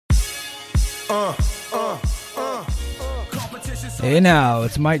Hey now,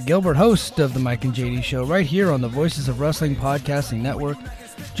 it's Mike Gilbert, host of the Mike and JD Show, right here on the Voices of Wrestling Podcasting Network.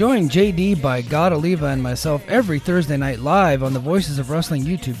 Join JD by God Oliva and myself every Thursday night live on the Voices of Wrestling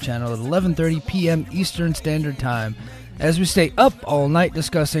YouTube channel at 11:30 p.m. Eastern Standard Time, as we stay up all night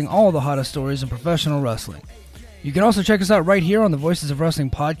discussing all the hottest stories in professional wrestling. You can also check us out right here on the Voices of Wrestling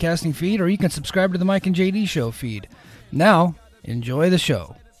Podcasting feed, or you can subscribe to the Mike and JD Show feed. Now, enjoy the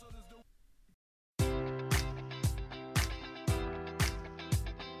show.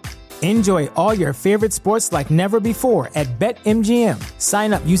 Enjoy all your favorite sports like never before at BetMGM.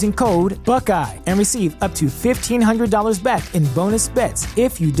 Sign up using code Buckeye and receive up to $1,500 back in bonus bets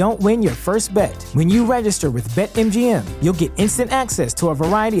if you don't win your first bet. When you register with BetMGM, you'll get instant access to a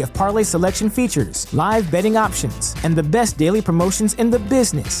variety of parlay selection features, live betting options, and the best daily promotions in the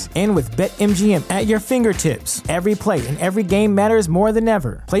business. And with BetMGM at your fingertips, every play and every game matters more than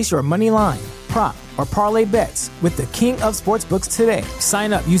ever. Place your money line, prop, or parlay bets with the king of sportsbooks today.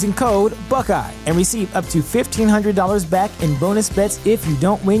 Sign up using code Buckeye and receive up to $1,500 back in bonus bets if you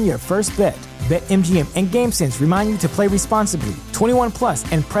don't win your first bet. BetMGM and GameSense remind you to play responsibly. 21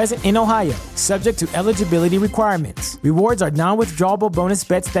 plus and present in Ohio, subject to eligibility requirements. Rewards are non-withdrawable bonus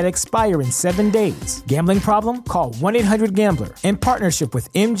bets that expire in 7 days. Gambling problem? Call 1-800-GAMBLER. In partnership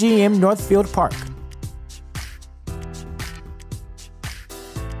with MGM Northfield Park.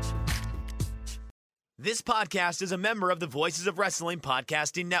 This podcast is a member of the Voices of Wrestling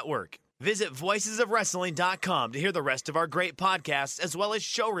Podcasting Network. Visit voicesofwrestling.com to hear the rest of our great podcasts, as well as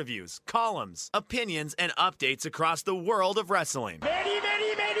show reviews, columns, opinions, and updates across the world of wrestling.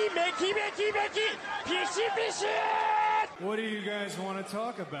 What do you guys want to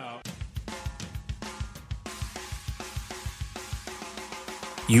talk about?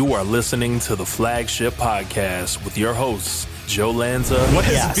 You are listening to the Flagship Podcast with your hosts, Joe Lanza. What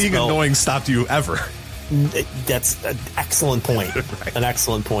has being annoying stopped you ever? That's an excellent point. Right. An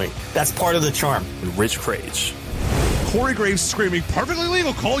excellent point. That's part of the charm. Rich Crage. Corey Graves screaming, perfectly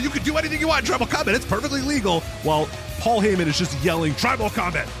legal, Cole. You can do anything you want in Tribal Combat. It's perfectly legal. While Paul Heyman is just yelling, Tribal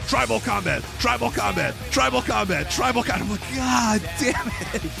Combat, Tribal Combat, Tribal Combat, Tribal Combat, Tribal Combat. I'm like, God damn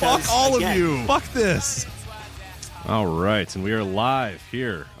it. Fuck all of you. Fuck this. All right, and we are live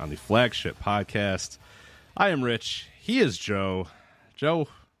here on the Flagship Podcast. I am Rich. He is Joe. Joe,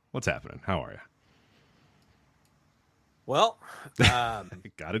 what's happening? How are you? Well,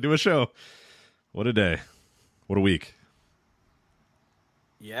 got to do a show. What a day. What a week.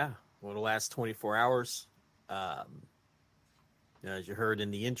 Yeah, well, the last 24 hours. As you heard in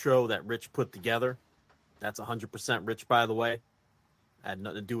the intro that Rich put together, that's 100% Rich, by the way. I had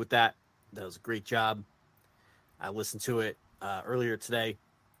nothing to do with that. That was a great job. I listened to it earlier today.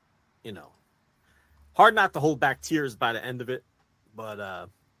 You know, hard not to hold back tears by the end of it, but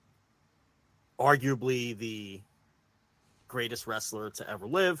arguably the greatest wrestler to ever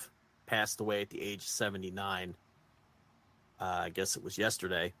live passed away at the age of 79. I guess it was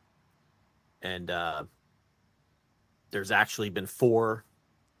yesterday. And there's actually been 4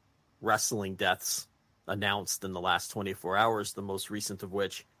 wrestling deaths announced in the last 24 hours, the most recent of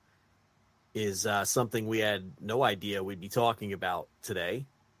which is something we had no idea we'd be talking about today.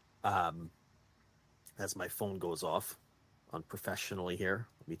 As my phone goes off unprofessionally here.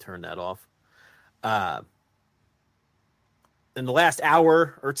 Let me turn that off. In the last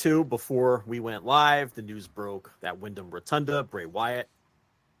hour or two before we went live, the news broke that Windham Rotunda, Bray Wyatt,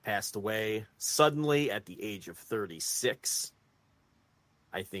 passed away suddenly at the age of 36.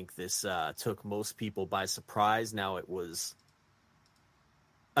 I think this took most people by surprise. Now, it was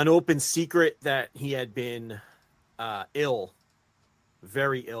an open secret that he had been ill,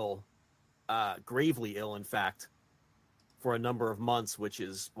 very ill, gravely ill, in fact, for a number of months, which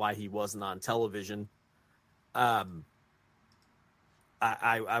is why he wasn't on television.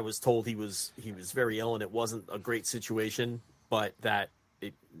 I was told he was very ill and it wasn't a great situation, but that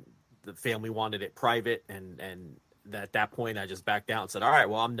the family wanted it private, and at that point I just backed down and said, all right,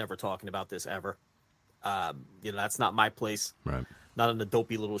 well, I'm never talking about this ever. That's not my place. Right. Not on the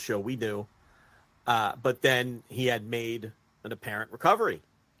dopey little show we do. But then he had made an apparent recovery.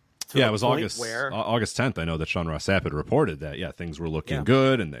 Yeah, it was August 10th. I know that Sean Ross Sapp had reported that, things were looking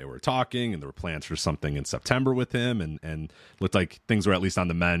good, and they were talking, and there were plans for something in September with him, and looked like things were at least on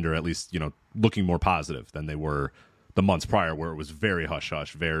the mend, or at least, looking more positive than they were the months prior, where it was very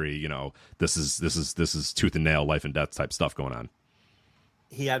hush-hush, very, this is tooth and nail, life and death type stuff going on.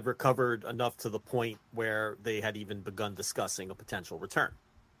 He had recovered enough to the point where they had even begun discussing a potential return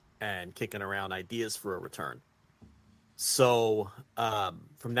and kicking around ideas for a return. So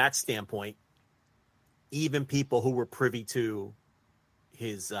from that standpoint, even people who were privy to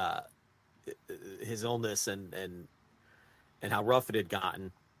his his illness and how rough it had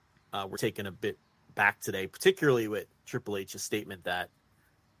gotten, we're taken a bit back today, particularly with Triple H's statement that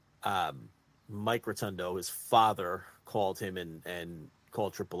Mike Rotundo, his father, called him and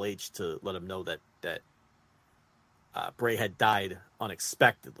called Triple H to let him know that Bray had died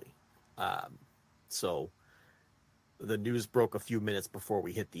unexpectedly. So the news broke a few minutes before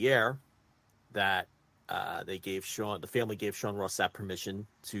we hit the air that the family gave Sean Ross Sapp permission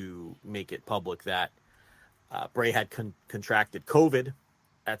to make it public that Bray had contracted COVID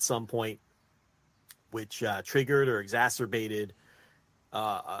at some point, which triggered or exacerbated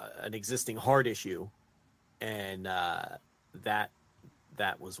an existing heart issue, and that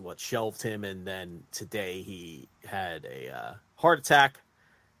was what shelved him. And then today he had a heart attack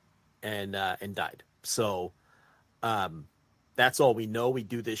and died. So that's all we know. We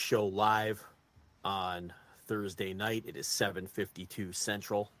do this show live on Thursday night. It is 7:52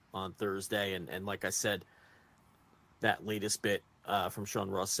 Central on Thursday, and like I said, that latest bit from Sean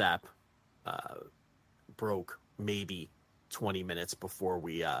Ross Sapp broke maybe 20 minutes before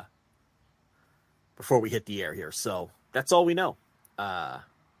we hit the air here. So that's all we know.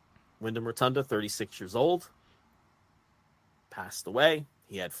 Windham Rotunda, 36 years old, passed away.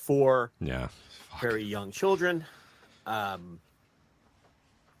 He had 4 very young children,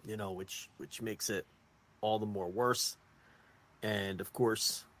 which makes it all the more worse. And of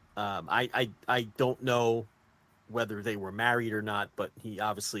course, I don't know whether they were married or not, but he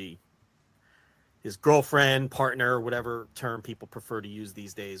obviously, his girlfriend, partner, whatever term people prefer to use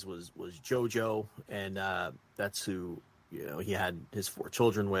these days, was JoJo, and that's who he had his 4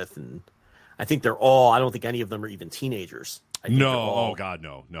 children with. And I think they're all, I don't think any of them are even teenagers. No,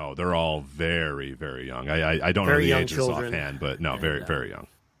 they're all very, very young. I don't know the ages offhand, but no, very, very young.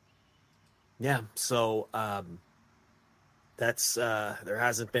 Yeah, so that's there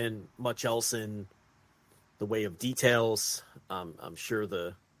hasn't been much else in the way of details. I'm sure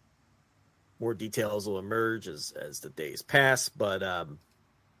the more details will emerge as the days pass, but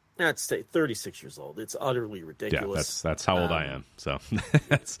that's 36 years old. It's utterly ridiculous. Yeah, that's how old I am. So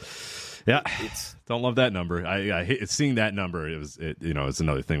don't love that number. I hate seeing that number. It's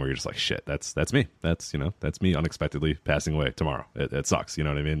another thing where you're just like, shit, that's me. That's me unexpectedly passing away tomorrow. It sucks. You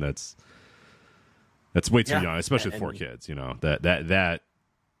know what I mean? That's way too young, especially with 4 kids.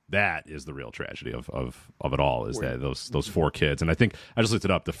 That is the real tragedy of it all, is that those 4 kids. And I think I just looked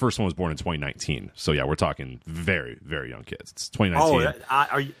it up. The first one was born in 2019. So yeah, we're talking very, very young kids. It's 2019.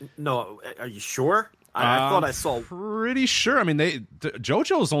 Are you sure? I thought I saw. Pretty sure. I mean,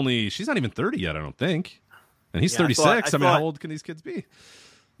 JoJo's she's not even 30 yet, I don't think. And he's 36. I mean, how old can these kids be?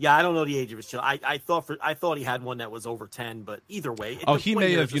 Yeah, I don't know the age of his child. I thought he had one that was over 10, but either way. He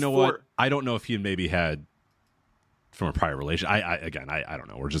may have. You know what? I don't know if he maybe had from a prior relation. I don't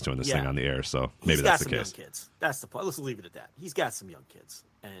know. We're just doing this thing on the air, so maybe that's the case. Young kids. That's the point. Let's leave it at that. He's got some young kids,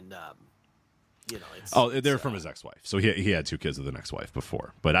 and they're from his ex-wife. So he had 2 kids with an ex-wife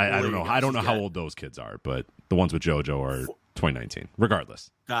before, but I don't know. I don't know how old those kids are, but the ones with JoJo are 2019.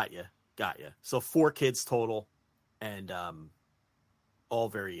 Regardless, got you. So 4 kids total, and all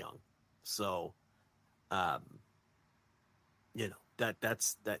very young. So,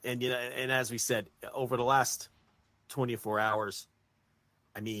 that's that, and and as we said, over the last 24 hours,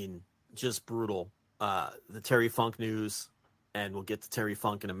 I mean, just brutal. The Terry Funk news, and we'll get to Terry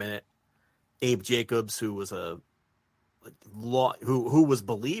Funk in a minute. Abe Jacobs, who was who was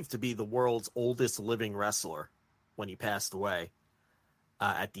believed to be the world's oldest living wrestler when he passed away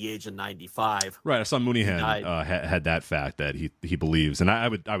at the age of 95. Right, I saw Mooneyhan had that fact that he believes, and I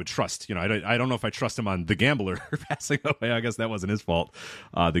would trust. I don't know if I trust him on the Gambler passing away. I guess that wasn't his fault,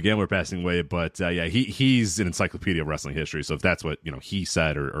 the Gambler passing away. But he's an encyclopedia of wrestling history. So if that's what he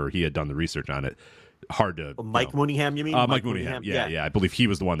said or he had done the research on it, hard to. Mike Mooneyham, you mean? Mike Mooneyham. Yeah. I believe he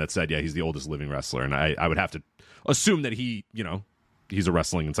was the one that said, he's the oldest living wrestler, and I would have to assume that he's a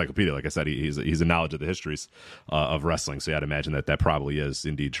wrestling encyclopedia. Like I said, he's a knowledge of the histories of wrestling. So I'd imagine that probably is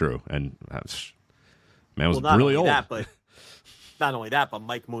indeed true. And man was really old. Not only that, but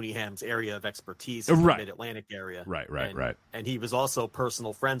Mike Mooneyham's area of expertise is the Mid-Atlantic area. Right. And he was also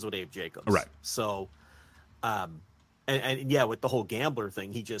personal friends with Abe Jacobs. Right. So, with the whole Gambler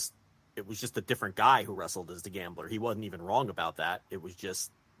thing, it was just a different guy who wrestled as the Gambler. He wasn't even wrong about that. It was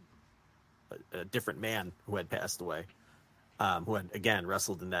just a different man who had passed away. Who had, again,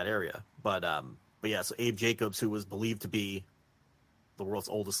 wrestled in that area. But so Abe Jacobs, who was believed to be the world's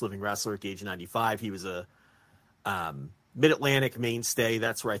oldest living wrestler at the age of 95, he was a Mid-Atlantic mainstay.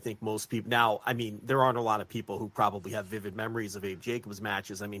 That's where I think most people... Now, I mean, there aren't a lot of people who probably have vivid memories of Abe Jacobs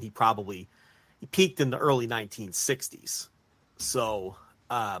matches. I mean, he peaked in the early 1960s. So,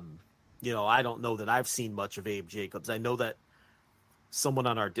 I don't know that I've seen much of Abe Jacobs. I know that someone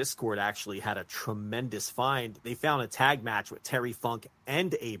on our Discord actually had a tremendous find. They found a tag match with Terry Funk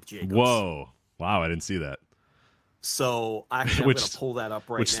and Abe Jacobs. Whoa. Wow, I didn't see that. So actually, I'm going to pull that up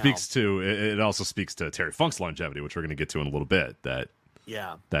right now. Which speaks to, it also speaks to Terry Funk's longevity, which we're going to get to in a little bit. That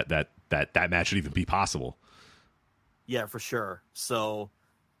match should even be possible. Yeah, for sure. So,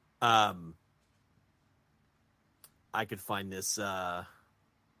 I could find this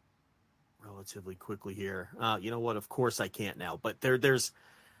relatively quickly here. You know what? Of course I can't now. But there's,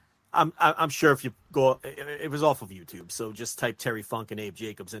 I'm sure if you go, it was off of YouTube. So just type Terry Funk and Abe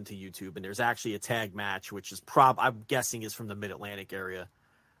Jacobs into YouTube, and there's actually a tag match, which is I'm guessing is from the Mid-Atlantic area,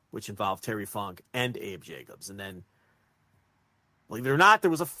 which involved Terry Funk and Abe Jacobs. And then, believe it or not,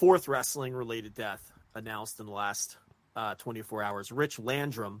 there was a fourth wrestling-related death announced in the last 24 hours. Rich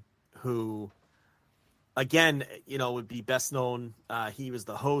Landrum, who, again, would be best known. He was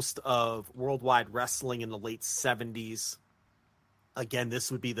the host of Worldwide Wrestling in the late 70s. Again,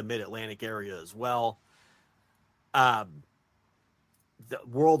 this would be the Mid-Atlantic area as well. The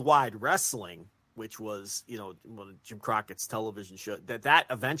Worldwide Wrestling, which was, one of Jim Crockett's television show, that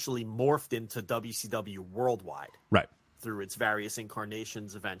eventually morphed into WCW Worldwide. Right. Through its various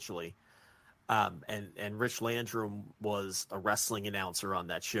incarnations eventually. And Rich Landrum was a wrestling announcer on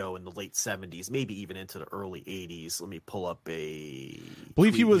that show in the late 70s, maybe even into the early 80s. Let me pull up I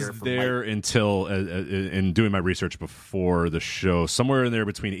believe he was there until, in doing my research before the show, somewhere in there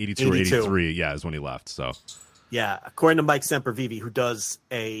between 82 or 83, is when he left. So, yeah, according to Mike Sempervive, who does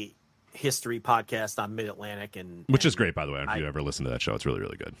a history podcast on Mid-Atlantic, which is great, by the way. If you ever listen to that show, it's really,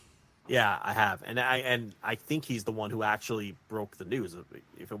 really good. Yeah, I have, and I think he's the one who actually broke the news.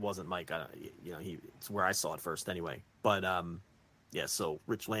 If it wasn't Mike, it's where I saw it first anyway. But so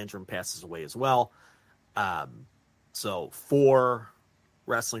Rich Landrum passes away as well. So 4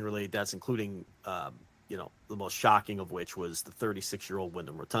 wrestling-related deaths, including the most shocking of which was the 36-year-old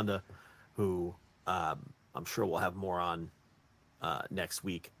Windham Rotunda, who I'm sure we'll have more on next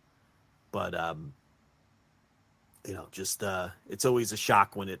week. But it's always a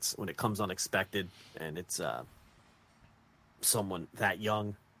shock when it comes unexpected and it's someone that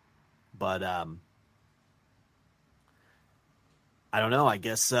young. But I don't know. I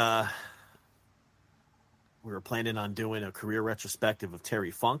guess we were planning on doing a career retrospective of Terry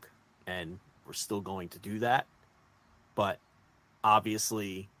Funk, and we're still going to do that. But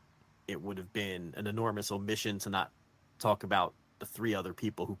obviously, it would have been an enormous omission to not talk about the 3 other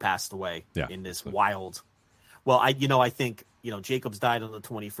people who passed away in this wild. Well, I think, Jacobs died on the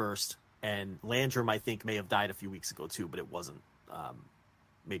 21st, and Landrum, I think, may have died a few weeks ago too, but it wasn't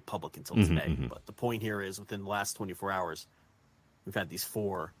made public until today. Mm-hmm. But the point here is, within the last 24 hours, we've had these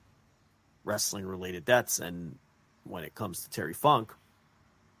 4 wrestling-related deaths, and when it comes to Terry Funk,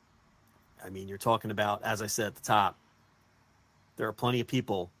 I mean, you're talking about, as I said at the top, there are plenty of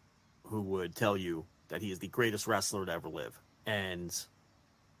people who would tell you that he is the greatest wrestler to ever live, and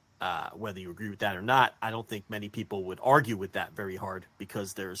whether you agree with that or not, I don't think many people would argue with that very hard,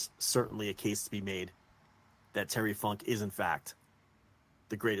 because there's certainly a case to be made that Terry Funk is, in fact,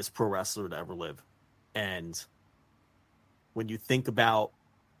 the greatest pro wrestler to ever live. And when you think about,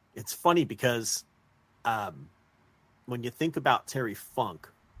 it's funny because when you think about Terry Funk,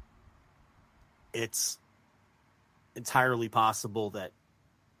 it's entirely possible that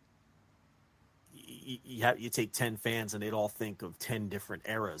you take 10 fans and they'd all think of 10 different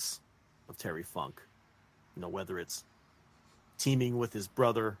eras of Terry Funk. Whether it's teaming with his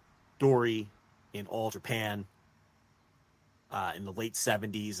brother Dory in All Japan in the late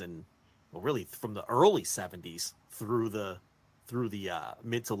 70s, and really from the early 70s through the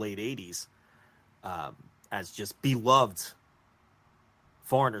mid to late 80s, as just beloved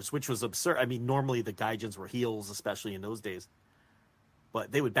foreigners, which was absurd. I mean, normally the Gaijins were heels, especially in those days.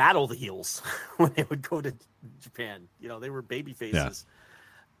 But they would battle the heels when they would go to Japan. They were baby faces.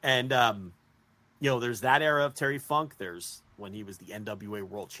 Yeah. And, there's that era of Terry Funk. There's when he was the NWA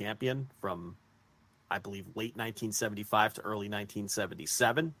World Champion from, I believe, late 1975 to early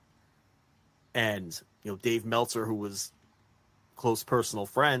 1977. And, Dave Meltzer, who was close personal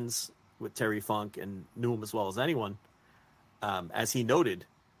friends with Terry Funk and knew him as well as anyone, as he noted,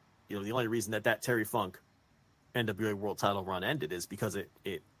 the only reason that Terry Funk NWA World Title run ended is because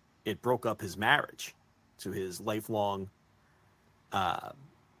it broke up his marriage to his lifelong,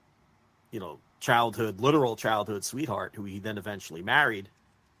 literal childhood sweetheart, who he then eventually married.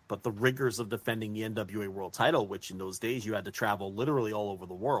 But the rigors of defending the NWA World Title, which in those days you had to travel literally all over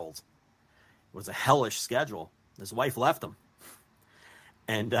the world, was a hellish schedule. His wife left him.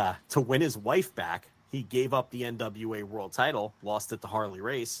 And to win his wife back, he gave up the NWA World Title, lost it to Harley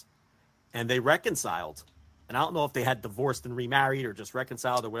Race, and they reconciled. And I don't know if they had divorced and remarried or just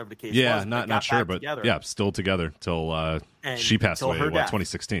reconciled or whatever the case was. Yeah, not sure, but together. Still together till she passed away.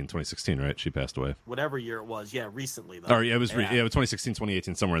 2016, right? She passed away. Whatever year it was, recently though. It was 2016,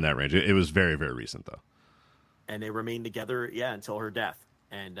 2018, somewhere in that range. It was very, very recent though. And they remained together, until her death.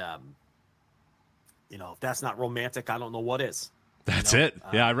 And if that's not romantic, I don't know what is. That's it.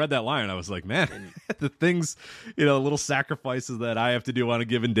 I read that line. I was like, man, the things, little sacrifices that I have to do on a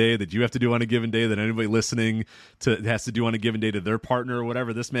given day, that you have to do on a given day, that anybody listening to has to do on a given day to their partner or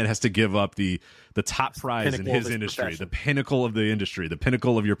whatever. This man has to give up the top prize in his industry, profession. The pinnacle of the industry, the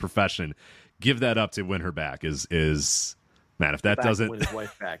pinnacle of your profession. Give that up to win her back is man. If that doesn't, win his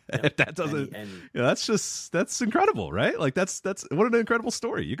wife back. If that doesn't, that's incredible, right? Like that's what an incredible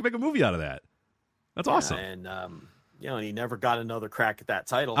story. You can make a movie out of that. That's awesome. And and he never got another crack at that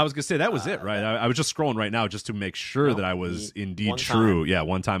title. I was going to say that was it, right? I was just scrolling right now just to make sure that I was indeed true. Yeah,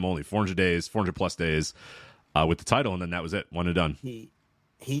 one time only, 400 plus days with the title, and then that was it, one and done.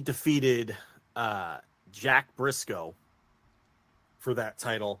 He defeated Jack Briscoe for that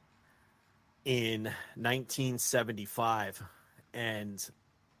title in 1975, and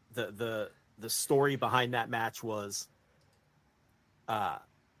the story behind that match was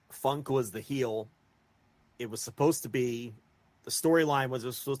Funk was the heel. It was supposed to be, the storyline was it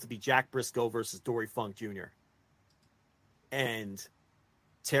was supposed to be Jack Briscoe versus Dory Funk Jr. And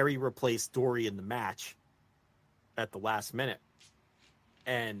Terry replaced Dory in the match at the last minute.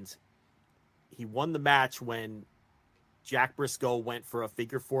 And he won the match when Jack Briscoe went for a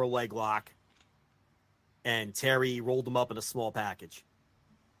figure 4 leg lock and Terry rolled him up in a small package.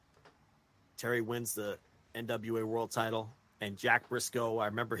 Terry wins the NWA World title, and Jack Briscoe, I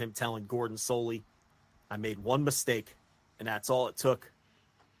remember him telling Gordon Soley, I made one mistake, and that's all it took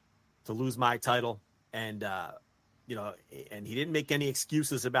to lose my title. And, and he didn't make any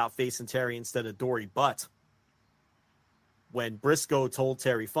excuses about facing Terry instead of Dory. But when Briscoe told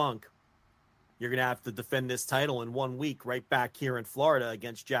Terry Funk, you're going to have to defend this title in 1 week right back here in Florida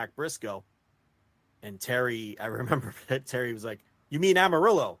against Jack Briscoe. And Terry, I remember Terry was like, you mean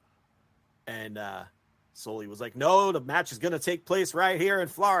Amarillo? And Soley was like, no, the match is going to take place right here in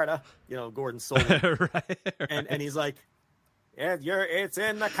Florida. Gordon Soley. Right. And he's like, it's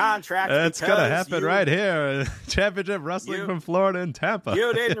in the contract. It's going to happen right here. Championship Wrestling from Florida and Tampa.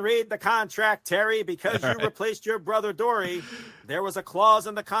 You didn't read the contract, Terry, because you replaced your brother Dory. There was a clause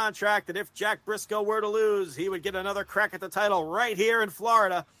in the contract that if Jack Briscoe were to lose, he would get another crack at the title right here in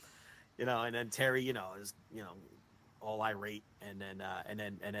Florida. And then Terry, is, all irate. And then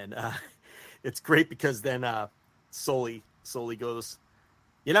it's great because then Soley goes,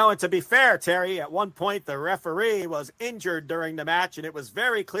 and to be fair, Terry, at one point the referee was injured during the match, and it was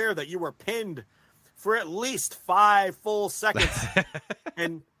very clear that you were pinned for at least 5 full seconds.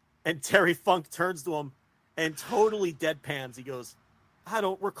 and Terry Funk turns to him and totally deadpans. He goes, I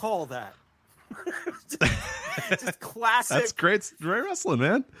don't recall that. just classic. That's great wrestling,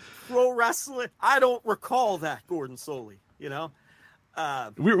 man. Pro wrestling. I don't recall that, Gordon Soley. We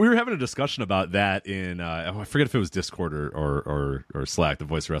were having a discussion about that in I forget if it was Discord or Slack, the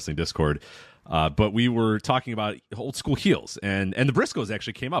Voice of Wrestling Discord, but we were talking about old school heels, and the Briscoes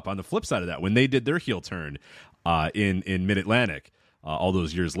actually came up on the flip side of that when they did their heel turn in Mid Atlantic all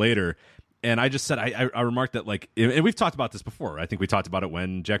those years later. And I just said, I remarked that, like, and we've talked about this before. I think we talked about it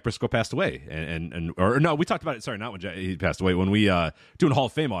when Jack Briscoe passed away. Or no, we talked about it, sorry, not when he passed away, when we doing Hall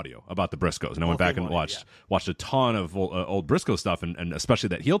of Fame audio about the Briscoes. And I went back and watched a ton of old Briscoe stuff, and especially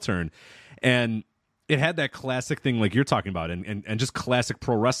that heel turn. And it had that classic thing like you're talking about, and just classic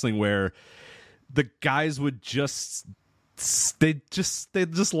pro wrestling where the guys would they'd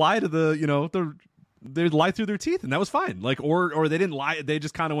just lie to they'd lie through their teeth, and that was fine. Like, or they didn't lie. They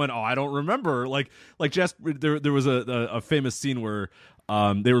just kind of went, "Oh, I don't remember." Like just there was a famous scene where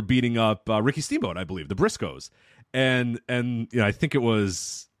they were beating up Ricky Steamboat, I believe, the Briscoes, and I think it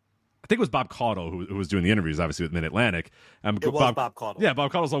was Bob Caudle who was doing the interviews, obviously with Mid Atlantic. It was Bob Caudle. Yeah,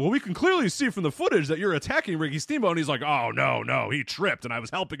 Bob Caudle's like, well, we can clearly see from the footage that you're attacking Ricky Steamboat. And he's like, oh, no, he tripped, and I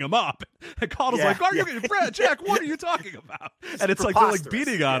was helping him up. And Caudle's like, Jack, what are you talking about? And it's like they're like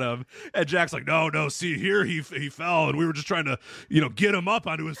beating on him, and Jack's like, no, see here, he fell, and we were just trying to get him up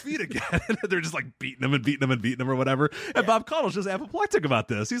onto his feet again. And they're just like beating him or whatever. And Bob Caudle's just apoplectic about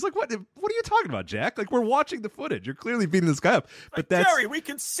this. He's like, what are you talking about, Jack? Like, we're watching the footage. You're clearly beating this guy up. But that's Jerry, we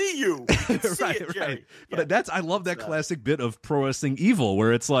can see you. Right. Yeah. But I love that classic bit of pro wrestling evil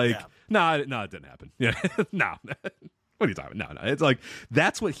where it's like, no, it didn't happen. Yeah, no. What are you talking about? No. It's like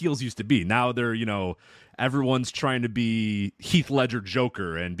that's what heels used to be. Now they're everyone's trying to be Heath Ledger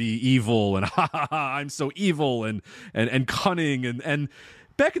Joker and be evil and I'm so evil and cunning and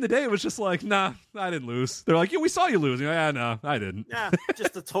Back in the day, it was just like, nah, I didn't lose. They're like, yeah, we saw you lose. Yeah, no, I didn't. Yeah,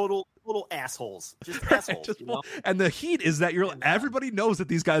 just the total little assholes. Just assholes. Just, and the heat is that everybody knows that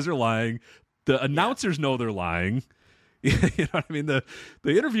these guys are lying. The announcers know they're lying. You know what I mean? The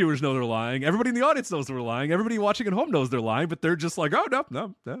interviewers know they're lying. Everybody in the audience knows they're lying. Everybody watching at home knows they're lying, but they're just like, oh,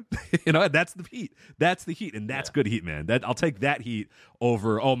 no. You know, that's the heat. That's the heat, and that's good heat, man. I'll take that heat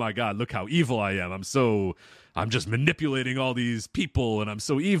over, oh, my God, look how evil I am. I'm just manipulating all these people, and I'm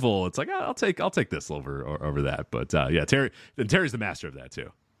so evil. It's like, I'll take this over that. But, Terry's the master of that,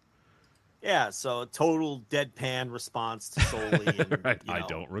 too. Yeah, so total deadpan response to Solely. And, right. I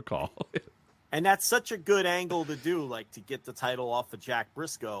don't recall. And that's such a good angle to do, like to get the title off of Jack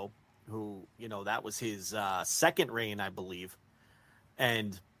Briscoe, who, you know, that was his second reign, I believe.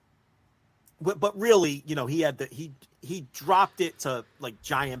 But really, you know, he dropped it to like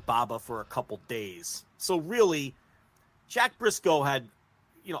Giant Baba for a couple days. So really, Jack Briscoe had,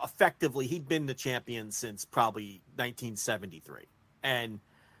 you know, effectively, he'd been the champion since probably 1973. And,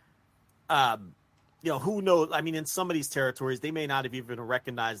 you know, who knows? I mean, in some of these territories, they may not have even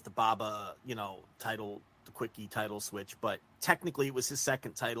recognized the Baba, you know, title, the quickie title switch, but technically it was his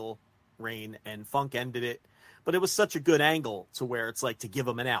second title reign, and Funk ended it. But it was such a good angle to where it's like to give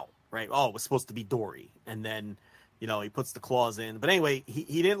him an out, right? Oh, it was supposed to be Dory. And then, you know, he puts the claws in. But anyway,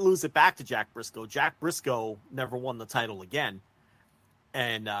 he didn't lose it back to Jack Briscoe. Jack Briscoe never won the title again.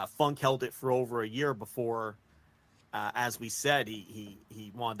 And Funk held it for over a year before, as we said, he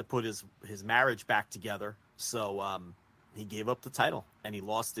wanted to put his marriage back together. So he gave up the title, and he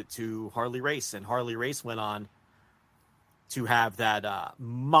lost it to Harley Race. And Harley Race went on to have that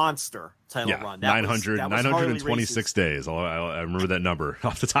monster title run. 926 days. I remember that number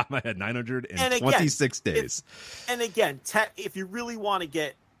off the top of my head. 926 days. And again, if you really want to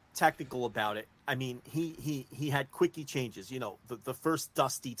get technical about it, I mean, he had quickie changes. You know, the first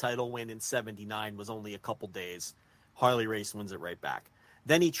Dusty title win in 79 was only a couple days. Harley Race wins it right back.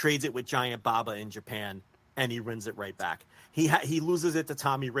 Then he trades it with Giant Baba in Japan, and he wins it right back. He loses it to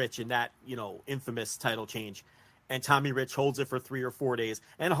Tommy Rich in that, you know, infamous title change, and Tommy Rich holds it for 3 or 4 days,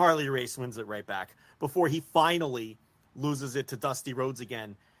 and Harley Race wins it right back before he finally loses it to Dusty Rhodes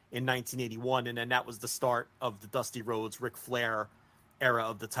again in 1981, and then that was the start of the Dusty Rhodes Ric Flair era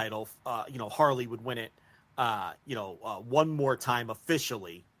of the title. You know, Harley would win it, one more time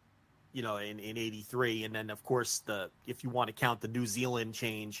officially, you know, in 83. And then, of course, if you want to count the New Zealand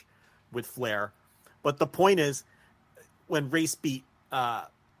change with Flair. But the point is, when Race beat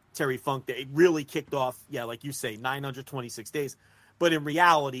Terry Funk, it really kicked off, like you say, 926 days. But in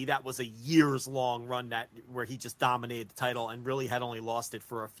reality, that was a years-long run where he just dominated the title and really had only lost it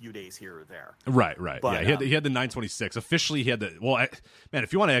for a few days here or there. Right. But, he had the 926. Officially, he had the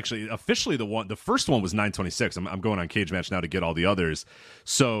if you want to actually officially the first one was 926. I'm going on Cage Match now to get all the others.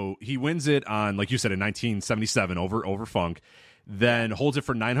 So he wins it on, like you said, in 1977 over Funk, then holds it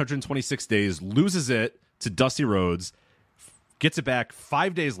for 926 days, loses it to Dusty Rhodes, gets it back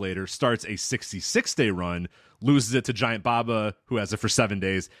 5 days later, starts a 66-day run, loses it to Giant Baba, who has it for 7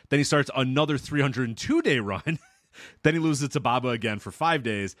 days. Then he starts another 302-day run. Then he loses it to Baba again for 5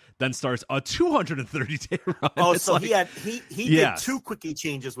 days. Then starts a 230-day run. Oh, so he did two quickie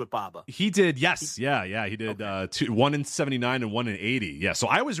changes with Baba. He did, yes. He did one in 79 and one in 80. Yeah, so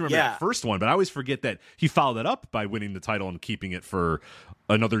I always remember that first one, but I always forget that he followed it up by winning the title and keeping it for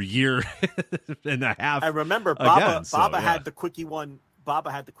another year and a half. I remember Baba had the quickie one.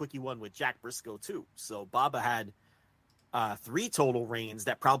 Baba had the quickie one with Jack Briscoe too. So Baba had 3 total reigns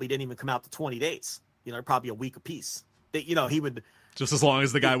that probably didn't even come out to 20 days. You know, probably a week apiece. He would just as long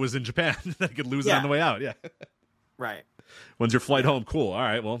as the guy was in Japan, they could lose it on the way out. Yeah, right. When's your flight home? Cool. All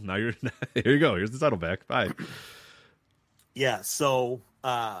right. Well, now here you go. Here's the title back. Bye. Yeah. So,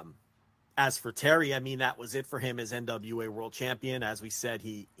 as for Terry, I mean, that was it for him as NWA World Champion. As we said,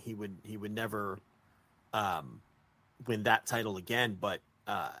 he would never win that title again. But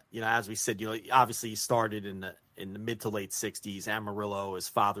as we said, obviously he started in the mid to late 60s, Amarillo, his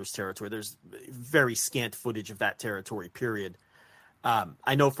father's territory. There's very scant footage of that territory, period.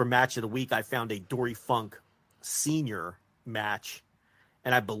 I know for Match of the Week, I found a Dory Funk Senior match,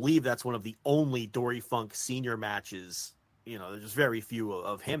 and I believe that's one of the only Dory Funk Senior matches. There's very few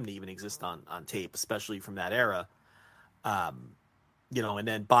of him that even exist on tape, especially from that era. And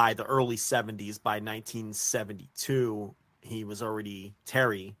then by the early 70s, by 1972,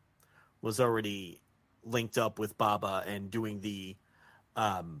 Terry was already linked up with Baba and doing the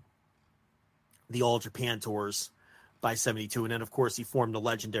All Japan tours by 72. And then, of course, he formed a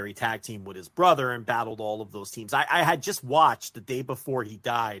legendary tag team with his brother and battled all of those teams. I had just watched the day before he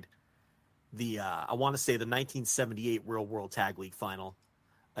died I want to say the 1978 Real World Tag League final.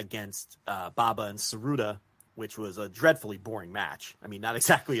 against Baba and Saruta, which was a dreadfully boring match. I mean, not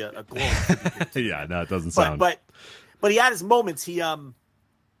exactly a glowing yeah, no, it doesn't sound. But he had his moments. There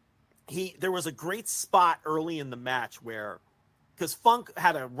was a great spot early in the match where, because Funk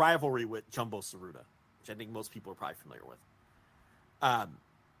had a rivalry with Jumbo Saruta, which I think most people are probably familiar with.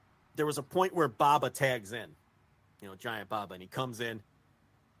 There was a point where Baba tags in, Giant Baba, and he comes in,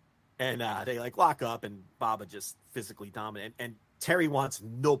 and they like lock up, and Baba just physically dominant. And Terry wants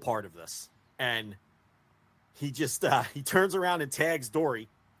no part of this, and he just he turns around and tags Dory.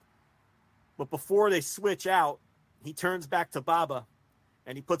 But before they switch out, he turns back to Baba,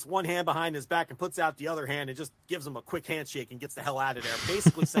 and he puts one hand behind his back and puts out the other hand and just gives him a quick handshake and gets the hell out of there,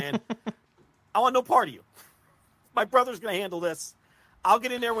 basically saying, I want no part of you. My brother's going to handle this. I'll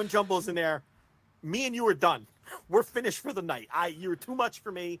get in there when Jumbo's in there. Me and you are done. We're finished for the night. You're too much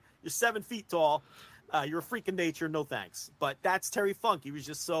for me. You're 7 feet tall. You're a freak of nature. No thanks. But that's Terry Funk. He was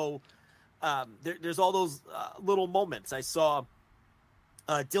just so... there's all those little moments. I saw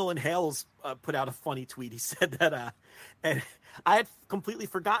Dylan Hales put out a funny tweet. He said that... and I had completely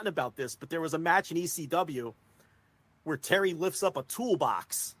forgotten about this, but there was a match in ECW where Terry lifts up a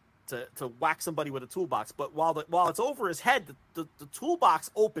toolbox to whack somebody with a toolbox, but while it's over his head, the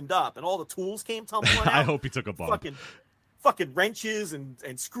toolbox opened up and all the tools came tumbling out. I hope he took a bump. Fucking wrenches and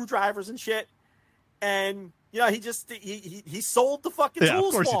screwdrivers and shit. And he sold the fucking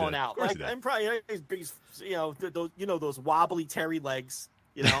tools falling out. Like I'm probably he's those wobbly Terry legs.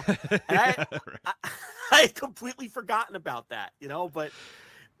 And I had completely forgotten about that. But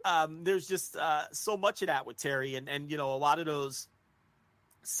there's just so much of that with Terry, and a lot of those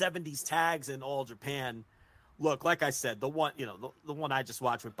 70s tags in All Japan. Look, like I said, the one the one I just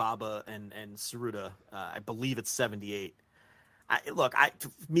watched with Baba and Saruta, I believe it's 78.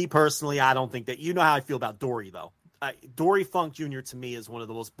 Me personally, I don't think that, how I feel about Dory though. Dory Funk Jr. to me is one of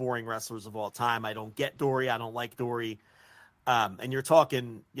the most boring wrestlers of all time. I don't get Dory. I don't like Dory. And you're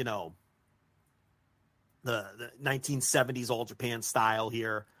talking, the 1970s All Japan style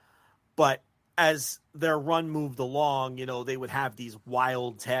here, but as their run moved along, they would have these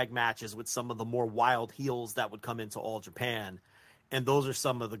wild tag matches with some of the more wild heels that would come into All Japan. And those are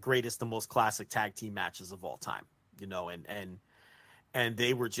some of the greatest and most classic tag team matches of all time, and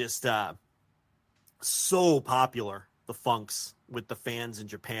they were just so popular, the Funks, with the fans in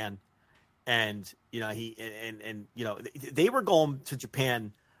Japan. And, they were going to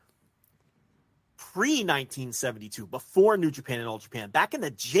Japan pre-1972, before New Japan and All Japan. Back in the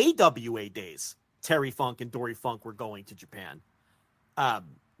JWA days, Terry Funk and Dory Funk were going to Japan. Back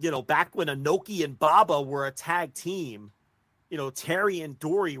when Inoki and Baba were a tag team, Terry and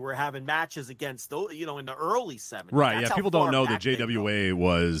Dory were having matches against those, in the early 70s. Right, That's people don't know that JWA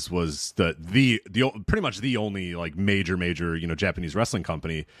was the pretty much the only like major Japanese wrestling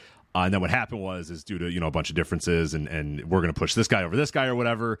company. And then what happened is due to a bunch of differences and we're going to push this guy over this guy or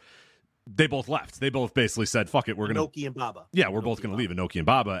whatever. They both left. They both basically said, "Fuck it, we're going to." Inoki and Baba. Yeah, we're both going to leave Inoki and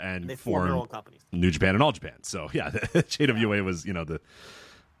Baba and form their own companies. New Japan and All Japan. So yeah, JWA was the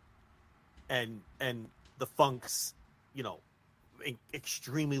and the Funks,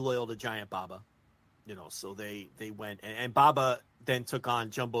 extremely loyal to Giant Baba, so they went and Baba then took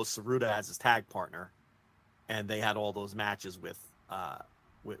on Jumbo Saruta as his tag partner, and they had all those matches with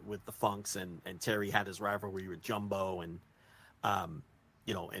the Funks, and Terry had his rivalry with Jumbo, and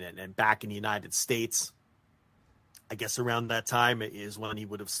and back in the United States, I guess around that time is when he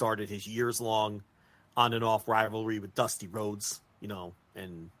would have started his years-long on and off rivalry with Dusty Rhodes,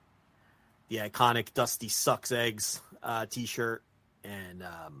 and the iconic Dusty Sucks Eggs T-shirt, and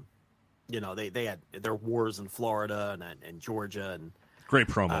they had their wars in Florida and Georgia, and great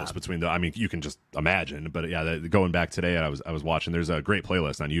promos between you can just imagine. But yeah, going back today, I was watching. There's a great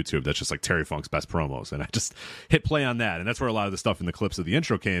playlist on YouTube that's just like Terry Funk's best promos, and I just hit play on that, and that's where a lot of the stuff in the clips of the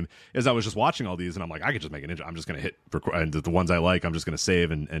intro came. Is I was just watching all these, and I'm like, I could just make an intro. I'm just gonna hit record, and the ones I like, I'm just gonna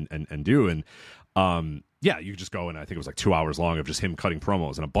save and do. And yeah, you just go, and I think it was like 2 hours long of just him cutting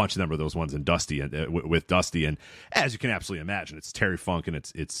promos, and a bunch of them are those ones in Dusty and with Dusty. And as you can absolutely imagine, it's Terry Funk and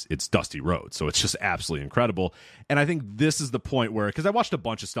it's Dusty Rhodes, so it's just absolutely incredible. And I think this is the point where, because I watched a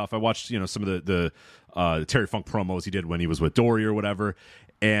bunch of stuff, I watched some of the Terry Funk promos he did when he was with Dory or whatever,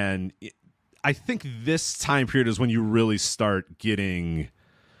 and I think this time period is when you really start getting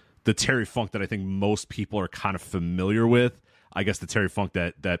the Terry Funk that I think most people are kind of familiar with. I guess the Terry Funk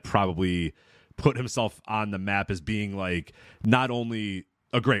that probably put himself on the map as being like not only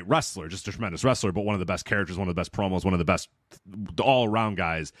a great wrestler, just a tremendous wrestler, but one of the best characters, one of the best promos, one of the best all-around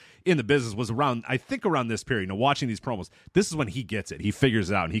guys in the business, was around this period. Watching these promos, this is when he gets it. He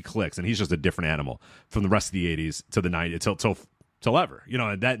figures it out and he clicks, and he's just a different animal from the rest of the 80s to the 90s till till ever.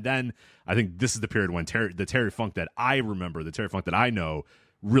 And then I think this is the period when the Terry Funk that I remember, the Terry Funk that I know,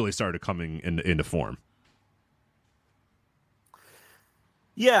 really started coming into form.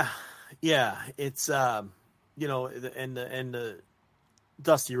 Yeah. It's and the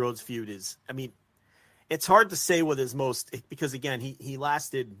Dusty Rhodes feud is, I mean, it's hard to say what his most, because again, he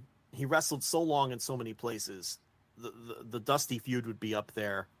wrestled so long in so many places. The Dusty feud would be up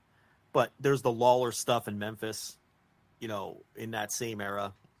there, but there's the Lawler stuff in Memphis, in that same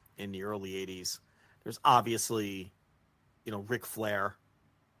era in the early 80s. There's obviously, Ric Flair,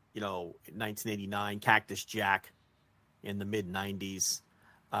 in 1989, Cactus Jack in the mid 90s.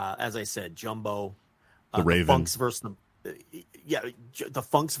 As I said, Jumbo, the Raven, the Funks versus the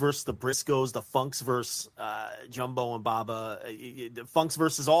Funks versus the Briscoes, the Funks versus Jumbo and Baba, the Funks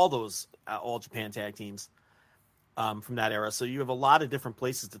versus all those All Japan tag teams from that era. So you have a lot of different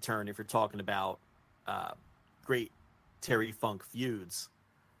places to turn if you're talking about great Terry Funk feuds.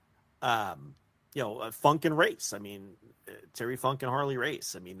 Funk and Race. I mean, Terry Funk and Harley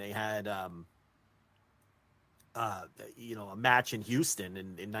Race. I mean, they had a match in Houston in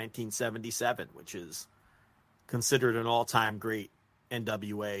 1977, which is considered an all-time great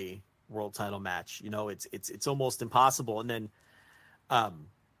NWA world title match. It's almost impossible. And then,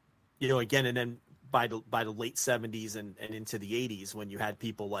 again, and then by the late 70s and into the 80s, when you had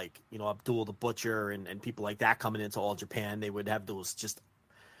people like, Abdul the Butcher and people like that coming into All Japan, they would have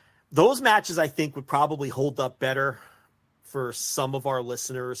those matches, I think, would probably hold up better for some of our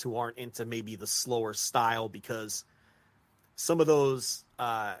listeners who aren't into maybe the slower style, because some of those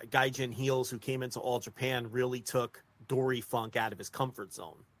Gaijin heels who came into All Japan really took Dory Funk out of his comfort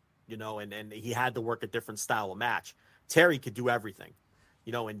zone, and he had to work a different style of match. Terry could do everything,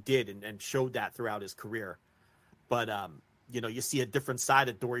 and did and showed that throughout his career. But you see a different side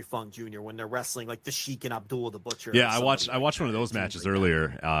of Dory Funk Jr. when they're wrestling like the Sheik and Abdullah the Butcher. Yeah, I watched one of those matches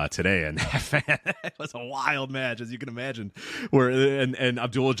earlier today, and it was a wild match, as you can imagine, where and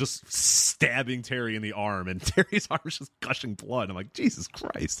Abdullah just stabbing Terry in the arm, and Terry's arm is just gushing blood. I'm like, Jesus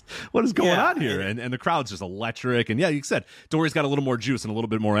Christ, what is going on here? And the crowd's just electric. And yeah, you said Dory's got a little more juice and a little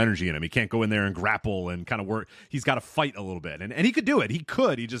bit more energy in him. He can't go in there and grapple and kind of work. He's got to fight a little bit, and he could do it. He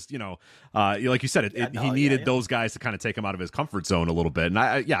just like you said, he needed those guys to kind of take him out of his comfort zone a little bit. And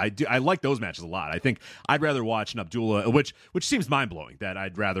I like those matches a lot. I think I'd rather watch an Abdullah, which seems mind-blowing, that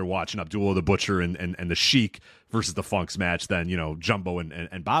I'd rather watch an Abdullah the Butcher and the Sheik versus the Funks match than Jumbo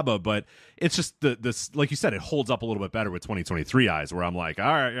and Baba. But it's just this, like you said, it holds up a little bit better with 2023 eyes, where I'm like,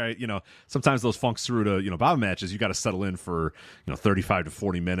 all right, sometimes those Funks through to Baba matches, you got to settle in for 35 to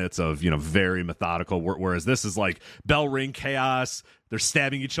 40 minutes of very methodical, whereas this is like bell ring chaos. They're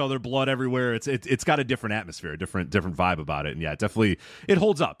stabbing each other, blood everywhere. It's got a different atmosphere, a different vibe about it. And yeah, definitely it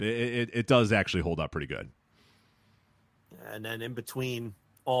holds up. It does actually hold up pretty good. And then in between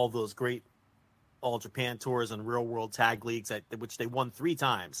all those great All Japan tours and real world tag leagues, which they won 3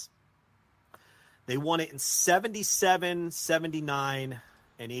 times. They won it in 77, 79,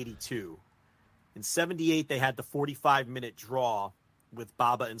 and 82. In 78, they had the 45-minute draw with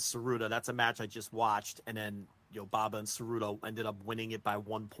Baba and Saruta. That's a match I just watched. And then Baba and Saruta ended up winning it by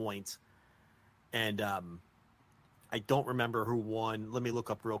 1 point. And I don't remember who won. Let me look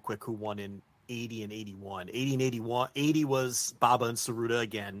up real quick who won in 80 and 81. 80 and 81. 80 was Baba and Saruta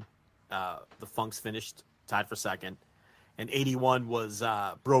again. The Funks finished tied for second. And 81 was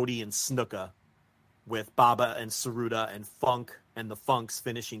Brody and Snuka, with Baba and Saruta and Funk and the Funks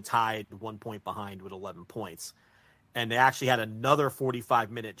finishing tied 1 point behind with 11 points. And they actually had another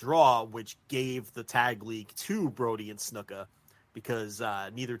 45-minute draw, which gave the tag league to Brody and Snuka, because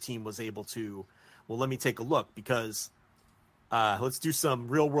neither team was able to. Well, let me take a look, because let's do some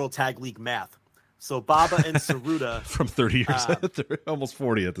real-world tag league math. So Baba and Saruta from 30 years, almost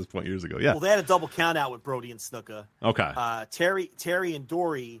 40 at this point, years ago. Yeah. Well, they had a double count out with Brody and Snuka. Okay. Terry and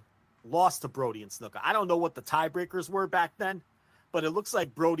Dory lost to Brody and Snuka. I don't know what the tiebreakers were back then, but it looks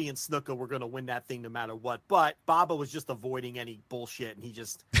like Brody and Snuka were going to win that thing no matter what. But Baba was just avoiding any bullshit, and he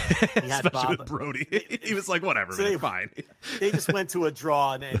had Baba. With Brody. He was like, whatever, so fine. They just went to a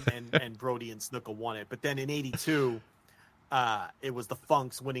draw, and Brody and Snuka won it. But then in 82, it was the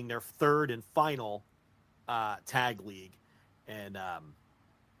Funks winning their third and final tag league. And,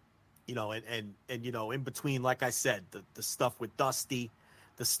 in between, like I said, the stuff with Dusty,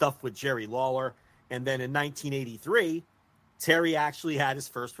 the stuff with Jerry Lawler. And then in 1983, Terry actually had his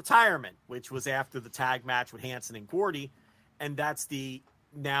first retirement, which was after the tag match with Hanson and Gordy. And that's the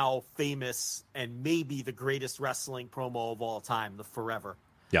now famous and maybe the greatest wrestling promo of all time, the Forever.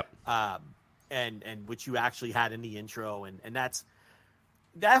 Yep. And which you actually had in the intro. And that's,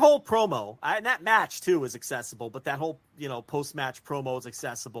 that whole promo and that match too is accessible, but that whole, post-match promo is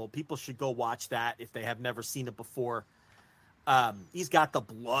accessible. People should go watch that if they have never seen it before. He's got the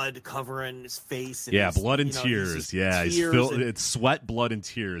blood covering his face. And blood and tears. It's sweat, blood, and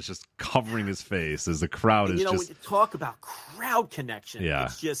tears just covering his face as the crowd is just... when you talk about crowd connection,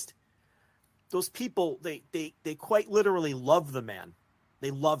 it's just those people, they quite literally love the man.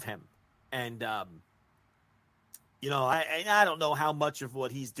 They love him. And, I don't know how much of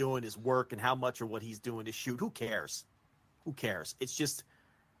what he's doing is work and how much of what he's doing is shoot. Who cares? It's just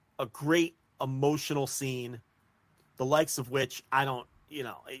a great emotional scene, the likes of which I don't,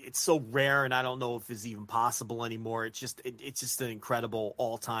 it's so rare and I don't know if it's even possible anymore. It's just an incredible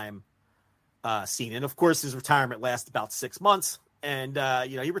all-time scene. And of course his retirement lasts about 6 months. And,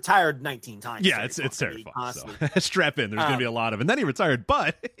 he retired 19 times. Yeah, it's terrifying. So. Strap in. There's going to be a lot of, and then he retired,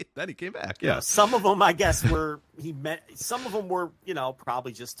 but then he came back. Yeah. Some of them, I guess, some of them were,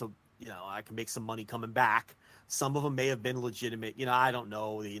 probably just to, I can make some money coming back. Some of them may have been legitimate. I don't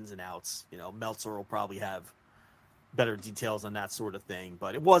know the ins and outs. Meltzer will probably have better details on that sort of thing,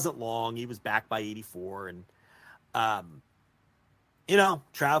 but it wasn't long. He was back by 84 and,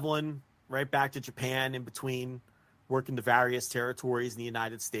 traveling right back to Japan in between, working the various territories in the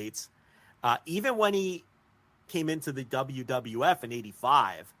United States. Even when he came into the WWF in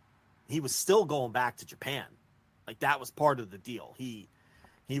 85, he was still going back to Japan. Like, that was part of the deal. He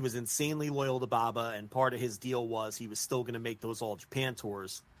was insanely loyal to Baba, and part of his deal was he was still going to make those All Japan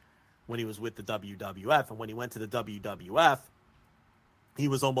tours when he was with the WWF. And when he went to the WWF, he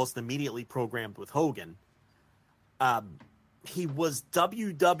was almost immediately programmed with Hogan. He was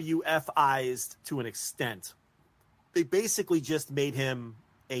WWF-ized to an extent. They basically just made him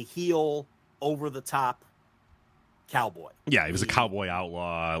a heel, over-the-top cowboy. Yeah, he was a cowboy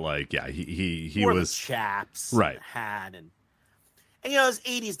outlaw. Like, yeah, he wore was the chaps, right? And the hat, and it was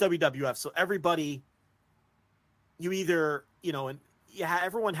 80s WWF. So everybody,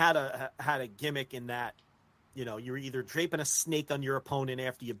 everyone had a gimmick in that. You were either draping a snake on your opponent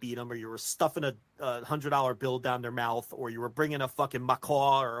after you beat them, or you were stuffing a $100 bill down their mouth, or you were bringing a fucking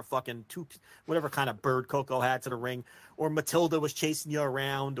macaw or a fucking whatever kind of bird Coco had to the ring, or Matilda was chasing you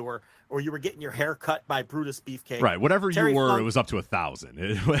around, or you were getting your hair cut by Brutus Beefcake. Right, whatever Terry Funk, it was up to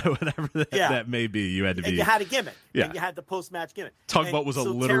 1,000. Whatever that may be, you had to be. And you had a gimmick. Yeah, and you had the post-match gimmick. Tugboat was a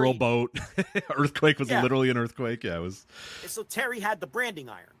literal boat. Earthquake was literally an earthquake. Yeah, it was. So Terry had the branding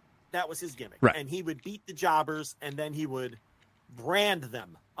iron. That was his gimmick. Right. And he would beat the jobbers, and then he would brand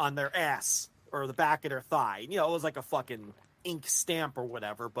them on their ass or the back of their thigh. It was like a fucking ink stamp or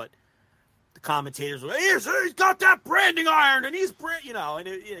whatever, but the commentators were like, he's got that branding iron, and he's and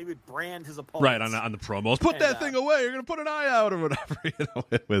he would brand his opponents. Right, on the promos. Put that thing away, you're going to put an eye out or whatever,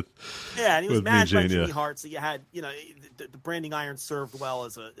 and he was managed by Jimmy Hart, so you had, the branding iron served well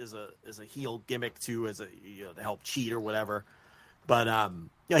as a heel gimmick, too, as to help cheat or whatever. But,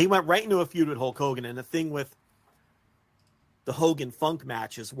 he went right into a feud with Hulk Hogan. And the thing with the Hogan Funk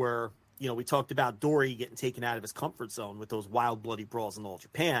matches where, we talked about Dory getting taken out of his comfort zone with those wild, bloody brawls in All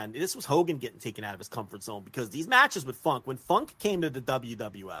Japan. This was Hogan getting taken out of his comfort zone because these matches with Funk, when Funk came to the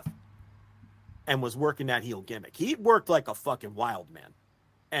WWF and was working that heel gimmick, he worked like a fucking wild man.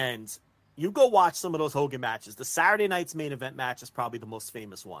 And you go watch some of those Hogan matches. The Saturday night's main event match is probably the most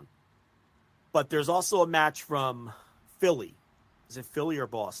famous one. But there's also a match from Philly. Is it Philly or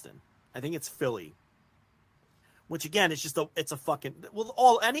Boston? I think it's Philly. Which again, it's a fucking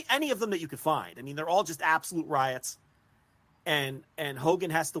any of them that you could find. I mean, they're all just absolute riots. And Hogan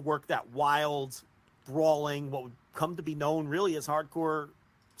has to work that wild, brawling, what would come to be known really as hardcore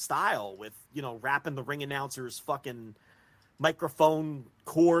style with, wrapping the ring announcers fucking microphone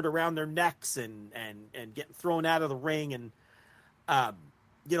cord around their necks and getting thrown out of the ring. And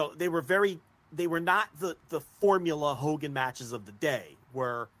they were not the formula Hogan matches of the day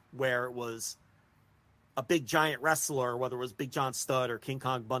where it was a big giant wrestler, whether it was Big John Studd or King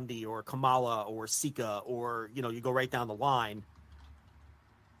Kong Bundy or Kamala or Sika, or, you go right down the line,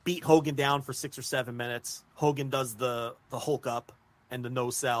 beat Hogan down for 6 or 7 minutes. Hogan does the Hulk up and the no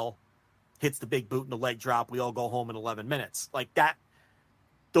sell, hits the big boot and the leg drop. We all go home in 11 minutes. Like that.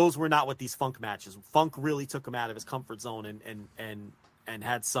 Those were not what these Funk matches. Funk really took him out of his comfort zone and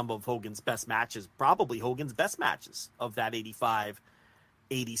had some of Hogan's best matches, probably Hogan's best matches of that 85,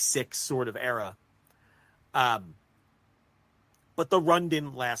 86 sort of era. But the run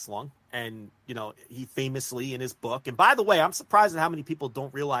didn't last long. And, he famously in his book, and by the way, I'm surprised at how many people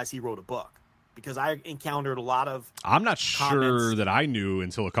don't realize he wrote a book, because I encountered a lot of I'm not sure that I knew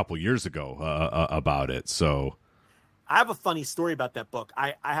until a couple years ago about it. So I have a funny story about that book.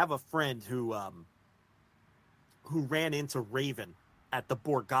 I have a friend who ran into Raven at the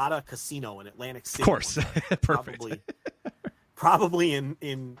Borgata Casino in Atlantic City. Of course. probably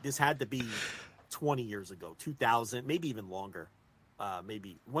in this had to be 20 years ago, 2000, maybe even longer.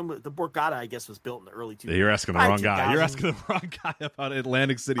 Maybe when the Borgata, I guess, was built in the early 2000s. You're asking the wrong guy. You're asking the wrong guy about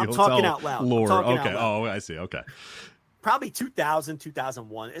Atlantic City I'm Hotel talking out loud. lore. Talking okay. out loud. Oh, I see. Okay. Probably 2000,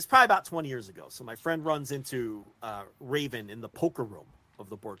 2001. It's probably about 20 years ago. So my friend runs into Raven in the poker room of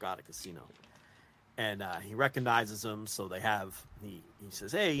the Borgata Casino. And he recognizes him. So they have, he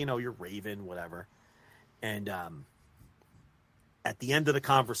says, hey, you're Raven, whatever. And at the end of the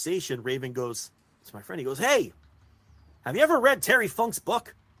conversation, Raven goes to my friend. He goes, hey, have you ever read Terry Funk's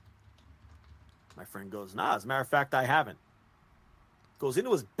book? My friend goes, nah, as a matter of fact, I haven't. Goes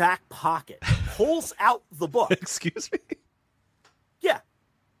into his back pocket, pulls out the book. Excuse me? Yeah.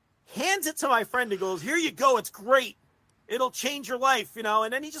 Hands it to my friend and goes, here you go. It's great. It'll change your life,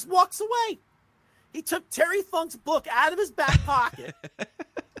 and then he just walks away. He took Terry Funk's book out of his back pocket.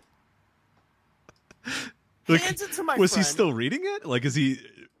 Hands it to my friend. Was he still reading it? Like, is he...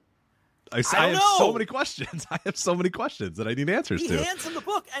 I have so many questions. I have so many questions that I need answers to. He hands him the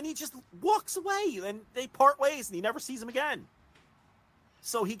book, and he just walks away, and they part ways, and he never sees him again.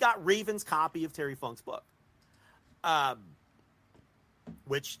 So he got Raven's copy of Terry Funk's book,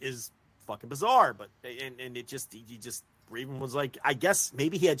 which is fucking bizarre. But and he just Raven was like, I guess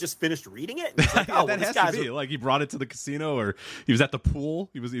maybe he had just finished reading it. And he's like, that has to be like he brought it to the casino, or he was at the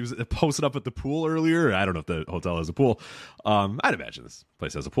pool. He was posted up at the pool earlier. I don't know if the hotel has a pool. I'd imagine this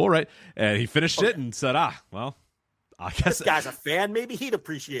place has a pool, right? And he finished it and said, well, I guess this guy's a fan. Maybe he'd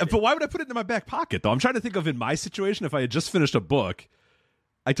appreciate it. But why would I put it in my back pocket, though? I'm trying to think of in my situation, if I had just finished a book,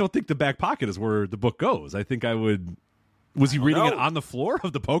 I don't think the back pocket is where the book goes. I think I would. Was he reading it on the floor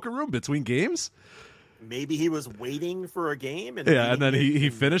of the poker room between games? Maybe he was waiting for a game. And then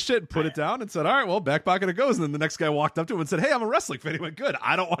he finished it, put it down, and said, all right, well, back pocket it goes. And then the next guy walked up to him and said, hey, I'm a wrestling fan. He went, good.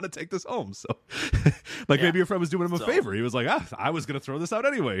 I don't want to take this home. So, maybe your friend was doing him a favor. He was like, I was going to throw this out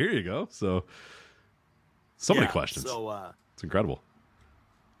anyway. Here you go. So many questions. So it's incredible.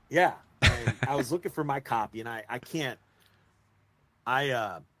 Yeah. I was looking for my copy, and I can't.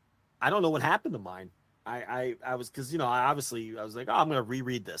 I don't know what happened to mine. I was, because, I was like, I'm going to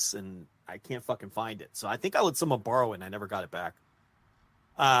reread this, and I can't fucking find it. So I think I let someone borrow it, and I never got it back.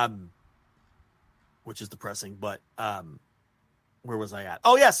 Which is depressing, but where was I at?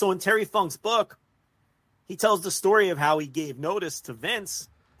 Oh, yeah, so in Terry Funk's book, he tells the story of how he gave notice to Vince.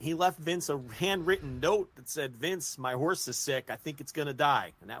 He left Vince a handwritten note that said, Vince, my horse is sick. I think it's going to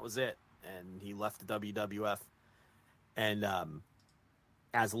die. And that was it. And he left the WWF. And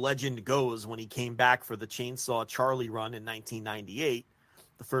as legend goes, when he came back for the Chainsaw Charlie run in 1998,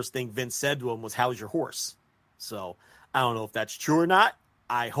 the first thing Vince said to him was, how's your horse? So I don't know if that's true or not.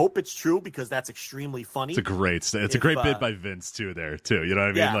 I hope it's true, because that's extremely funny. It's a great bit by Vince too there too. You know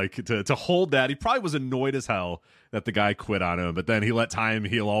what I mean? Yeah. Like to hold that, he probably was annoyed as hell that the guy quit on him, but then he let time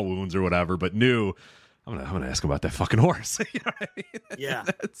heal all wounds or whatever, but knew I'm gonna ask him about that fucking horse. You know what I mean? Yeah.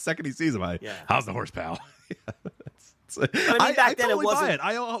 The second he sees him, how's the horse, pal? I back then totally it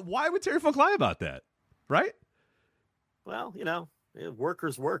wasn't. Why would Terry Funk lie about that? Right? Well,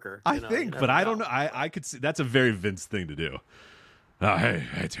 worker's worker. I think, but I don't know. I could see that's a very Vince thing to do. Oh,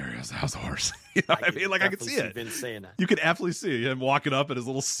 hey, Terry, how's the horse? You know what I mean? Like, I could see it. Vince saying that. You could absolutely see him walking up in his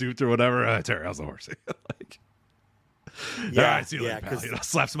little suit or whatever. Terry, how's the horse? Like, all right, see you later, pal.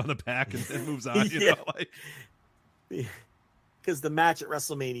 Slaps him on the back and moves on. Because the match at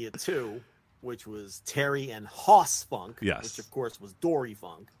WrestleMania 2, which was Terry and Hoss Funk, which of course was Dory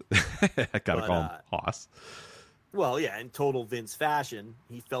Funk. I gotta call him Hoss. Well, yeah, in total Vince fashion,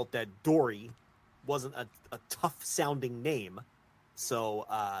 he felt that Dory wasn't a tough-sounding name. So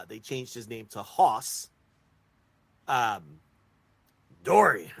they changed his name to Hoss.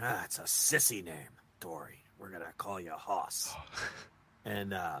 Dory. It's a sissy name, Dory. We're going to call you Hoss.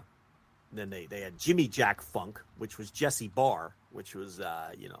 And then they had Jimmy Jack Funk, which was Jesse Barr, which was,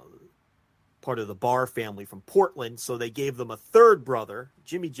 part of the Barr family from Portland. So they gave them a third brother,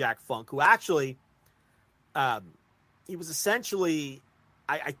 Jimmy Jack Funk, who actually, he was essentially,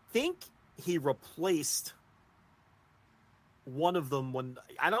 I think he replaced one of them when,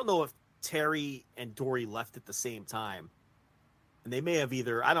 I don't know if Terry and Dory left at the same time, and they may have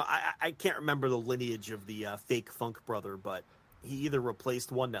either, I can't remember the lineage of the fake Funk brother, but he either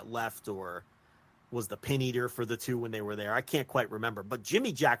replaced one that left or was the pin eater for the two when they were there. I can't quite remember, but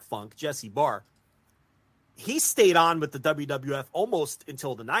Jimmy Jack Funk, Jesse Barr, he stayed on with the WWF almost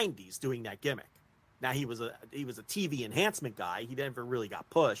until the 90s doing that gimmick. Now he was a TV enhancement guy. He never really got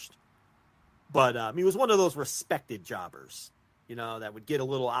pushed. But he was one of those respected jobbers, that would get a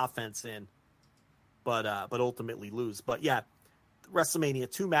little offense in, but ultimately lose. But yeah,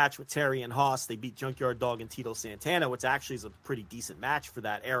 WrestleMania 2 match with Terry and Haas. They beat Junkyard Dog and Tito Santana, which actually is a pretty decent match for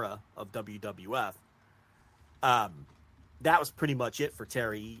that era of WWF. That was pretty much it for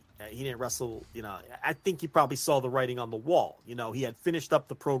Terry. He didn't wrestle, I think he probably saw the writing on the wall. He had finished up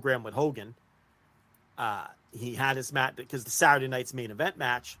the program with Hogan. He had his match because the Saturday night's main event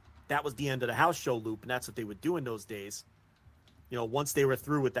match, that was the end of the house show loop, and that's what they would do in those days. Once they were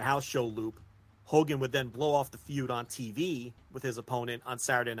through with the house show loop, Hogan would then blow off the feud on TV with his opponent on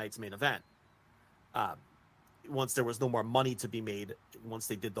Saturday night's main event. Once there was no more money to be made, once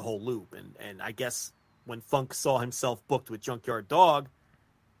they did the whole loop. And I guess when Funk saw himself booked with Junkyard Dog,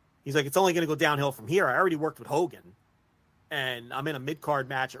 he's like, it's only going to go downhill from here. I already worked with Hogan, and I'm in a mid-card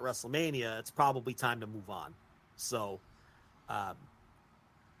match at WrestleMania. It's probably time to move on. So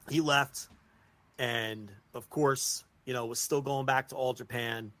he left, and of course, was still going back to All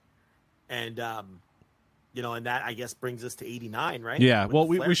Japan. And, and that, I guess, brings us to 89, right? Yeah, well,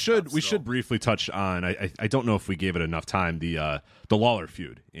 we should briefly touch on, I don't know if we gave it enough time, the Lawler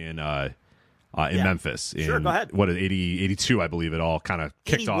feud in Memphis. Sure, go ahead. What, 82, I believe it all kind of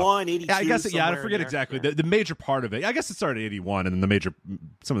kicked 81, off. 82, I guess, I forget exactly. The major part of it, I guess it started 81, and then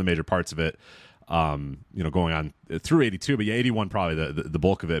some of the major parts of it, going on through 82, but 81 probably the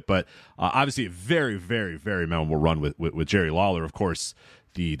bulk of it. But obviously a very, very, very memorable run with Jerry Lawler. Of course,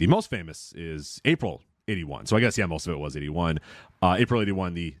 the most famous is April 81. So I guess, most of it was 81. April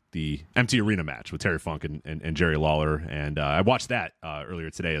 81, the empty arena match with Terry Funk and Jerry Lawler. And I watched that earlier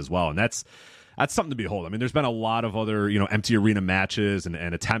today as well. And that's something to behold. I mean, there's been a lot of other, empty arena matches and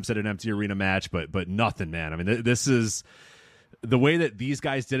attempts at an empty arena match, but nothing, man. I mean, this is the way that these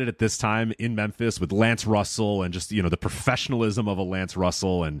guys did it at this time in Memphis with Lance Russell and just, the professionalism of a Lance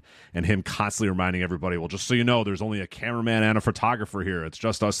Russell and him constantly reminding everybody, well, just so you know, there's only a cameraman and a photographer here. It's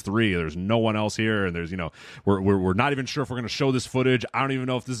just us three. There's no one else here. And there's, we're not even sure if we're going to show this footage. I don't even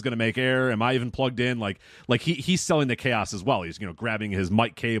know if this is going to make air. Am I even plugged in? Like he's selling the chaos as well. He's, grabbing his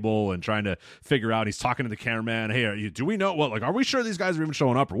mic cable and trying to figure out, he's talking to the cameraman. Hey, do we know are we sure these guys are even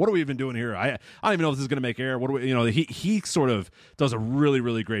showing up, or what are we even doing here? I don't even know if this is going to make air. What do we, he sort of does a really,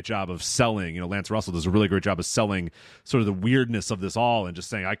 really great job of selling. Lance Russell does a really great job of selling sort of the weirdness of this all and just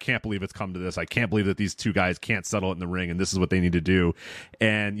saying, I can't believe it's come to this. I can't believe that these two guys can't settle it in the ring, and this is what they need to do.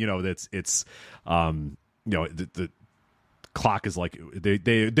 And the clock is like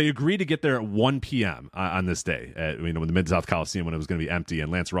they agreed to get there at 1 p.m. On this day at the Mid-South Coliseum when it was going to be empty. And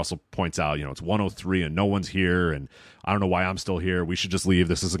Lance Russell points out, it's 1:03 and no one's here, and I don't know why I'm still here. We should just leave.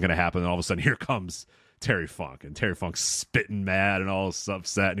 This isn't going to happen. And all of a sudden, here comes Terry Funk, and Terry Funk's spitting mad and all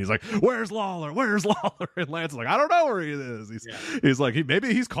upset, and he's like, where's Lawler, and Lance is like, I don't know where he is. He's like,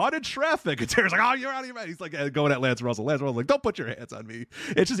 maybe he's caught in traffic, and Terry's like, oh, you're out of your mind. He's like going at Lance Russell's like, don't put your hands on me.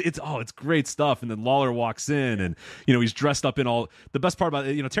 It's great stuff. And then Lawler walks in, and he's dressed up in all the best part about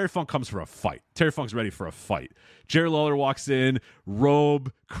it, Terry Funk comes for a fight. Terry Funk's ready for a fight. Jerry Lawler walks in,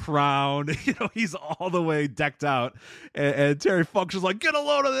 robe, crown, he's all the way decked out, and Terry Funk's just like, get a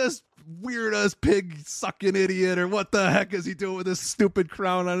load of this weird ass pig sucking idiot, or what the heck is he doing with this stupid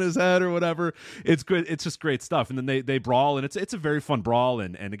crown on his head, or whatever. It's good. It's just great stuff. And then they brawl, and it's a very fun brawl.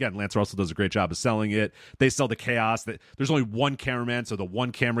 And again, Lance Russell does a great job of selling it. They sell the chaos. That there's only one cameraman, so the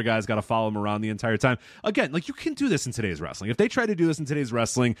one camera guy's got to follow him around the entire time. Again, you can do this in today's wrestling. If they try to do this in today's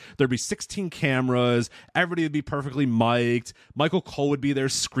wrestling, there'd be 16 cameras. Everybody would be perfectly mic'd. Michael Cole would be there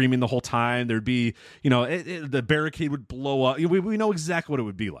screaming the whole time. There'd be, the barricade would blow up. We know exactly what it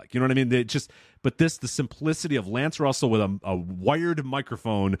would be like. You know what I mean? But the simplicity of Lance Russell with a wired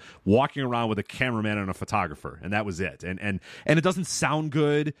microphone walking around with a cameraman and a photographer, and that was it. And it doesn't sound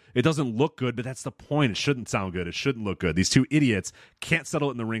good, it doesn't look good, but that's the point. It shouldn't sound good, it shouldn't look good. These two idiots can't settle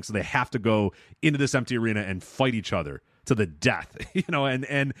it in the ring, so they have to go into this empty arena and fight each other to the death. So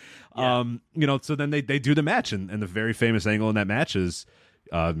then they do the match, and the very famous angle in that match is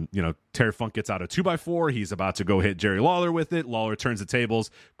Terry Funk gets out a 2x4. He's about to go hit Jerry Lawler with it. Lawler turns the tables,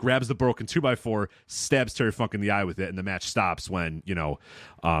 grabs the broken 2x4, stabs Terry Funk in the eye with it, and the match stops when,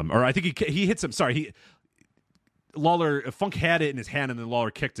 or I think he hits him. Sorry, Funk had it in his hand, and then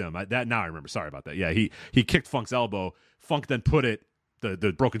Lawler kicked him. Now I remember. Sorry about that. Yeah, he kicked Funk's elbow. Funk then put it,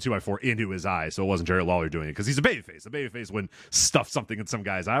 the broken 2x4 into his eye, so it wasn't Jerry Lawler doing it, because he's a babyface. A babyface wouldn't stuff something in some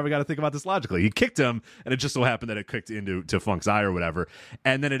guy's eye. We got to think about this logically. He kicked him, and it just so happened that it kicked into Funk's eye or whatever.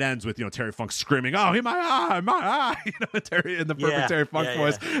 And then it ends with Terry Funk screaming, "Oh, my eye!" Terry in the perfect Terry Funk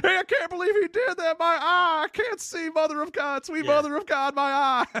voice. Yeah. Hey, I can't believe he did that. My eye, I can't see. Mother of God, sweet Mother of God, my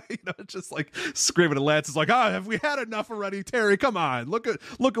eye. It's just like screaming. And Lance is like, have we had enough already, Terry? Come on, look at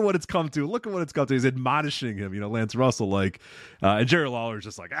what it's come to. Look at what it's come to. He's admonishing him, Lance Russell, and Jerry Lawler's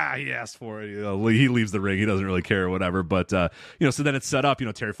just like, he asked for it. He leaves the ring. He doesn't really care or whatever. But, so then it's set up,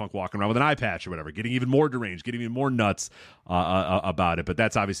 Terry Funk walking around with an eye patch or whatever, getting even more deranged, getting even more nuts about it. But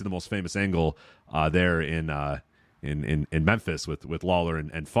that's obviously the most famous angle there in Memphis with Lawler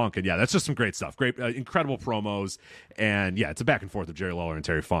and Funk. And, that's just some great stuff. Great, incredible promos. And, it's a back and forth of Jerry Lawler and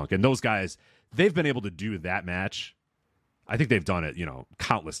Terry Funk. And those guys, they've been able to do that match. I think they've done it,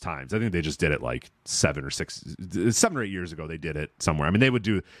 countless times. I think they just did it like 7 or 8 years ago. They did it somewhere. I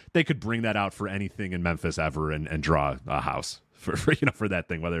mean, they could bring that out for anything in Memphis ever and draw a house for that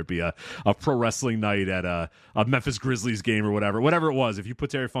thing, whether it be a pro wrestling night at a Memphis Grizzlies game or whatever it was. If you put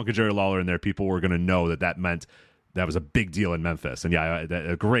Terry Funk and Jerry Lawler in there, people were going to know that meant that was a big deal in Memphis. And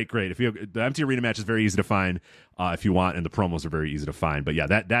great. The empty arena match is very easy to find if you want, and the promos are very easy to find. But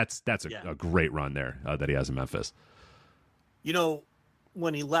that's a great run there that he has in Memphis.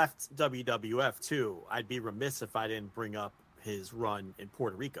 When he left WWF too, I'd be remiss if I didn't bring up his run in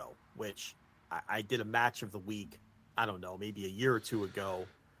Puerto Rico, which I did a match of the week, I don't know, maybe a year or two ago,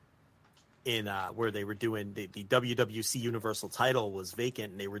 in where they were doing the WWC Universal title was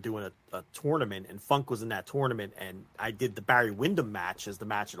vacant, and they were doing a tournament, and Funk was in that tournament, and I did the Barry Windham match as the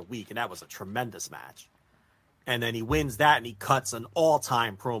match of the week, and that was a tremendous match. And then he wins that, and he cuts an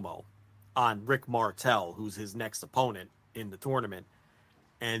all-time promo on Rick Martel, who's his next opponent in the tournament,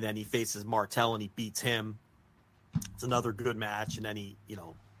 and then he faces Martel and he beats him. It's another good match, and then he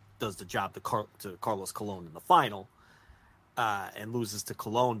does the job to Carlos Colon in the final, and loses to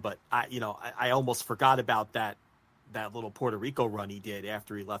Colon. But I almost forgot about that little Puerto Rico run he did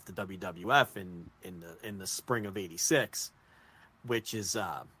after he left the WWF in the spring of '86, which is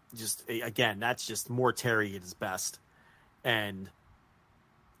that's just more Terry at his best. And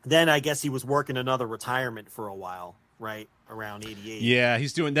then I guess he was working another retirement for a while, right around '88. Yeah, he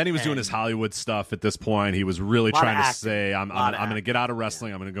was doing his Hollywood stuff at this point. He was really trying to say, I'm going to get out of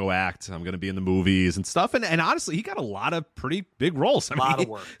wrestling. I'm going to go act. I'm going to be in the movies and stuff. And honestly, he got a lot of pretty big roles. A lot of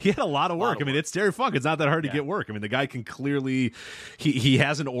work. He had a lot of work. I mean, it's Terry Funk. It's not that hard to get work. I mean, the guy can clearly, he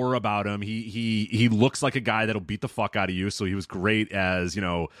has an aura about him. He looks like a guy that'll beat the fuck out of you. So he was great as,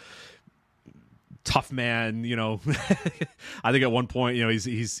 tough man, I think at one point,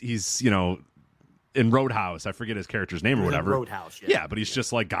 he's in Roadhouse, I forget his character's name or whatever. Roadhouse, yeah, but he's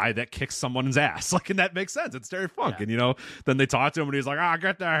just like guy that kicks someone's ass, and that makes sense. It's Terry Funk, and then they talk to him, and he's like,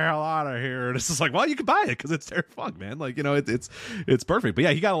 "Get the hell out of here!" And it's just like, well, you can buy it because it's Terry Funk, man. Like it's perfect. But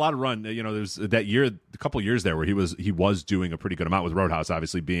yeah, he got a lot of run. There's that year, a couple years there where he was doing a pretty good amount with Roadhouse,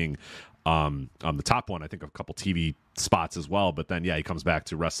 obviously being the top one. I think a couple TV spots as well. But then he comes back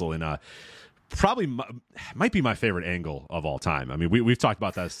to wrestle in probably might be my favorite angle of all time. I mean, we've talked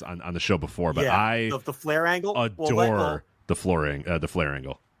about this on the show before, but the flare angle, adore the flare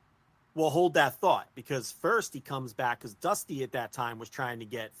angle. Well, hold that thought, because first he comes back because Dusty at that time was trying to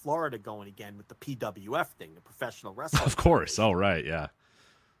get Florida going again with the PWF thing, the Professional Wrestling. Of course. Oh, right. Yeah.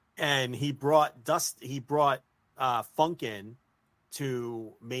 And he brought Funk in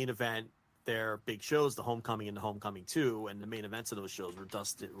to main event their big shows, the Homecoming and the Homecoming 2, and the main events of those shows were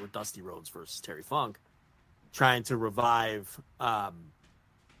Dusty Rhodes versus Terry Funk, trying to revive.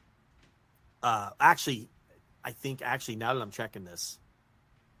 Actually, now that I'm checking this,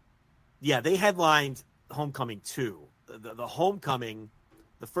 they headlined Homecoming 2, the Homecoming,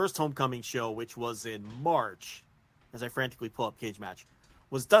 the first Homecoming show, which was in March. As I frantically pull up Cage Match,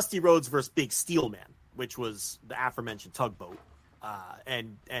 was Dusty Rhodes versus Big Steel Man, which was the aforementioned tugboat.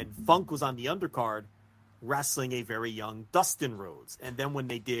 And Funk was on the undercard wrestling a very young Dustin Rhodes. And then when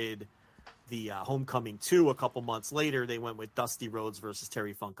they did the Homecoming 2 a couple months later, they went with Dusty Rhodes versus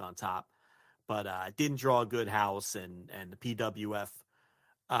Terry Funk on top. But it didn't draw a good house, and the PWF,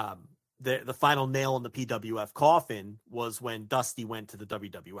 the final nail in the PWF coffin was when Dusty went to the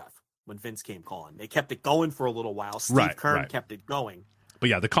WWF, when Vince came calling. They kept it going for a little while. Steve Kern kept it going. But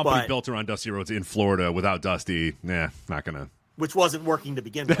yeah, the company built around Dusty Rhodes in Florida without Dusty, not going to. Which wasn't working to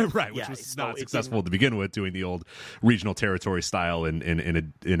begin with. Right, which was not successful to begin with, doing the old regional territory style in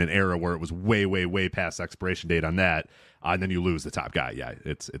an era where it was way, way, way past expiration date on that, and then you lose the top guy. Yeah,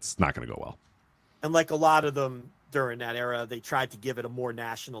 it's not going to go well. And like a lot of them during that era, they tried to give it a more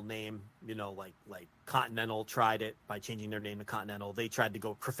national name, like Continental tried it by changing their name to Continental. They tried to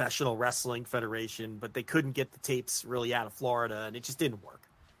go Professional Wrestling Federation, but they couldn't get the tapes really out of Florida, and it just didn't work.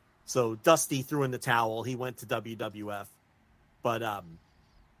 So Dusty threw in the towel. He went to WWF. But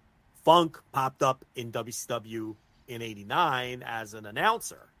Funk popped up in WCW in '89 as an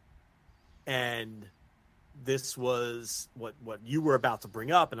announcer. And this was what you were about to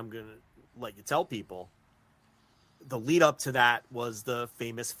bring up, and I'm going to let you tell people. The lead up to that was the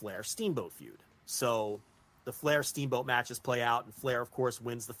famous Flair Steamboat feud. So the Flair Steamboat matches play out, and Flair, of course,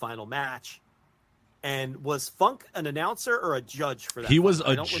 wins the final match. And was Funk an announcer or a judge for that? He was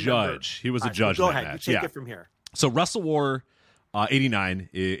a judge. He was a judge. Go in that ahead. match. You take it from here. So Wrestle War 89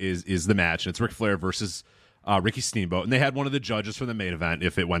 is the match, and it's Ric Flair versus Ricky Steamboat, and they had one of the judges for the main event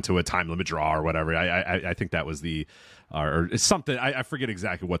if it went to a time limit draw or whatever. I think that was the or it's something. I forget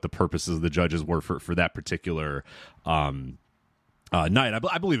exactly what the purposes of the judges were for that particular night.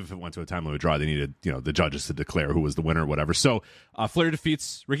 I believe if it went to a time limit draw, they needed the judges to declare who was the winner or whatever. So Flair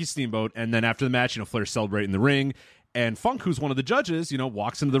defeats Ricky Steamboat, and then after the match, Flair celebrating in the ring. And Funk, who's one of the judges,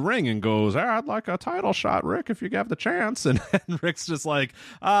 walks into the ring and goes, I'd like a title shot, Rick, if you have the chance. And Rick's just like,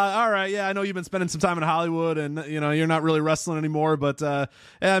 all right, yeah, I know you've been spending some time in Hollywood and, you're not really wrestling anymore, but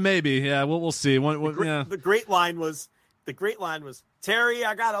yeah, maybe. Yeah, we'll see. The great line was, Terry,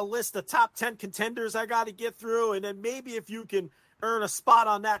 I got a list of top 10 contenders I got to get through, and then maybe if you can earn a spot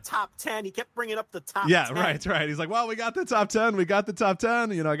on that top 10. He kept bringing up the top 10. Yeah, right. He's like, well, we got the top 10. I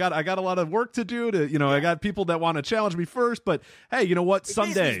got a lot of work to do to, I got people that want to challenge me first, but hey, you know what?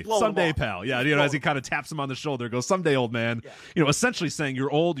 Someday, pal. Yeah, as he kind of taps him on the shoulder, goes, someday, old man. Yeah. Essentially saying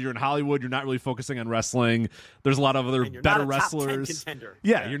you're old, you're in Hollywood, you're not really focusing on wrestling. There's a lot of other better wrestlers.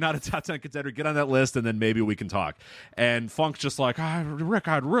 Yeah, you're not a top 10 contender. Get on that list, and then maybe we can talk. And Funk's just like, Rick,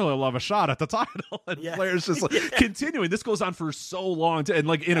 I'd really love a shot at the title. And Flair's just like continuing. This goes on for so long, and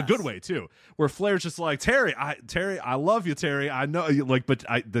like in a good way too, where Flair's just like, Terry, I love you, Terry. I know you but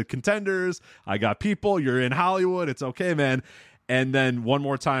the contenders, I got people. You're in Hollywood. It's okay, man. And then one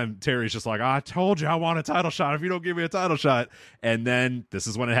more time, Terry's just like, I told you I want a title shot if you don't give me a title shot. And then this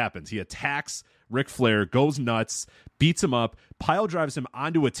is when it happens. He attacks Ric Flair, goes nuts, beats him up, pile drives him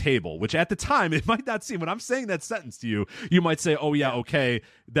onto a table, which at the time, it might not seem, when I'm saying that sentence to you, you might say, oh yeah, okay,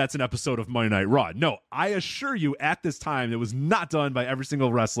 that's an episode of Monday Night Raw. No, I assure you at this time, it was not done by every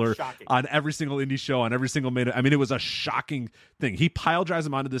single wrestler on every single indie show, on every single main. I mean, it was a shocking thing. He pile drives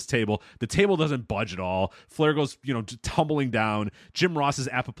him onto this table. The table doesn't budge at all. Flair goes, tumbling down. Jim Ross is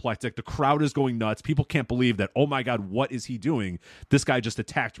apoplectic. The crowd is going nuts. People can't believe that, oh my God, what is he doing? This guy just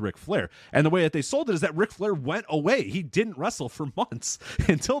attacked Ric Flair. And the way that they sold it is that Ric Flair went away. He didn't wrestle for months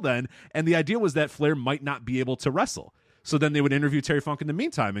until then, and the idea was that Flair might not be able to wrestle. So then they would interview Terry Funk in the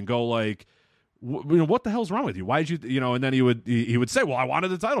meantime and go like, what the hell's wrong with you? Why did you, and then he would say, well, I wanted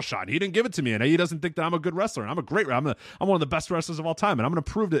the title shot. He didn't give it to me, and he doesn't think that I'm a good wrestler. And I'm one of the best wrestlers of all time, and I'm going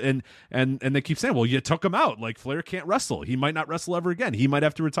to prove it. And they keep saying, well, you took him out. Like, Flair can't wrestle. He might not wrestle ever again. He might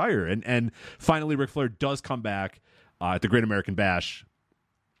have to retire. And finally, Ric Flair does come back at the Great American Bash.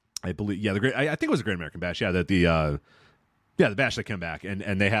 I believe, I think it was a Great American Bash. Yeah, that the Bash that came back,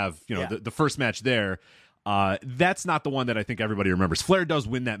 and they have the first match there. That's not the one that I think everybody remembers. Flair does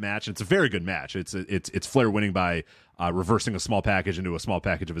win that match. And it's a very good match. It's Flair winning by reversing a small package into a small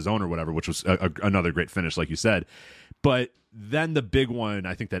package of his own or whatever, which was another great finish, like you said. But then the big one,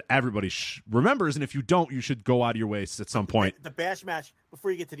 I think that everybody remembers, and if you don't, you should go out of your way at some point. The Bash match, before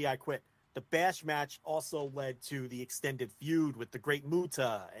you get to the I Quit, the Bash match also led to the extended feud with the Great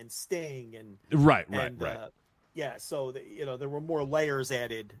Muta and Sting and right. Yeah, so there were more layers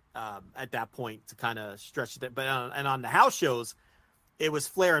added at that point to kind of stretch it. But on the house shows, it was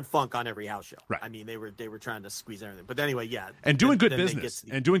Flair and Funk on every house show. Right. I mean, they were trying to squeeze everything. But anyway, yeah, and doing good business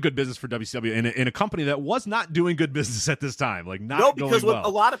for WCW in a company that was not doing good business at this time. Like because what a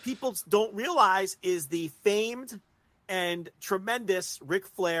lot of people don't realize is the famed and tremendous Ric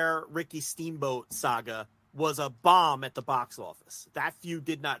Flair, Ricky Steamboat saga was a bomb at the box office. That feud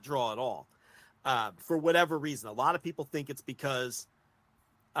did not draw at all. For whatever reason, a lot of people think it's because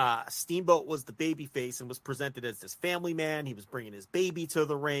Steamboat was the babyface and was presented as this family man. He was bringing his baby to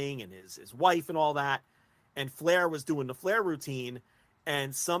the ring and his wife and all that. And Flair was doing the Flair routine.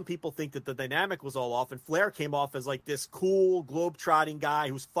 And some people think that the dynamic was all off. And Flair came off as like this cool globe-trotting guy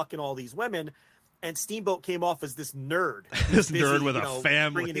who's fucking all these women. And Steamboat came off as this nerd. Nerd with a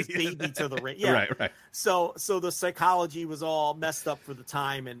family. Bringing his baby to the ring. Yeah. Right. So the psychology was all messed up for the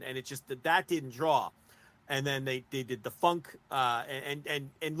time, and it just that didn't draw. And then they did the Funk,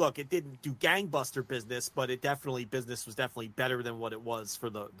 and look, it didn't do gangbuster business, but business was definitely better than what it was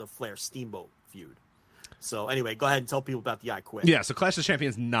for the Flair Steamboat feud. So anyway, go ahead and tell people about the I Quit. Yeah, so Clash of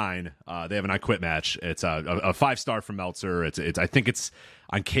Champions 9, they have an I Quit match. It's a 5-star from Meltzer. I think it's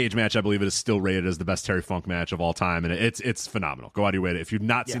on Cage Match. I believe it is still rated as the best Terry Funk match of all time, and it's phenomenal. Go out of your way if you've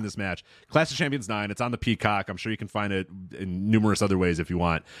not seen this match. Clash of Champions 9. It's on the Peacock. I'm sure you can find it in numerous other ways if you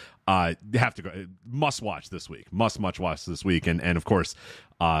want. You have to go. Must watch this week. Must watch this week. And of course,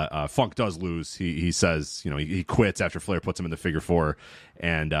 Funk does lose. He says he quits after Flair puts him in the figure 4,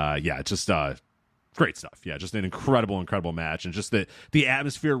 and just. Great stuff. Yeah, just an incredible match. And just the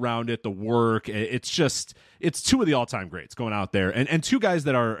atmosphere around it, the work. It's two of the all-time greats going out there. And two guys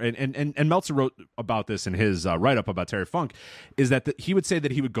that are, and Meltzer wrote about this in his write-up about Terry Funk, is that he would say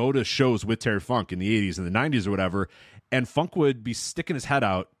that he would go to shows with Terry Funk in the 80s and the 90s or whatever, and Funk would be sticking his head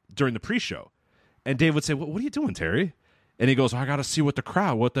out during the pre-show. And Dave would say, what are you doing, Terry? And he goes, I got to see what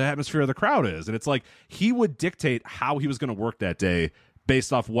the atmosphere of the crowd is. And it's like he would dictate how he was going to work that day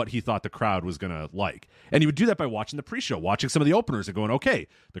based off what he thought the crowd was going to like. And he would do that by watching the pre-show, watching some of the openers and going, okay,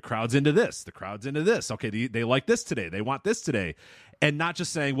 the crowd's into this. The crowd's into this. Okay, they like this today. They want this today. And not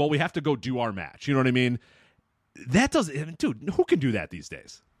just saying, well, we have to go do our match. You know what I mean? Dude, who can do that these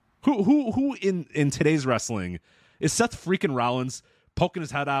days? Who in today's wrestling is Seth freaking Rollins poking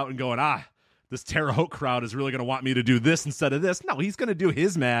his head out and going, this Terre Haute crowd is really going to want me to do this instead of this? No, he's going to do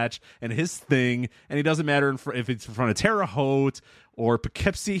his match and his thing, and he doesn't matter if it's in front of Terre Haute or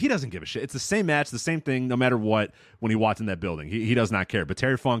Poughkeepsie. He doesn't give a shit. It's the same match, the same thing, no matter what, when he walks in that building. He does not care. But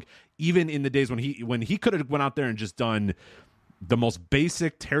Terry Funk, even in the days when he could have went out there and just done the most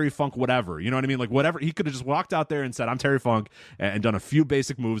basic Terry Funk whatever, you know what I mean? Like whatever, he could have just walked out there and said, I'm Terry Funk, and done a few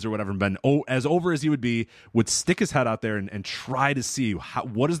basic moves or whatever, and been as over as he would stick his head out there and try to see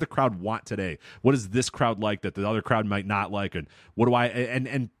what does the crowd want today? What is this crowd like that the other crowd might not like? And what do I,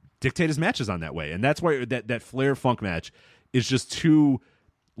 and dictate his matches on that way. And that's why that Flair Funk match is just two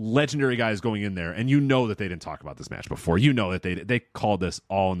legendary guys going in there, and you know that they didn't talk about this match before. You know that they called this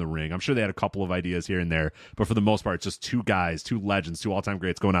all in the ring. I'm sure they had a couple of ideas here and there, but for the most part, it's just two guys, two legends, two all-time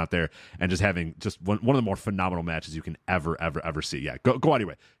greats going out there and just having just one of the more phenomenal matches you can ever see. Yeah, go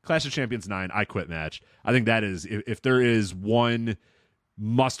anyway. Clash of Champions 9, I Quit match. I think that is, if there is one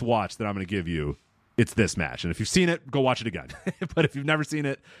must-watch that I'm going to give you, it's this match. And if you've seen it, go watch it again. But if you've never seen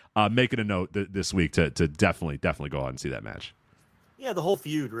it, make it a note this week to definitely go out and see that match. Yeah, the whole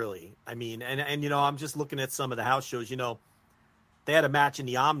feud, really. I mean, and I'm just looking at some of the house shows. They had a match in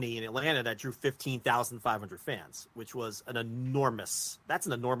the Omni in Atlanta that drew 15,500 fans, which was that's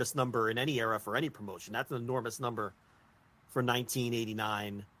an enormous number in any era for any promotion. That's an enormous number for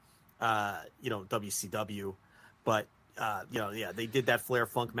 1989, WCW. But, they did that Flair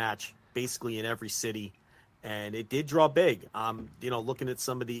Funk match basically in every city, and it did draw big. Looking at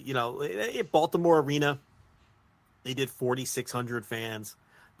some of the, at Baltimore Arena, they did 4,600 fans,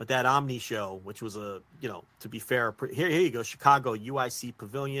 but that Omni show, which was to be fair, here you go, Chicago UIC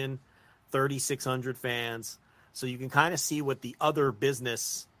Pavilion, 3,600 fans. So you can kind of see what the other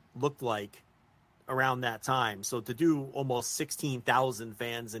business looked like around that time. So to do almost 16,000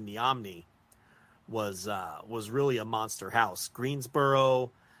 fans in the Omni was really a monster house.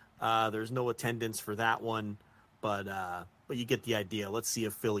 Greensboro, there's no attendance for that one, but you get the idea. Let's see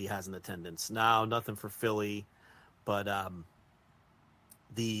if Philly has an attendance. No, nothing for Philly. But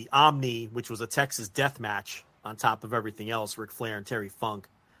the Omni, which was a Texas death match on top of everything else, Ric Flair and Terry Funk.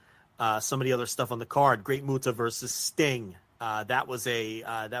 Some of the other stuff on the card, Great Muta versus Sting. That was the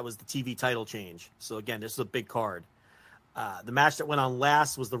TV title change. So again, this is a big card. The match that went on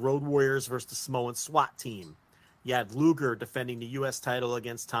last was the Road Warriors versus the Samoan SWAT team. You had Luger defending the U.S. title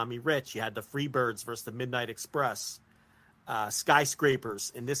against Tommy Rich. You had the Freebirds versus the Midnight Express.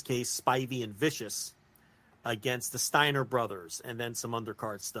 Skyscrapers, in this case, Spivey and Vicious, against the Steiner brothers, and then some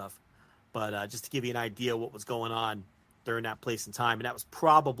undercard stuff. But just to give you an idea what was going on during that place and time, and that was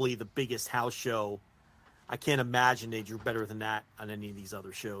probably the biggest house show. I can't imagine they drew better than that on any of these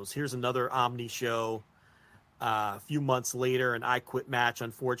other shows. Here's another Omni show. A few months later, an I Quit match.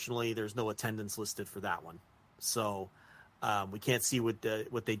 Unfortunately, there's no attendance listed for that one. So we can't see what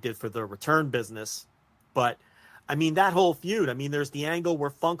they did for the return business. But I mean, that whole feud, there's the angle where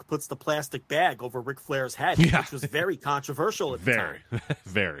Funk puts the plastic bag over Ric Flair's head, which was very controversial at the time.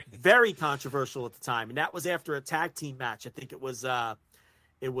 Very controversial at the time. And that was after a tag team match. I think it was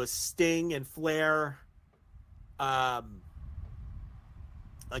Sting and Flair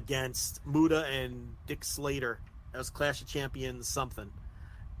against Muta and Dick Slater. That was Clash of Champions something.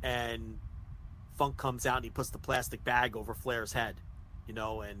 And Funk comes out and he puts the plastic bag over Flair's head,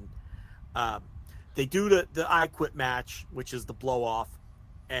 and they do the I Quit match, which is the blow off,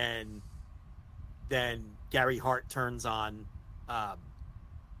 and then Gary Hart turns on Funk.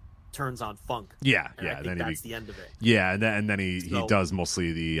 Yeah. I think that's the end of it. Yeah, and then he does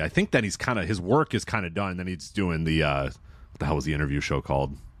mostly I think then he's kind of, his work is kind of done. Then he's doing the what the hell was the interview show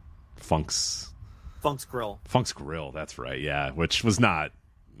called? Funk's Grill. That's right. Yeah, which was not.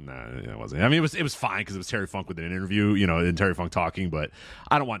 No, it wasn't. It was fine because it was Terry Funk with an interview, and Terry Funk talking. But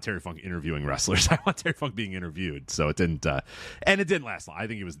I don't want Terry Funk interviewing wrestlers. I want Terry Funk being interviewed. So it didn't, and it didn't last long. I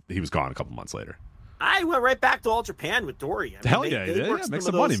think he was gone a couple months later. I went right back to All Japan with Dory. Hell yeah, he did. Yeah, make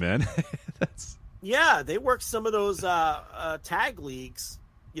some money, man. Yeah, they worked some of those tag leagues,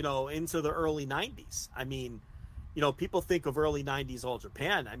 into the early 90s. I mean, people think of early 90s All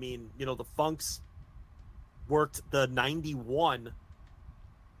Japan. I mean, the Funks worked the 91.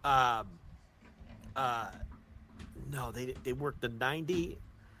 No, they worked the 90.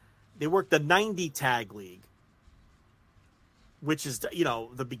 They worked the 90 tag league, which is,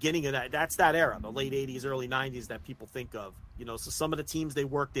 the beginning of that. That's that era, the late 80s, early 90s that people think of. So some of the teams they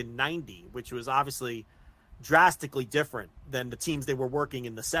worked in 90, which was obviously drastically different than the teams they were working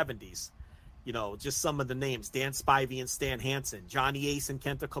in the 70s. Just some of the names: Dan Spivey and Stan Hansen, Johnny Ace and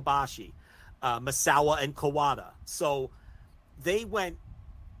Kenta Kobashi, Misawa and Kawada. So they went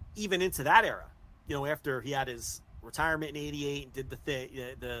even into that era, after he had his retirement in 88 and did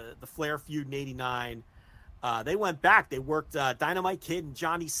the Flair feud in 89. They went back. They worked Dynamite Kid and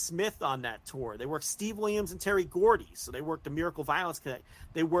Johnny Smith on that tour. They worked Steve Williams and Terry Gordy. So they worked the Miracle Violence Connect.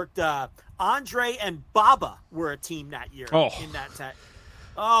 They worked Andre and Baba were a team that year in that tag.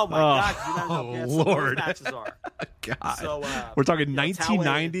 Oh my God! You know how bad Lord, some of those matches are. God, so we're talking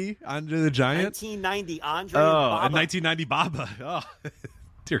 1990 Andre the Giant. 1990 Andre and Baba. 1990 Baba. Oh.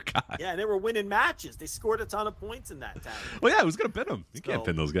 Dear God. Yeah, and they were winning matches. They scored a ton of points in that time. Well, yeah, who's going to pin them? You can't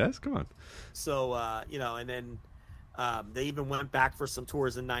pin those guys. Come on. So, and then they even went back for some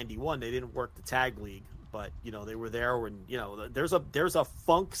tours in 91. They didn't work the tag league, but, they were there when, there's a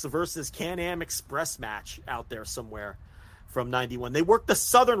Funks versus Can-Am Express match out there somewhere from 91. They worked the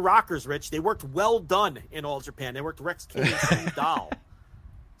Southern Rockers, Rich. They worked Well Done in All Japan. They worked Rex King and Steve Dahl.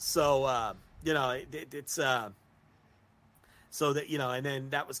 So, it's... So that, and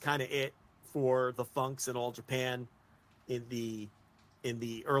then that was kind of it for the Funks in All Japan in the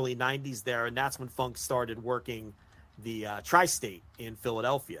early 90s there. And that's when Funk started working the Tri-State in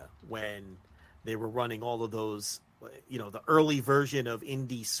Philadelphia, when they were running all of those, the early version of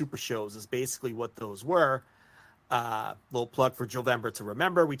indie super shows is basically what those were. Little plug for November to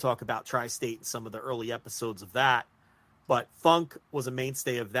Remember. We talk about Tri-State in some of the early episodes of that, but Funk was a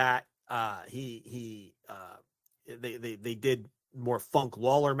mainstay of that. They did more Funk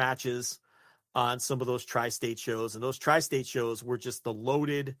Lawler matches on some of those Tri-State shows, and those Tri-State shows were just the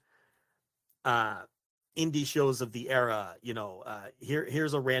loaded indie shows of the era.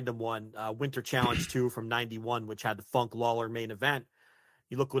 Here's a random one: Winter Challenge 2 from 91, which had the Funk Lawler main event.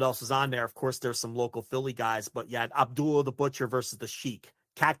 You look what else is on there. Of course, there's some local Philly guys, but you had Abdullah the Butcher versus the Sheik,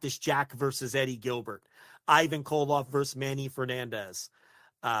 Cactus Jack versus Eddie Gilbert, Ivan Koloff versus Manny Fernandez.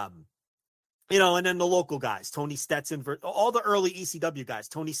 And then the local guys, Tony Stetson, all the early ECW guys,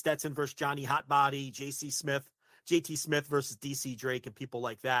 Tony Stetson versus Johnny Hotbody, JT Smith versus DC Drake, and people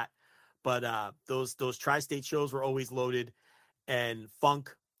like that. But those Tri-State shows were always loaded, and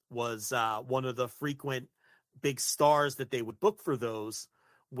Funk was one of the frequent big stars that they would book for those,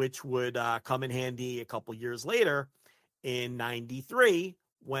 which would come in handy a couple years later in 93,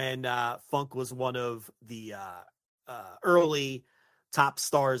 when Funk was one of the early top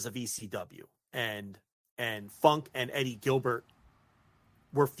stars of ECW. And Funk and Eddie Gilbert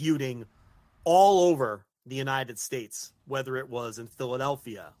were feuding all over the United States, whether it was in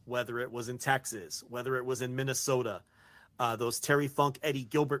Philadelphia, whether it was in Texas, whether it was in Minnesota. Those Terry Funk, Eddie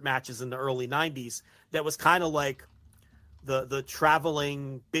Gilbert matches in the early 90s, that was kind of like the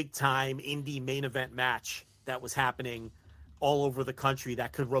traveling big-time indie main event match that was happening all over the country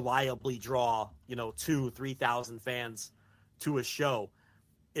that could reliably draw, 2,000-3,000 fans to a show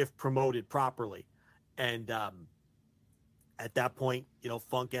if promoted properly. And at that point,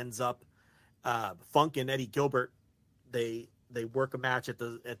 Funk ends up Funk and Eddie Gilbert, they work a match at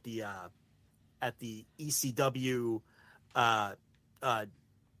the ECW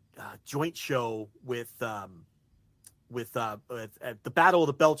joint show with at the Battle of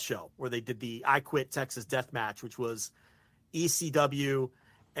the Belt show, where they did the I Quit Texas Death Match, which was ECW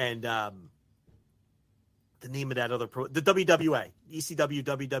and the name of that other the WWA, ECW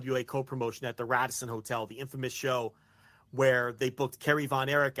WWA co-promotion at the Radisson Hotel, the infamous show where they booked Kerry Von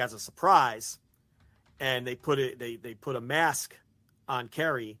Erich as a surprise, and they put a mask on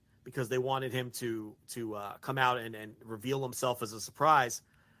Kerry because they wanted him to come out and reveal himself as a surprise.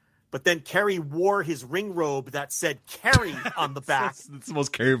 But then Kerry wore his ring robe that said Kerry on the back. It's the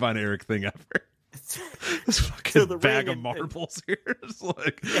most Kerry Von Erich thing ever. This fucking bag of marbles here. It's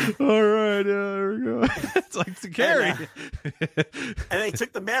like, all right, there we go. It's like to Kerry. And they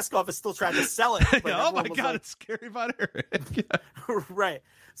took the mask off and still tried to sell it. Oh my God, it's Kerry Von Erich. Yeah. Right.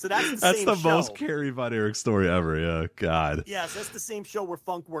 So that's the show. Most Kerry Von Erich story ever. Yeah, God. Yeah, so that's the same show where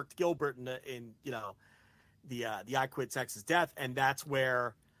Funk worked Gilbert in the I Quit Texas Death, and that's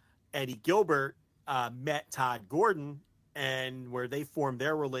where Eddie Gilbert met Todd Gordon and where they formed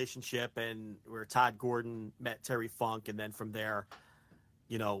their relationship, and where Todd Gordon met Terry Funk, and then from there,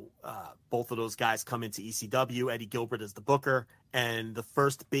 both of those guys come into ECW. Eddie Gilbert is the booker, and the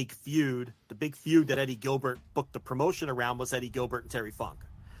big feud that Eddie Gilbert booked the promotion around was Eddie Gilbert and Terry Funk,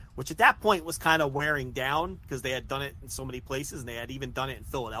 which at that point was kind of wearing down because they had done it in so many places, and they had even done it in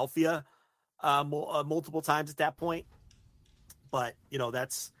Philadelphia multiple times at that point. But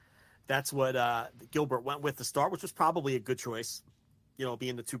that's what Gilbert went with to start, which was probably a good choice,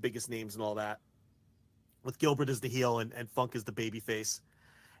 being the two biggest names and all that, with Gilbert as the heel and Funk as the babyface.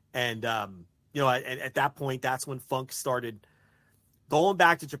 And, at that point, that's when Funk started going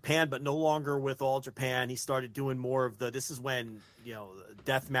back to Japan, but no longer with All Japan. He started doing more of this is when,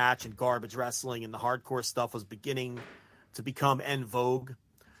 death match and garbage wrestling and the hardcore stuff was beginning to become en vogue.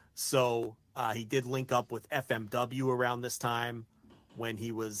 So he did link up with FMW around this time when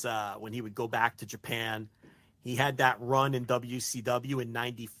he would go back to Japan. He had that run in WCW in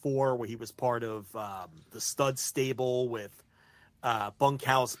 '94 where he was part of the Stud Stable with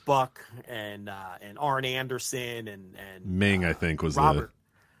Bunkhouse Buck and Arn Anderson and Ming, I think, was Robert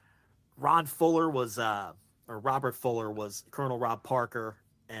Fuller was Colonel Rob Parker,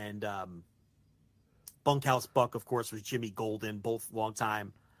 and Bunkhouse Buck, of course, was Jimmy Golden, both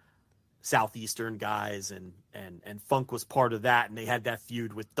longtime Southeastern guys, and Funk was part of that, and they had that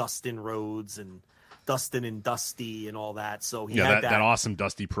feud with Dustin Rhodes and Dustin and Dusty and all that. So he had that awesome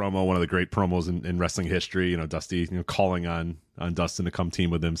Dusty promo, one of the great promos in wrestling history. Dusty, calling on Dustin to come team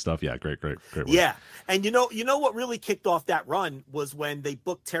with him, stuff. Yeah, great work. Yeah, and you know what really kicked off that run was when they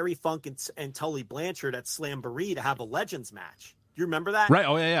booked Terry Funk and Tully Blanchard at Slamboree to have a Legends match. Do you remember that? Right.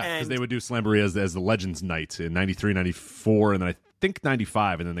 Oh yeah. Because they would do Slamboree as the Legends night in '93, '94, and then I think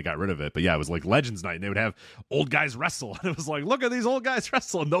 '95, and then they got rid of it. But yeah, it was like Legends night, and they would have old guys wrestle, and it was like, look at these old guys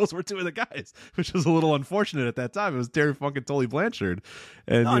wrestle, and those were two of the guys, which was a little unfortunate at that time. It was Terry Funk and Tully Blanchard,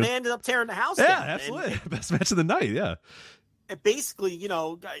 and they ended up tearing the house down. Yeah, absolutely, best match of the night. Yeah. And basically,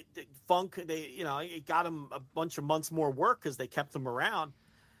 Funk, it got him a bunch of months more work because they kept him around,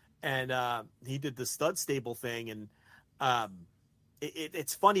 and he did the Stud Stable thing, and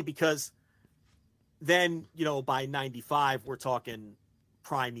it's funny because then, by 95, we're talking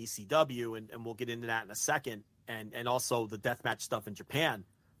prime ECW, and we'll get into that in a second, and also the deathmatch stuff in Japan.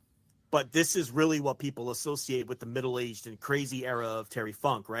 But this is really what people associate with the middle-aged and crazy era of Terry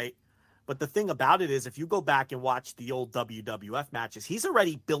Funk, right? But the thing about it is, if you go back and watch the old WWF matches, he's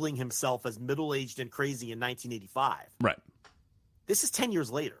already billing himself as middle-aged and crazy in 1985. Right. This is 10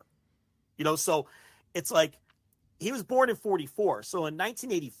 years later. So it's like he was born in 44. So in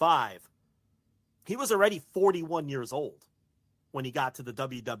 1985, he was already 41 years old when he got to the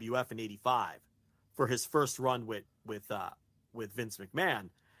WWF in 85 for his first run with Vince McMahon,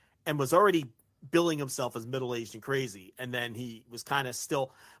 and was already billing himself as middle-aged and crazy. And then he was kind of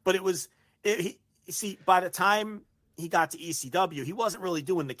still, but by the time he got to ECW, he wasn't really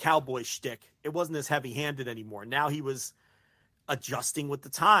doing the cowboy shtick. It wasn't as heavy-handed anymore. Now he was adjusting with the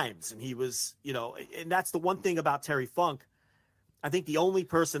times, and he was, and that's the one thing about Terry Funk. I think the only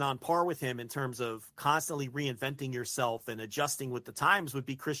person on par with him in terms of constantly reinventing yourself and adjusting with the times would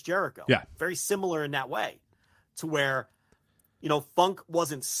be Chris Jericho. Yeah. Very similar in that way, to where, Funk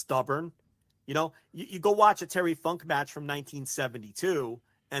wasn't stubborn. You go watch a Terry Funk match from 1972,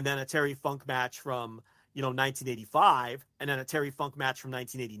 and then a Terry Funk match from, 1985, and then a Terry Funk match from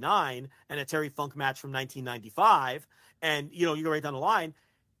 1989, and a Terry Funk match from 1995. And, you go right down the line,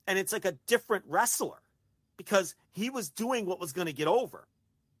 and it's like a different wrestler, because he was doing what was going to get over,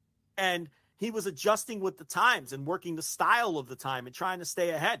 and he was adjusting with the times and working the style of the time and trying to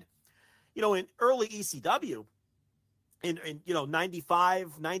stay ahead. In early ECW, in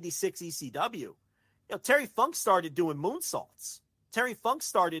 95, 96 ECW, Terry Funk started doing moonsaults. Terry Funk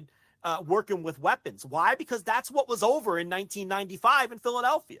started working with weapons. Why? Because that's what was over in 1995 in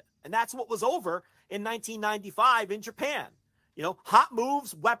Philadelphia, and that's what was over in 1995 in Japan. Hot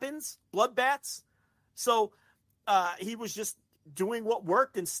moves, weapons, bloodbaths. So he was just doing what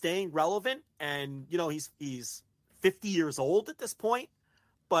worked and staying relevant. And, he's 50 years old at this point,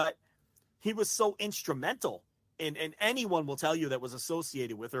 but he was so instrumental. And anyone will tell you that was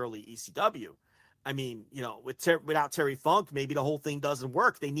associated with early ECW. I mean, without Terry Funk, maybe the whole thing doesn't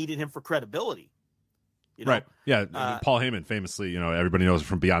work. They needed him for credibility. Right. Yeah. Paul Heyman famously, everybody knows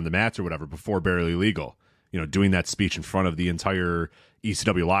from Beyond the Mats or whatever, before Barely Legal. doing that speech in front of the entire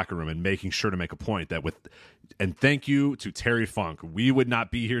ECW locker room and making sure to make a point that and thank you to Terry Funk. We would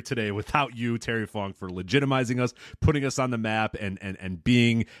not be here today without you, Terry Funk, for legitimizing us, putting us on the map, and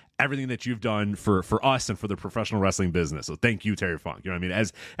being everything that you've done for us and for the professional wrestling business. So thank you, Terry Funk. You know what I mean?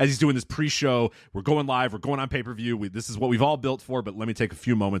 As he's doing this pre-show, we're going live, we're going on pay-per-view. This is what we've all built for, but let me take a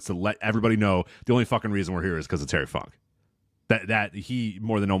few moments to let everybody know the only fucking reason we're here is because of Terry Funk. That he,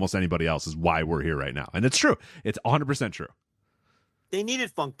 more than almost anybody else, is why we're here right now. And it's true. It's 100% true. They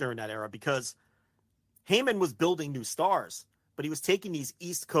needed Funk during that era because Heyman was building new stars, but he was taking these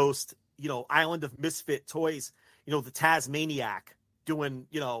East Coast, Island of Misfit toys, the Tasmaniac doing,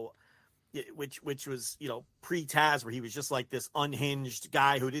 which was, pre-Taz, where he was just like this unhinged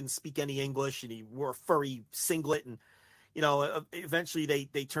guy who didn't speak any English and he wore a furry singlet. And, eventually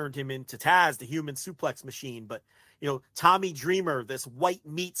they turned him into Taz, the human suplex machine. But, Tommy Dreamer, this white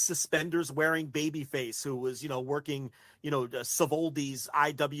meat suspenders wearing babyface who was, working, Savoldi's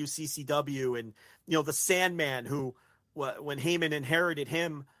IWCCW, and, the Sandman who, when Heyman inherited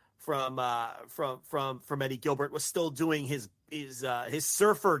him from Eddie Gilbert, was still doing his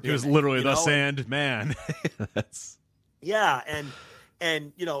surfer gimmick. He was literally the Sandman. Yeah.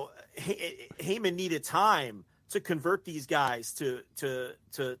 And, Heyman needed time to convert these guys to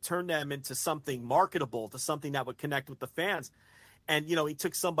turn them into something marketable, to something that would connect with the fans. And, he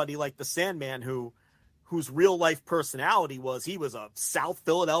took somebody like the Sandman whose real life personality was, he was a South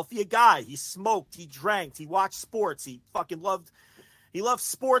Philadelphia guy. He smoked, he drank, he watched sports. He loved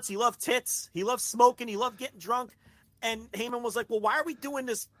sports. He loved tits. He loved smoking. He loved getting drunk. And Heyman was like, well, why are we doing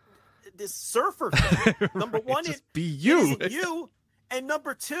this surfer thing? Number one, just be you. It isn't you. And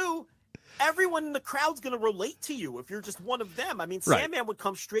number two, everyone in the crowd's going to relate to you if you're just one of them. I mean, right. Sandman would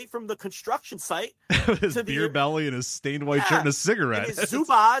come straight from the construction site with his beer belly and his stained white shirt and a cigarette. And his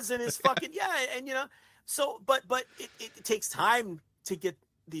Zubaz and his fucking, so, but it takes time to get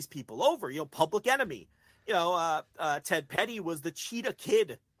these people over, Public Enemy. Ted Petty was the Cheetah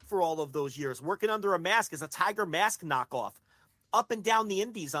Kid for all of those years, working under a mask as a Tiger Mask knockoff, up and down the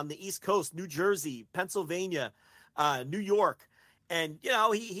Indies on the East Coast, New Jersey, Pennsylvania, New York. And,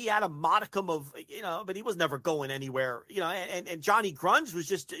 he had a modicum of, but he was never going anywhere, and Johnny Grunge was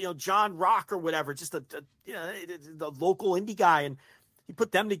just, John Rock or whatever, just the local indie guy. And he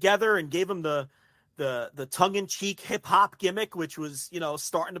put them together and gave him the tongue-in-cheek hip hop gimmick, which was,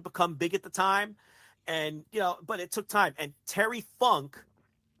 starting to become big at the time. And, but it took time. And Terry Funk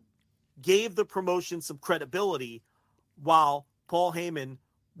gave the promotion some credibility while Paul Heyman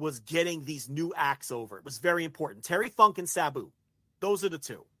was getting these new acts over. It was very important. Terry Funk and Sabu. Those are the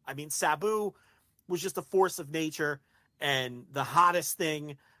two. I mean, Sabu was just a force of nature and the hottest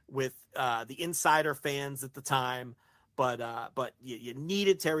thing with the insider fans at the time. But you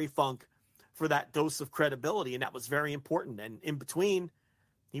needed Terry Funk for that dose of credibility, and that was very important. And in between,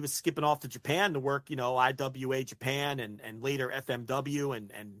 he was skipping off to Japan to work, IWA Japan and later FMW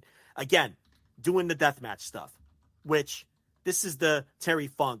and again, doing the deathmatch stuff, which this is the Terry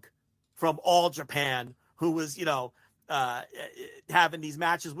Funk from All Japan who was, having these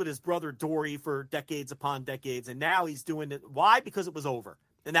matches with his brother Dory for decades upon decades. And now he's doing it. Why? Because it was over.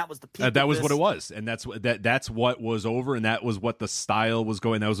 And that was the peak. That was what it was. And that's what was over. And that was what the style was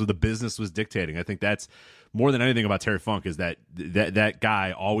going. That was what the business was dictating. I think that's more than anything about Terry Funk is that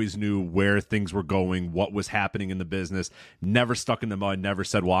guy always knew where things were going, what was happening in the business, never stuck in the mud, never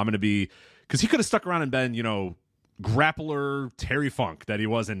said, well, I'm going to be, because he could have stuck around and been, grappler Terry Funk that he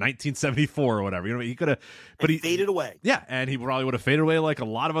was in 1974 or whatever. He could have, but he faded away. Yeah, and he probably would have faded away like a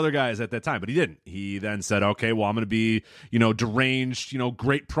lot of other guys at that time, but he didn't. He then said, okay, well, I'm going to be, deranged,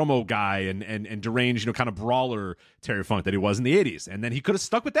 great promo guy and deranged, kind of brawler Terry Funk that he was in the 80s. And then he could have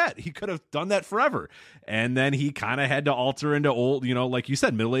stuck with that. He could have done that forever. And then he kind of had to alter into old, like you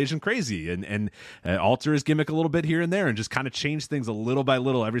said, middle-aged and crazy and alter his gimmick a little bit here and there and just kind of change things a little by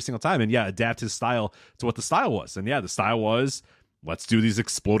little every single time. And yeah, adapt his style to what the style was. And yeah, the style was, let's do these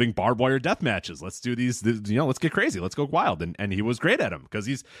exploding barbed wire death matches. Let's do these, let's get crazy. Let's go wild. And he was great at them because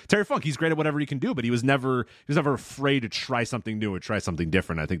he's Terry Funk. He's great at whatever he can do, but he was never afraid to try something new or try something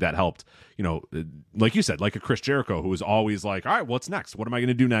different. I think that helped, like you said, like a Chris Jericho, who was always like, all right, what's next? What am I going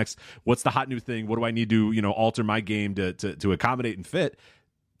to do next? What's the hot new thing? What do I need to, alter my game to accommodate and fit?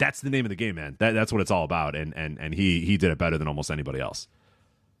 That's the name of the game, man. That's what it's all about. And he did it better than almost anybody else.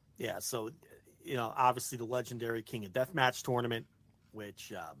 Yeah. So, obviously the legendary King of Deathmatch tournament,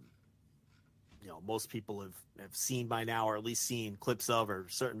 which, most people have seen by now, or at least seen clips of or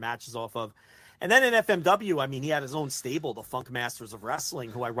certain matches off of. And then in FMW, I mean, he had his own stable, the Funk Masters of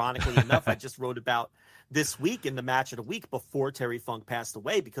Wrestling, who ironically enough, I just wrote about this week in the match of the week before Terry Funk passed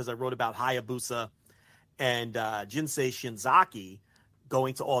away, because I wrote about Hayabusa and Jinsei Shinzaki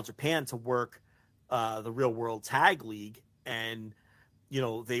going to All Japan to work the Real World Tag League. And,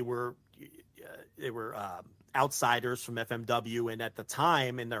 they were outsiders from FMW. And at the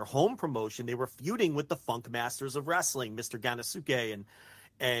time, in their home promotion, they were feuding with the Funk Masters of Wrestling, Mr. Ganasuke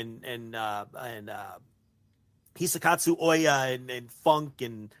and Hisakatsu Oya and Funk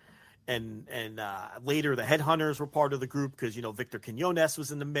and later the Headhunters were part of the group because, Victor Quinones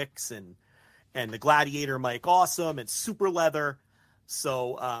was in the mix and the Gladiator Mike Awesome and Super Leather.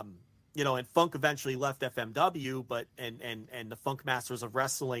 So, and Funk eventually left FMW, but and the Funk Masters of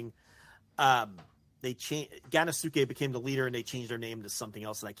Wrestling, they changed. Ganasuke became the leader, and they changed their name to something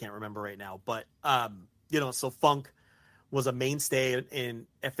else that I can't remember right now. But so Funk was a mainstay in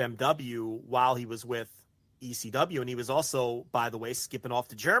FMW while he was with ECW, and he was also, by the way, skipping off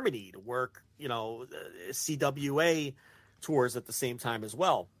to Germany to work, CWA tours at the same time as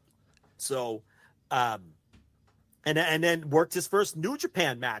well. So, and then worked his first New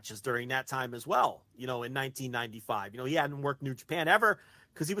Japan matches during that time as well, in 1995. He hadn't worked New Japan ever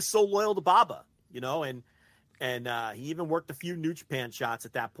because he was so loyal to Baba, and he even worked a few New Japan shots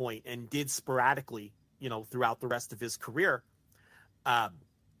at that point and did sporadically, throughout the rest of his career.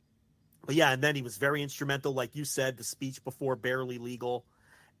 But yeah, and then he was very instrumental, like you said, the speech before Barely Legal.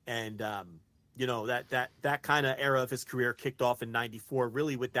 And, that kind of era of his career kicked off in 94,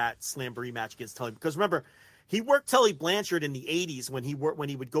 really with that Slamboree match against Tully. Because remember, he worked Tully Blanchard in the 80s when he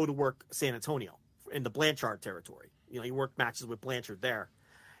would go to work San Antonio in the Blanchard territory. He worked matches with Blanchard there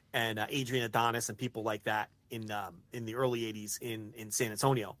and Adrian Adonis and people like that in the early 80s in San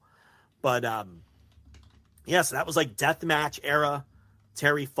Antonio. But, so that was like deathmatch era,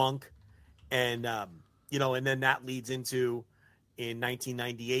 Terry Funk. And, and then that leads into in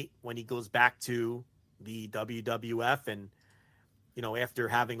 1998 when he goes back to the WWF and, after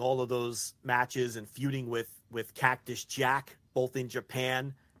having all of those matches and feuding with Cactus Jack, both in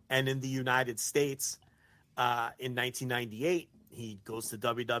Japan and in the United States, in 1998, he goes to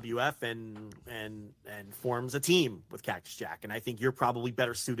WWF and forms a team with Cactus Jack. And I think you're probably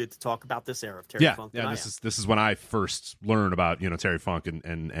better suited to talk about this era of Terry Funk. Yeah, this is when I first learned about, Terry Funk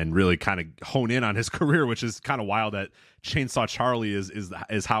and really kind of hone in on his career, which is kind of wild that Chainsaw Charlie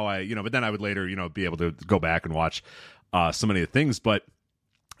is how I, but then I would later, be able to go back and watch so many of the things. But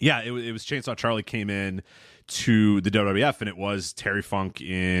yeah, it was Chainsaw Charlie came in to the WWF, and it was Terry Funk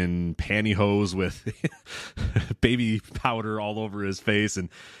in pantyhose with baby powder all over his face, and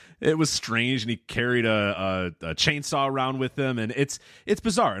it was strange. And he carried a chainsaw around with him, and it's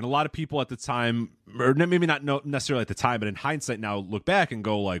bizarre. And a lot of people at the time, or maybe not necessarily at the time, but in hindsight now look back and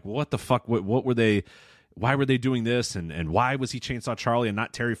go like, well, what the fuck? What were they? Why were they doing this? And why was he Chainsaw Charlie and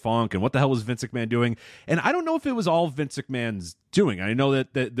not Terry Funk? And what the hell was Vince McMahon doing? And I don't know if it was all Vince McMahon's doing. I know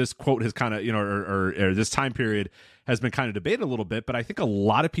that this quote has kind of, or this time period has been kind of debated a little bit, but I think a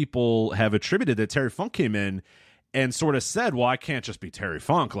lot of people have attributed that Terry Funk came in and sort of said, well, I can't just be Terry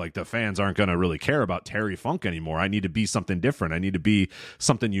Funk. Like, the fans aren't going to really care about Terry Funk anymore. I need to be something different. I need to be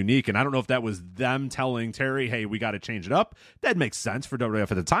something unique. And I don't know if that was them telling Terry, hey, we got to change it up. That makes sense for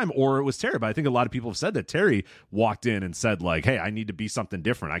WWF at the time, or it was Terry. But I think a lot of people have said that Terry walked in and said, like, hey, I need to be something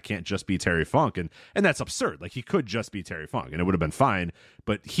different. I can't just be Terry Funk. And that's absurd. Like, he could just be Terry Funk and it would have been fine.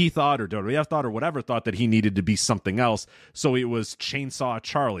 But he thought, or WWF thought, or whatever thought, that he needed to be something else. So it was Chainsaw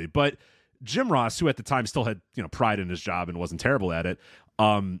Charlie. But Jim Ross, who at the time still had pride in his job and wasn't terrible at it,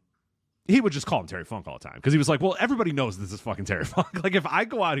 he would just call him Terry Funk all the time because he was like, well, everybody knows this is fucking Terry Funk. Like, if I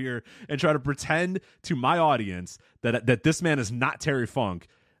go out here and try to pretend to my audience that this man is not Terry Funk,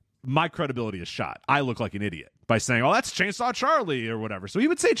 my credibility is shot. I look like an idiot by saying, oh, that's Chainsaw Charlie or whatever. So he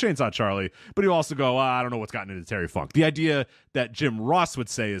would say Chainsaw Charlie, but he would also go, I don't know what's gotten into Terry Funk. The idea that Jim Ross would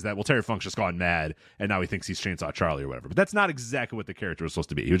say is that, well, Terry Funk's just gone mad and now he thinks he's Chainsaw Charlie or whatever. But that's not exactly what the character was supposed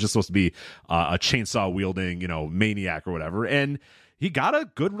to be. He was just supposed to be a chainsaw wielding, maniac or whatever. And he got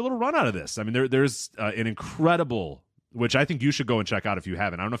a good little run out of this. I mean, there's an incredible, which I think you should go and check out if you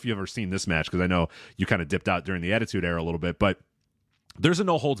haven't. I don't know if you've ever seen this match because I know you kind of dipped out during the Attitude Era a little bit, but there's a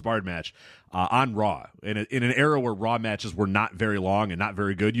no-holds-barred match on Raw in an era where Raw matches were not very long and not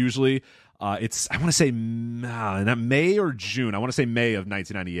very good usually. It's, I want to say, not May or June. I want to say May of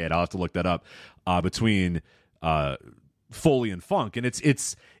 1998. I'll have to look that up, between Foley and Funk. And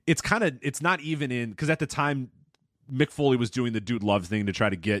it's kind of, it's not even in, because at the time, Mick Foley was doing the Dude Love thing to try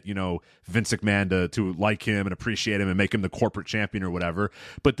to get, Vince McMahon to like him and appreciate him and make him the corporate champion or whatever.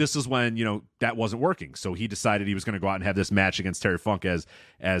 But this is when, that wasn't working. So he decided he was going to go out and have this match against Terry Funk as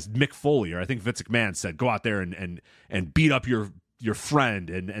Mick Foley, or I think Vince McMahon said, go out there and beat up your your friend,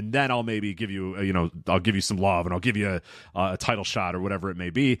 and then I'll maybe give you, I'll give you some love, and I'll give you a title shot or whatever it may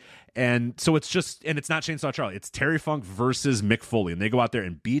be. And so it's just, and it's not Chainsaw Charlie, it's Terry Funk versus Mick Foley, and they go out there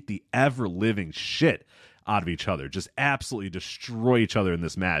and beat the ever living shit out of each other, just absolutely destroy each other in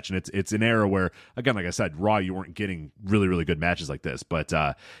this match. And it's an era where, again, like I said, Raw, you weren't getting really, really good matches like this, but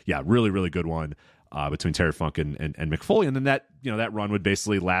really, really good one between Terry Funk and Mick Foley. And then that run would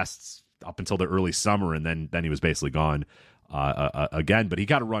basically last up until the early summer, and then he was basically gone again. But he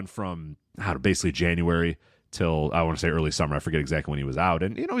got a run from basically January till, I want to say, early summer. I forget exactly when he was out.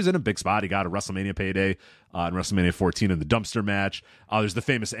 And, he's in a big spot. He got a WrestleMania payday in WrestleMania 14 in the dumpster match. There's the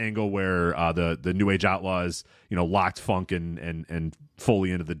famous angle where the New Age Outlaws, locked Funk and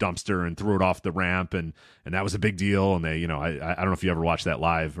Foley into the dumpster and threw it off the ramp. And that was a big deal. And they, I don't know if you ever watched that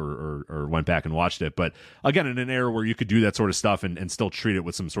live or went back and watched it. But again, in an era where you could do that sort of stuff and still treat it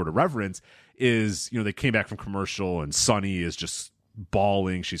with some sort of reverence is, they came back from commercial and Sunny is just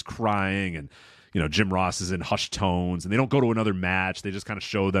bawling. She's crying, and Jim Ross is in hushed tones, and they don't go to another match. They just kind of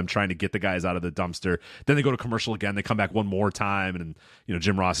show them trying to get the guys out of the dumpster. Then they go to commercial again. They come back one more time, and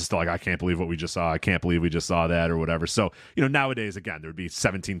Jim Ross is still like, I can't believe what we just saw. I can't believe we just saw that, or whatever. So, nowadays, again, there would be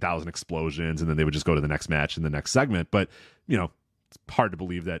 17,000 explosions, and then they would just go to the next match in the next segment. But, it's hard to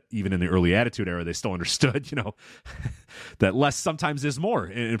believe that even in the early Attitude Era, they still understood, that less sometimes is more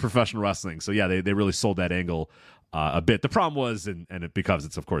in professional wrestling. So, yeah, they really sold that angle a bit. The problem was, because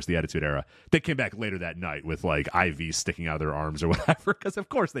it's, of course, the Attitude Era, they came back later that night with, like, IVs sticking out of their arms or whatever, because, of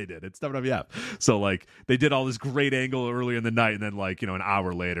course, they did. It's WWF. So, like, they did all this great angle earlier in the night, and then, like, an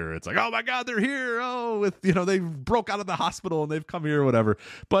hour later, it's like, oh, my God, they're here. Oh, they broke out of the hospital, and they've come here or whatever.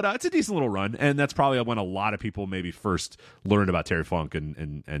 But it's a decent little run, and that's probably when a lot of people maybe first learned about Terry Funk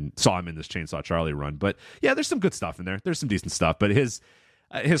and saw him in this Chainsaw Charlie run. But, yeah, there's some good stuff in there. There's some decent stuff, but his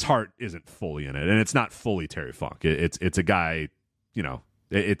heart isn't fully in it, and it's not fully Terry Funk. It's a guy,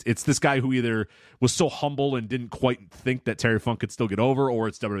 it's this guy who either was so humble and didn't quite think that Terry Funk could still get over, or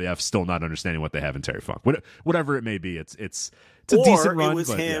it's WWF still not understanding what they have in Terry Funk. Whatever it may be, it's a decent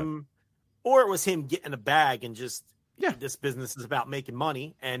run. Or it was him getting a bag and just, this business is about making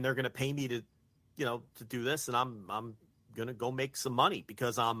money, and they're going to pay me to do this, and I'm going to go make some money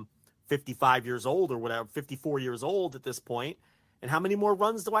because I'm 55 years old or whatever, 54 years old at this point. And how many more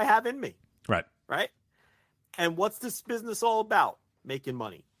runs do I have in me? Right. And what's this business all about? Making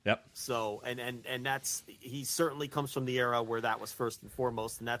money. Yep. So, and that's, he certainly comes from the era where that was first and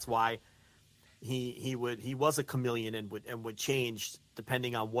foremost. And that's why he was a chameleon and would change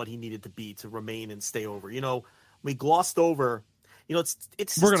depending on what he needed to be to remain and stay over. We glossed over, we're going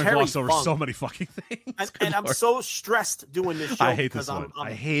to gloss over so many fucking things. And I'm so stressed doing this show. I hate this one.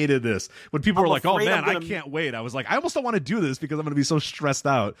 I hated this. When people were like, oh man, I can't wait. I was like, I almost don't want to do this because I'm going to be so stressed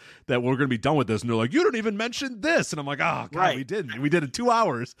out that we're going to be done with this. And they're like, you didn't even mention this. And I'm like, oh, God, we didn't. We did it 2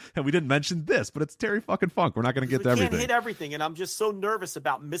 hours and we didn't mention this, but it's Terry fucking Funk. We're not going to get to everything. We can't hit everything. And I'm just so nervous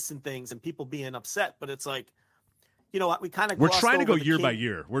about missing things and people being upset. But it's like, we kind of we're trying to go year by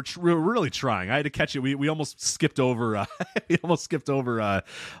year. We're really trying. I had to catch it. We almost skipped over. The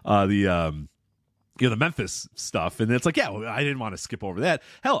Memphis stuff, and it's like, I didn't want to skip over that.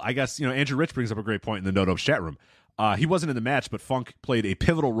 Hell, I guess Andrew Rich brings up a great point in the No Dopes chat room. He wasn't in the match, but Funk played a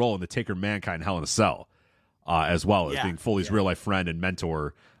pivotal role in the Taker Mankind Hell in a Cell, as well as being Foley's real life friend and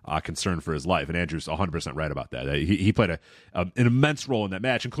mentor. Concerned for his life, and Andrew's 100% right about that. He played an immense role in that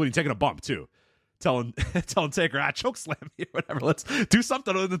match, including taking a bump too. Telling Taker, choke slam me or whatever. Let's do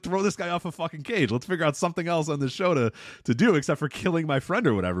something other than throw this guy off a fucking cage. Let's figure out something else on this show to do except for killing my friend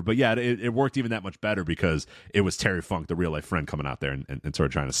or whatever. But yeah, it worked even that much better because it was Terry Funk, the real life friend, coming out there and sort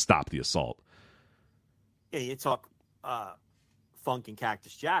of trying to stop the assault. Yeah, you talk Funk and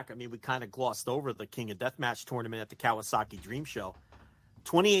Cactus Jack. I mean, we kind of glossed over the King of Deathmatch tournament at the Kawasaki Dream Show.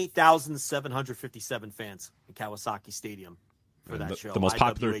 28,757 fans in Kawasaki Stadium. For that show, the most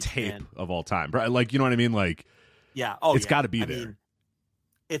popular tape of all time, right? Like, you know what I mean? Like, it's got to be there. Mean,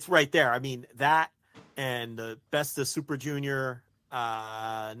 it's right there. I mean, that and the Best of Super Junior,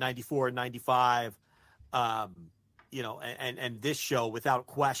 94 and 95, and this show, without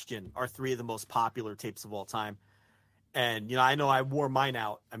question, are three of the most popular tapes of all time. And, I know I wore mine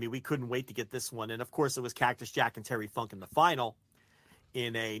out. I mean, we couldn't wait to get this one. And, of course, it was Cactus Jack and Terry Funk in the final.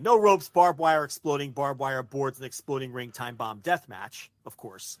 In a no ropes, barbed wire boards, and exploding ring time bomb death match, of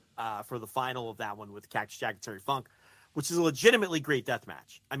course, for the final of that one with Cactus Jack and Terry Funk, which is a legitimately great death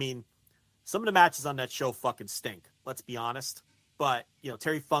match. I mean, some of the matches on that show fucking stink, let's be honest. But,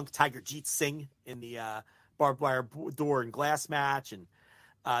 Terry Funk, Tiger Jeet Singh in the barbed wire door and glass match, and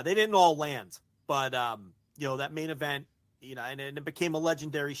they didn't all land. But, that main event, and it became a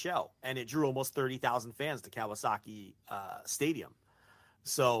legendary show, and it drew almost 30,000 fans to Kawasaki Stadium.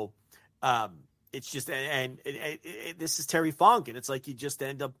 So it's just, and this is Terry Funk, and it's like you just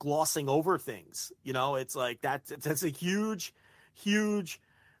end up glossing over things. It's like that's a huge, huge,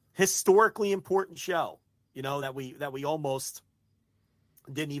 historically important show. That we almost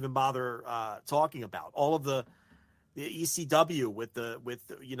didn't even bother talking about. All of the ECW with the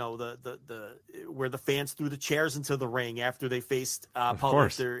where the fans threw the chairs into the ring after they faced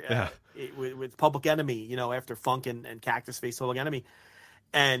with Public Enemy, after Funk and Cactus faced Public Enemy.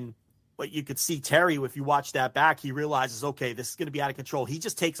 But you could see Terry, if you watch that back, he realizes, okay, this is going to be out of control. He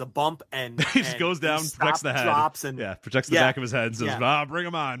just takes a bump and he just goes down, protects the head, drops, and protects the back of his head, and says, bring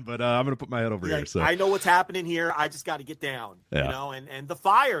him on, but I'm going to put my head over here. So I know what's happening here. I just got to get down, and the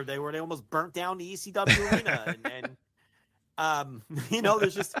fire, they almost burnt down the ECW arena. And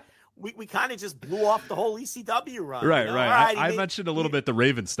there's just, we kind of just blew off the whole ECW run. Right. I mentioned a little bit the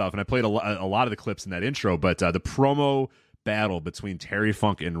Raven stuff, and I played a lot of the clips in that intro, but the promo battle between Terry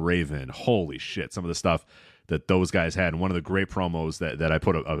Funk and Raven, holy shit, some of the stuff that those guys had. And one of the great promos that I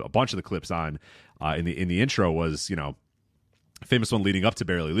put a bunch of the clips on in the intro was, famous one leading up to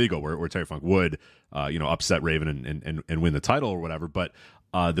Barely Legal, where Terry Funk would upset Raven and win the title or whatever. But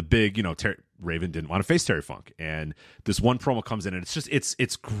the big, Raven didn't want to face Terry Funk, and this one promo comes in, and it's just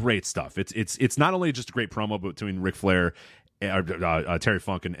it's great stuff. It's not only just a great promo between Ric Flair, Terry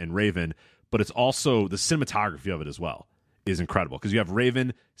Funk and Raven, but it's also the cinematography of it as well is incredible, because you have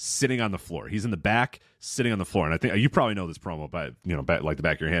Raven sitting on the floor. He's in the back, sitting on the floor, and I think you probably know this promo by like the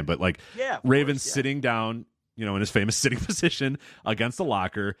back of your hand, but like Raven's sitting down, in his famous sitting position against the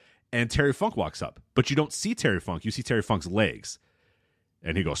locker, and Terry Funk walks up, but you don't see Terry Funk. You see Terry Funk's legs,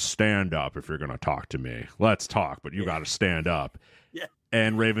 and he goes, "Stand up if you're going to talk to me. Let's talk, but you got to stand up." Yeah.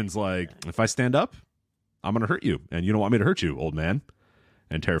 And Raven's like, "If I stand up, I'm going to hurt you, and you don't want me to hurt you, old man."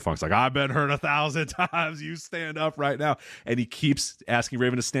 And Terry Funk's like, "I've been hurt 1,000 times. You stand up right now." And he keeps asking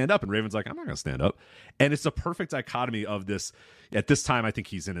Raven to stand up. And Raven's like, "I'm not going to stand up." And it's a perfect dichotomy of this. At this time, I think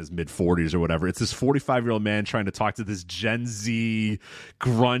he's in his mid-40s or whatever. It's this 45-year-old man trying to talk to this Gen Z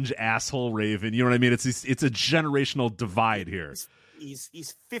grunge asshole Raven. You know what I mean? It's a generational divide here.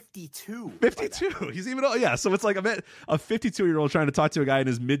 He's 52. 52. He's even old. Yeah. So it's like a 52-year-old trying to talk to a guy in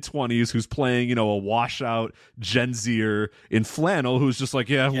his mid-20s who's playing, a washout Gen Zer in flannel who's just like,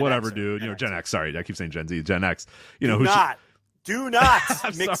 yeah, Gen whatever, X, dude. Gen X. Sorry, I keep saying Gen Z. Gen X. Do not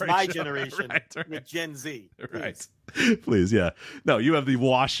mix sorry, my generation with Gen Z. Please. Please, yeah. No, you have the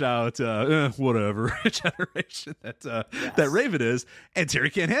washout, whatever generation that Raven is, and Terry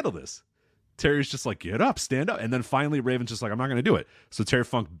can't handle this. Terry's just like, "Get up, stand up." And then finally Raven's just like, "I'm not going to do it." So Terry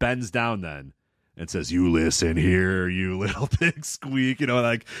Funk bends down then and says, "You listen here, you little pig squeak."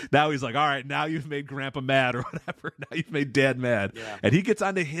 Like now he's like, "All right, now you've made Grandpa mad," or whatever. Now you've made Dad mad. Yeah. And he gets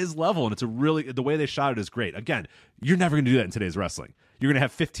onto his level, and the way they shot it is great. Again, you're never going to do that in today's wrestling. You're going to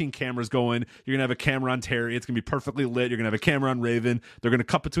have 15 cameras going. You're going to have a camera on Terry. It's going to be perfectly lit. You're going to have a camera on Raven. They're going to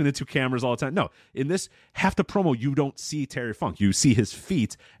cut between the two cameras all the time. No, in this, half the promo, you don't see Terry Funk. You see his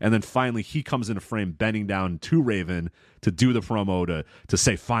feet, and then finally he comes into frame bending down to Raven to do the promo to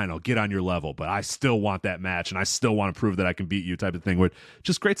say, "Fine, I'll get on your level, but I still want that match, and I still want to prove that I can beat you," type of thing. Where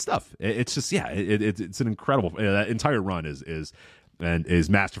just great stuff. It's just, it's an incredible, that entire run is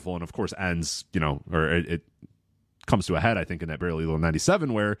masterful, and of course ends, it comes to a head, I think, in that Barely Legal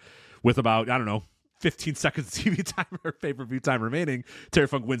 97, where with about, 15 seconds of TV time or pay-per-view time remaining, Terry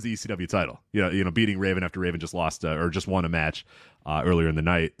Funk wins the ECW title. Beating Raven after Raven just lost or just won a match earlier in the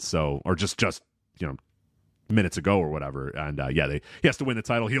night. So, or just minutes ago or whatever. And he has to win the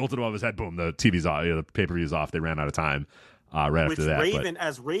title. He holds it above his head. Boom, the TV's off. The pay-per-view's off. They ran out of time. After that, Raven,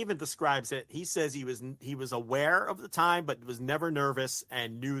 as Raven describes it, he says he was aware of the time, but was never nervous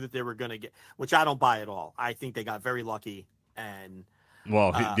and knew that they were going to get. Which I don't buy at all. I think they got very lucky. And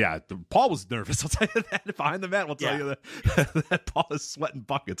Paul was nervous. I'll tell you that. Behind the mat, we'll tell you that Paul is sweating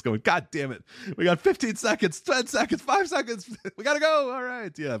buckets, going, "God damn it, we got 15 seconds, 10 seconds, 5 seconds. We got to go. All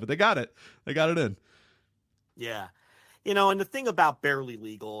right, yeah." But they got it. They got it in. Yeah, and the thing about Barely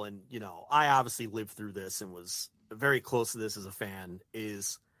Legal, and I obviously lived through this and was very close to this as a fan,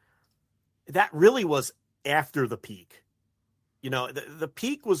 is that really was after the peak. The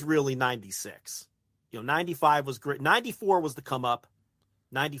peak was really 96. 95 was great. 94 was the come up.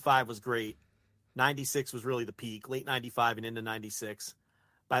 95 was great. 96 was really the peak, late 95 and into 96.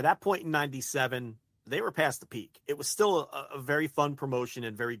 By that point in 97, they were past the peak. It was still a very fun promotion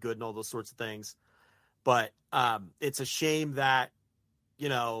and very good and all those sorts of things. But it's a shame that,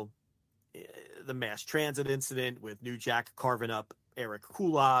 the mass transit incident with New Jack carving up Eric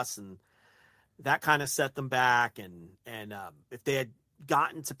Koulas and that kind of set them back. And if they had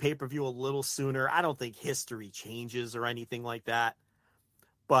gotten to pay-per-view a little sooner, I don't think history changes or anything like that.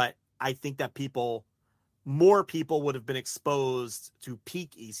 But I think that more people would have been exposed to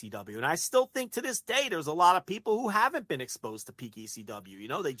peak ECW. And I still think to this day, there's a lot of people who haven't been exposed to peak ECW. You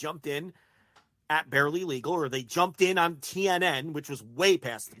know, they jumped in at Barely Legal, or they jumped in on TNN, which was way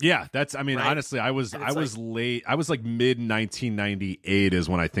past. Yeah, that's, I mean, right? Honestly, I was late. I was like mid 1998 is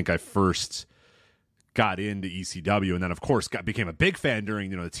when I think I first got into ECW. And then of course became a big fan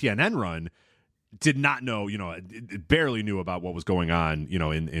during, the TNN run. Did not know, barely knew about what was going on,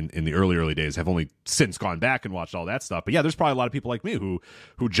 in the early days. Have only since gone back and watched all that stuff. But yeah, there's probably a lot of people like me who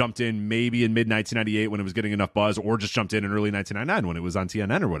jumped in maybe in mid 1998 when it was getting enough buzz, or just jumped in early 1999 when it was on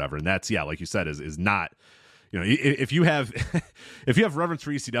TNN or whatever. And that's, yeah, like you said, is not, if you have reverence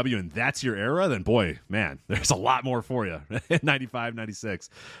for ECW and that's your era, then boy, man, there's a lot more for you. 95, 96,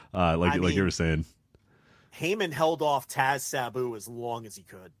 like you were saying. Heyman held off Taz Sabu as long as he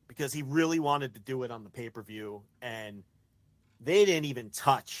could because he really wanted to do it on the pay-per-view, and they didn't even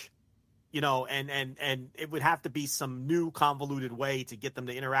touch, and it would have to be some new convoluted way to get them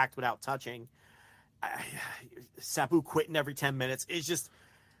to interact without touching. Sabu quitting every 10 minutes. It's just,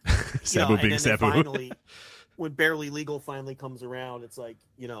 Sabu being Sabu. Finally, when Barely Legal finally comes around, it's like,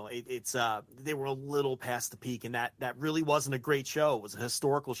 they were a little past the peak, and that really wasn't a great show. It was a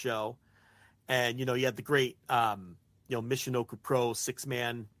historical show. And, you had the great, Michinoku Pro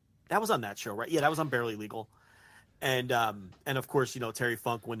 6-man. That was on that show, right? Yeah, that was on Barely Legal. And of course, Terry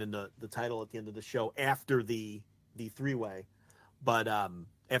Funk winning the title at the end of the show after the three-way. But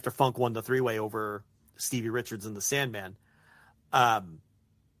after Funk won the three-way over Stevie Richards and the Sandman.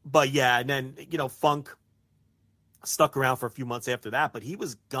 But, yeah, and then, Funk stuck around for a few months after that. But he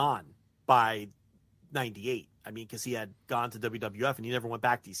was gone by 98. I mean, because he had gone to WWF and he never went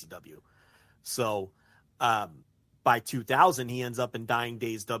back to ECW. So by 2000, he ends up in Dying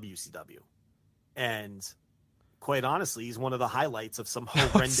Days WCW. And quite honestly, he's one of the highlights of some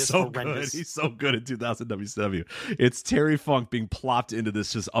horrendous. Good. He's so good in 2000 WCW. It's Terry Funk being plopped into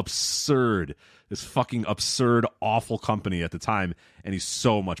this fucking absurd, awful company at the time. And he's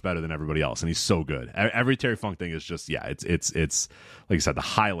so much better than everybody else. And he's so good. Every Terry Funk thing is just, yeah, it's like you said, the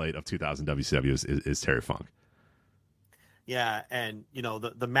highlight of 2000 WCW is Terry Funk. Yeah, and,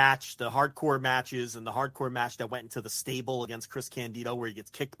 the match, the hardcore matches, and the hardcore match that went into the stable against Chris Candido where he gets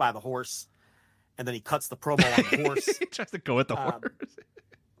kicked by the horse, and then he cuts the promo on the horse. He tries to go at the horse.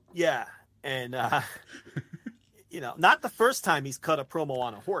 Yeah, and, not the first time he's cut a promo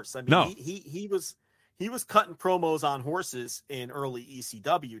on a horse. I mean, no. he was cutting promos on horses in early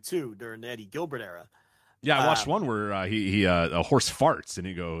ECW, too, during the Eddie Gilbert era. Yeah, I watched one where he a horse farts and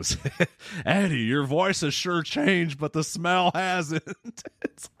he goes, "Eddie, your voice has sure changed, but the smell hasn't."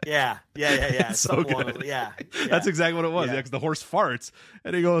 Yeah. It's so good. Yeah, that's exactly what it was. Yeah, because the horse farts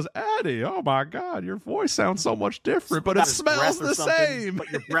and he goes, "Eddie, oh my God, your voice sounds so much different, but it smells the same." But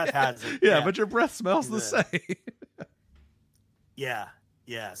your breath hasn't. Yeah, but your breath smells the same. Yeah.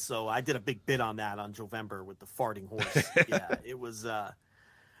 So I did a big bit on that on Jovember with the farting horse. Yeah, it was.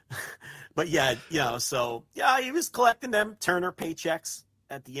 But yeah, so yeah, he was collecting them Turner paychecks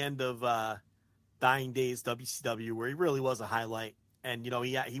at the end of Dying Days WCW, where he really was a highlight. And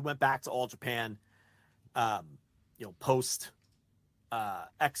he went back to All Japan, post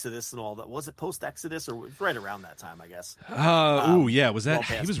Exodus and all that. Was it post Exodus or right around that time? I guess. Yeah, was that?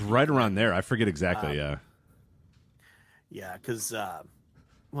 He was right around there. I forget exactly. Yeah. Yeah, because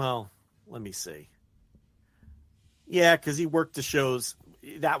let me see. Yeah, because he worked the shows.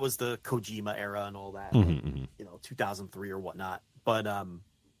 That was the Kojima era and all that, 2003 or whatnot. But,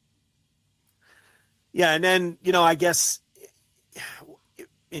 yeah. And then, I guess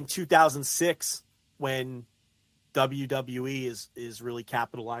in 2006, when WWE is really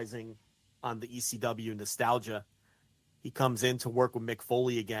capitalizing on the ECW nostalgia, he comes in to work with Mick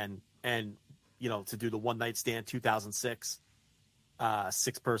Foley again and, to do the One Night Stand 2006,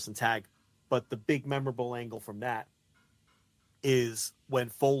 6-person tag. But the big memorable angle from that is when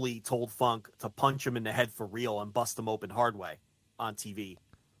Foley told Funk to punch him in the head for real and bust him open hard way on TV.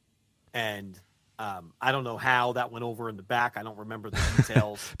 And I don't know how that went over in the back. I don't remember the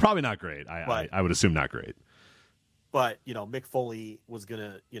details. Probably not great. I would assume not great. But, Mick Foley was going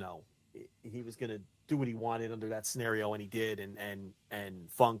to, he was going to do what he wanted under that scenario, and he did. And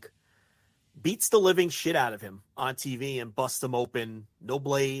Funk beats the living shit out of him on TV and busts him open. No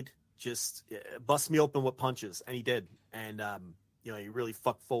blade, just bust me open with punches. And he did. And, he really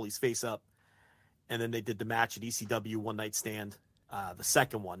fucked Foley's face up. And then they did the match at ECW One Night Stand, the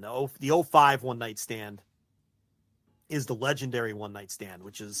second one, the 05 One Night Stand is the legendary One Night Stand,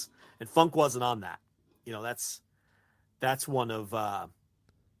 and Funk wasn't on that. That's one of,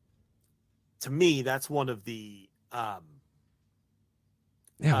 to me, that's one of the,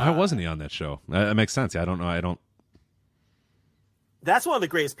 why wasn't he on that show? That makes sense. I don't know. That's one of the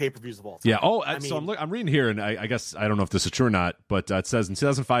greatest pay-per-views of all time. Yeah. Oh, so I'm reading here, and I guess I don't know if this is true or not, but it says in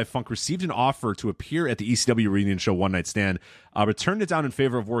 2005, Funk received an offer to appear at the ECW reunion show One Night Stand, but turned it down in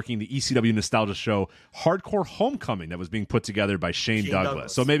favor of working the ECW nostalgia show Hardcore Homecoming that was being put together by Shane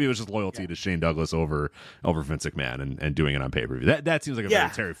Douglas. So maybe it was just loyalty to Shane Douglas over Vince McMahon and doing it on pay-per-view. That seems like a very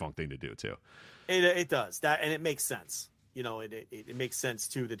Terry Funk thing to do too. It does that, and it makes sense. It makes sense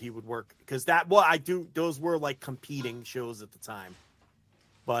too that he would work because those were like competing shows at the time.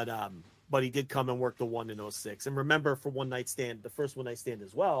 But he did come and work the one in 2006. And remember, for One Night Stand, the first One Night Stand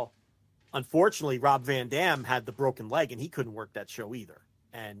as well, unfortunately, Rob Van Dam had the broken leg, and he couldn't work that show either.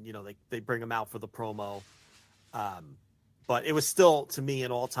 And, they bring him out for the promo. But it was still, to me,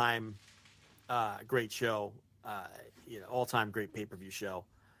 an all-time great show, all-time great pay-per-view show.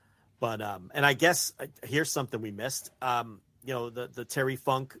 But, and I guess here's something we missed. The Terry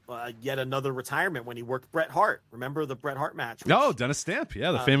Funk, yet another retirement when he worked Bret Hart. Remember the Bret Hart match? Dennis Stamp.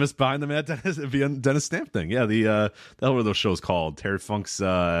 Yeah, the famous behind the mat Dennis Stamp thing. Yeah, what were those shows called? Terry Funk's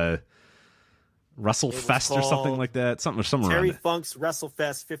WrestleFest or something like that. Something Terry Funk's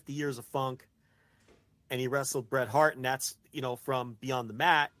WrestleFest, 50 Years of Funk. And he wrestled Bret Hart, and that's, from Beyond the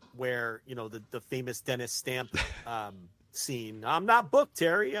Mat, where, the famous Dennis Stamp scene. I'm not booked,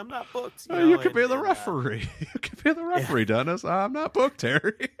 Terry. I'm not booked. You could be the referee. You could be the referee, Dennis. I'm not booked,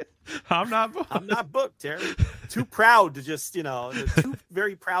 Terry. I'm not booked, Terry. Too proud to just, two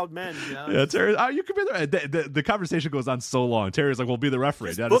very proud men. Yeah, Terry. You could be the conversation goes on so long. Terry's like, "We'll be the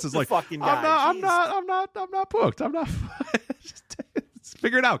referee." Dennis is like, "Fucking guy. I'm not booked. I'm not." Just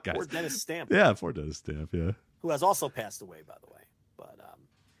figure it out, guys. Poor Dennis Stamp. Yeah, poor Dennis Stamp. Yeah, who has also passed away, by the way. But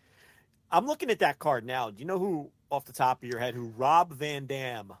I'm looking at that card now. Do you know who, off the top of your head, who Rob Van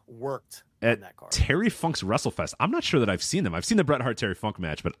Dam worked on that card? Terry Funk's WrestleFest. I'm not sure that I've seen them. I've seen the Bret Hart Terry Funk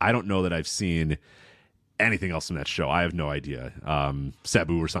match, but I don't know that I've seen anything else from that show. I have no idea.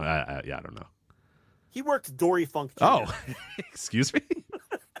 Sabu or something. I don't know. He worked Dory Funk Jr. Oh, excuse me?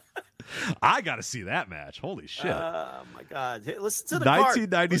 I got to see that match. Holy shit. Oh, my God. Hey, listen to the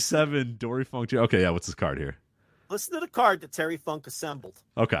 1997 card. Dory Funk Jr. Okay, yeah, what's this card here? Listen to the card that Terry Funk assembled.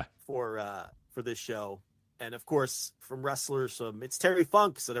 Okay. For this show. And, of course, from wrestlers, it's Terry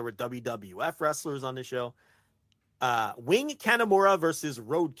Funk, so there were WWF wrestlers on the show. Wing Kanamura versus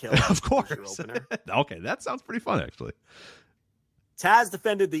Roadkill. Of course. Okay, that sounds pretty fun, actually. Taz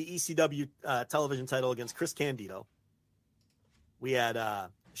defended the ECW television title against Chris Candido. We had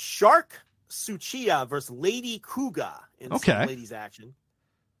Shark Tsuchiya versus Lady Kuga in some ladies' action.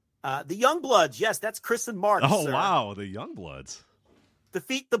 The Youngbloods, yes, that's Chris and Mark. Oh, sir. Wow, the Youngbloods.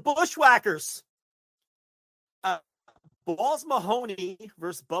 Defeat the Bushwhackers. Balls Mahoney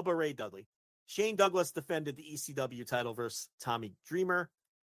versus Bubba Ray Dudley. Shane Douglas defended the ECW title versus Tommy Dreamer.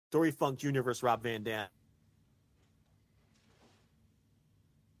 Dory Funk Jr. versus Rob Van Dam.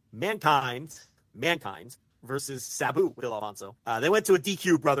 Mankind versus Sabu with Alfonso. They went to a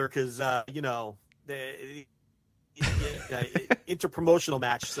DQ, brother, because, interpromotional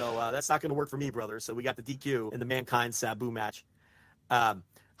match. So that's not going to work for me, brother. So we got the DQ in the Mankind Sabu match.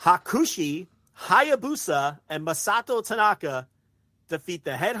 Hakushi, Hayabusa, and Masato Tanaka defeat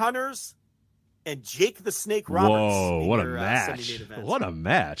the Headhunters and Jake the Snake Roberts. Whoa, what a match. What a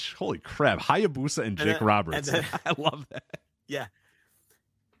match. Holy crap. Hayabusa and Jake Roberts. I love that. Yeah.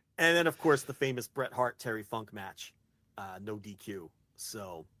 And then, of course, the famous Bret Hart Terry Funk match. No DQ.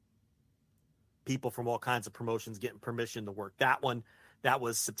 So people from all kinds of promotions getting permission to work that one. That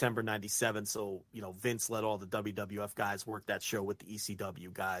was September 97. So, Vince let all the WWF guys work that show with the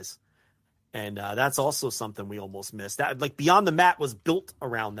ECW guys. And that's also something we almost missed. That, like, Beyond the Mat was built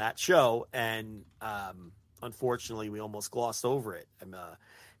around that show. And unfortunately, we almost glossed over it. And,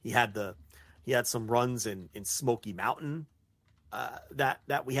 he had some runs in Smoky Mountain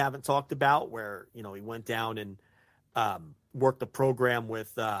that we haven't talked about, where, he went down and worked a program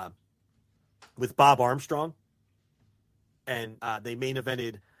with Bob Armstrong. And they main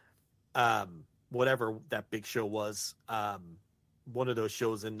evented whatever that big show was, one of those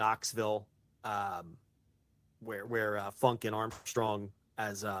shows in Knoxville, where Funk and Armstrong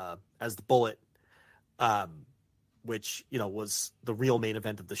as the Bullet, which was the real main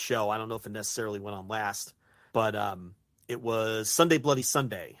event of the show. I don't know if it necessarily went on last, but it was Sunday Bloody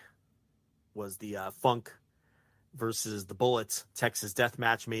Sunday was the Funk versus the Bullets Texas Death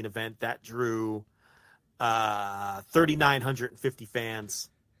Match main event that drew 3,950 fans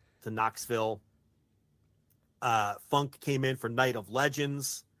to Knoxville. Funk came in for Night of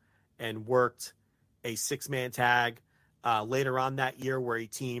Legends and worked a 6-man tag later on that year where he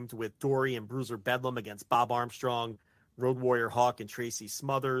teamed with Dory and Bruiser Bedlam against Bob Armstrong, Road Warrior Hawk, and Tracy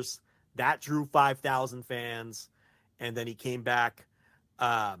Smothers. That drew 5,000 fans. And then he came back.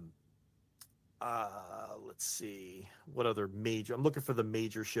 Let's see. What other major? I'm looking for the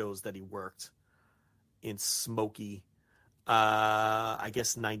major shows that he worked in Smokey. I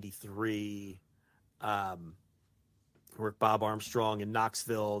guess 93. Worked Bob Armstrong in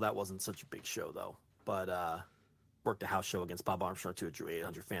Knoxville. That wasn't such a big show, though. But worked a house show against Bob Armstrong, too. It drew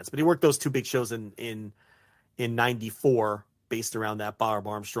 800 fans. But he worked those 2 big shows in 94, based around that Bob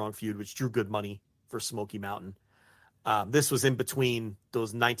Armstrong feud, which drew good money for Smoky Mountain. This was in between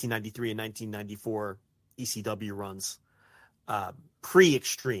those 1993 and 1994 ECW runs,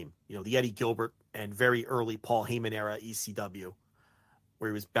 pre-Extreme, the Eddie Gilbert and very early Paul Heyman era ECW, where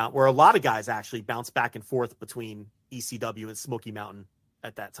he was where a lot of guys actually bounced back and forth between ECW and Smoky Mountain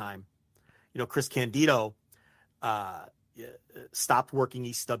at that time. Chris Candido stopped working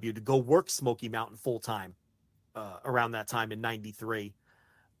ECW to go work Smoky Mountain full time around that time in 93.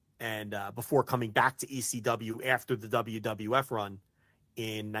 And before coming back to ECW after the WWF run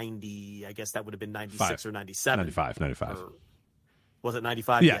in 90, I guess that would have been 96 or 97. 95. Was it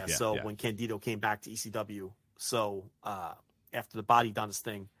 95? Yeah. So when Candido came back to ECW, so after the Body Duns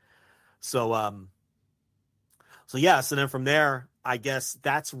thing. So then from there, I guess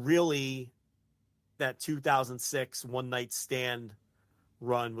that's really that 2006 One Night Stand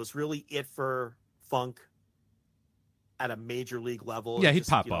run was really it for Funk at a major league level. Yeah, he'd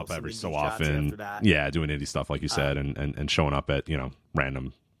pop up every so often. Yeah, doing indie stuff like you said, and showing up at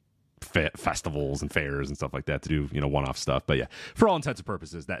random festivals and fairs and stuff like that to do one-off stuff. But yeah, for all intents and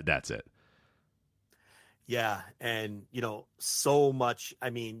purposes, that's it. Yeah, and so much. I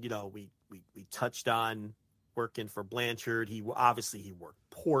mean, we touched on working for Blanchard. He worked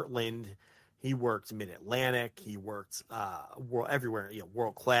Portland. He worked Mid-Atlantic. He worked everywhere.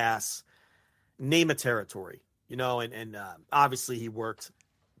 World Class. Name a territory. And obviously he worked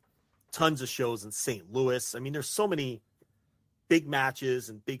tons of shows in St. Louis. I mean, there's so many big matches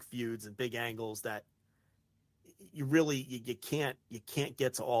and big feuds and big angles that you can't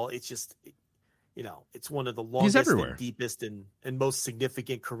get to all. It's just, it's one of the longest and deepest and most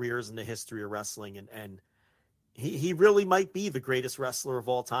significant careers in the history of wrestling. And he really might be the greatest wrestler of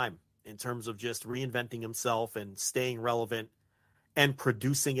all time in terms of just reinventing himself and staying relevant and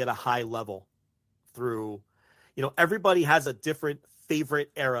producing at a high level through, everybody has a different favorite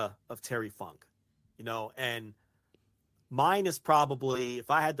era of Terry Funk, and mine is probably,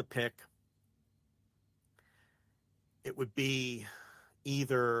 if I had to pick, it would be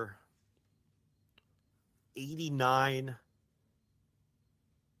either 89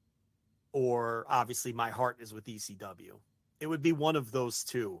 or obviously my heart is with ECW. It would be one of those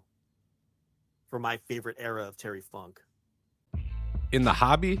two for my favorite era of Terry Funk. In the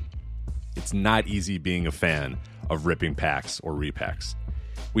hobby, it's not easy being a fan of ripping packs or repacks.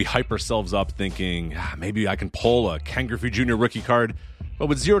 We hype ourselves up thinking, maybe I can pull a Ken Griffey Jr. rookie card, but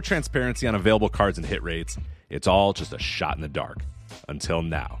with zero transparency on available cards and hit rates, it's all just a shot in the dark. Until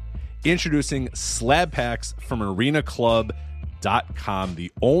now. Introducing slab packs from arenaclub.com, the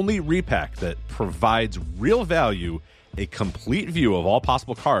only repack that provides real value, a complete view of all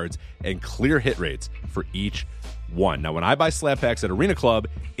possible cards, and clear hit rates for each one. Now, when I buy slab packs at Arena Club,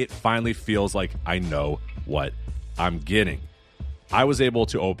 it finally feels like I know what I'm getting. I was able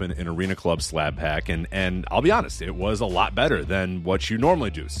to open an Arena Club slab pack, and I'll be honest, it was a lot better than what you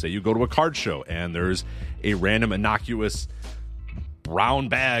normally do. Say you go to a card show, and there's a random innocuous brown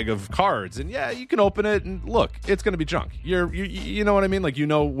bag of cards, and yeah, you can open it, and look, it's going to be junk. You know what I mean? Like,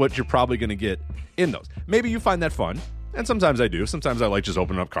 what you're probably going to get in those. Maybe you find that fun. And sometimes I do. Sometimes I like just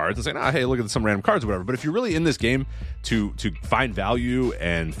opening up cards and saying, hey, look at some random cards or whatever. But if you're really in this game to find value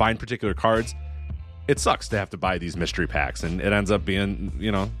and find particular cards, it sucks to have to buy these mystery packs. And it ends up being,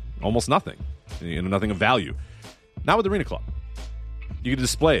 almost nothing. Nothing of value. Not with Arena Club. You can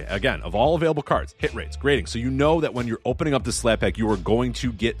display, again, of all available cards, hit rates, grading. So you know that when you're opening up the slab pack, you are going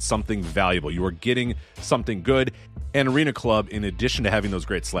to get something valuable. You are getting something good. And Arena Club, in addition to having those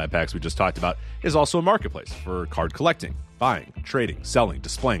great slab packs we just talked about, is also a marketplace for card collecting, buying, trading, selling,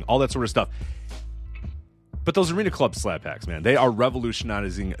 displaying, all that sort of stuff. But those Arena Club slab packs, man, they are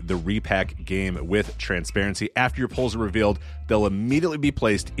revolutionizing the repack game with transparency. After your pulls are revealed, they'll immediately be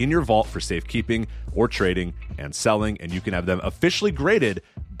placed in your vault for safekeeping or trading and selling, and you can have them officially graded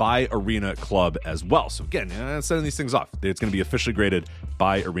by Arena Club as well. So again, sending these things off, it's going to be officially graded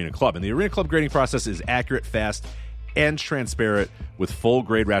by Arena Club. And the Arena Club grading process is accurate, fast, and transparent with full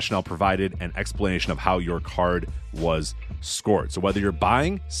grade rationale provided and explanation of how your card was scored. So whether you're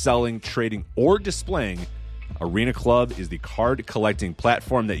buying, selling, trading, or displaying, Arena Club is the card collecting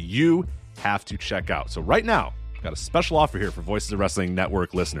platform that you have to check out. So right now, I've got a special offer here for Voices of Wrestling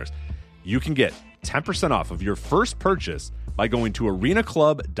Network listeners. You can get 10% off of your first purchase by going to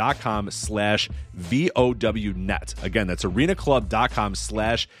arenaclub.com/VOWnet. Again, that's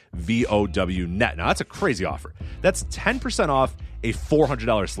arenaclub.com/VOWnet. Now, that's a crazy offer. That's 10% off a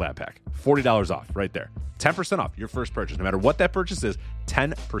 $400 slab pack. $40 off right there. 10% off your first purchase. No matter what that purchase is,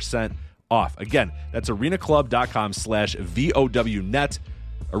 10% off. Again, that's arenaclub.com/VOWnet.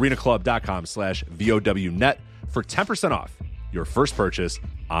 arenaclub.com/VOWnet for 10% off your first purchase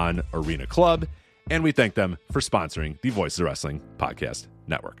on Arena Club. And we thank them for sponsoring the Voices of Wrestling Podcast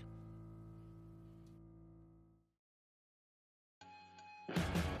Network.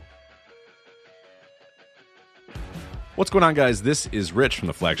 What's going on, guys? This is Rich from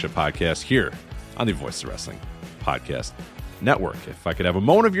the Flagship Podcast here on the Voices of Wrestling Podcast Network. If I could have a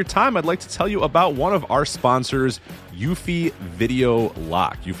moment of your time, I'd like to tell you about one of our sponsors, Eufy Video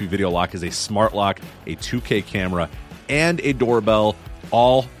Lock. Eufy Video Lock is a smart lock, a 2K camera, and a doorbell,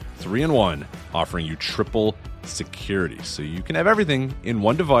 all 3-in-1, offering you triple security. So you can have everything in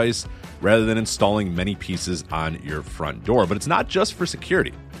one device rather than installing many pieces on your front door. But it's not just for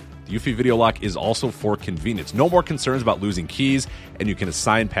security. The Eufy Video Lock is also for convenience. No more concerns about losing keys, and you can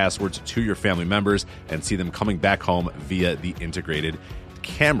assign passwords to your family members and see them coming back home via the integrated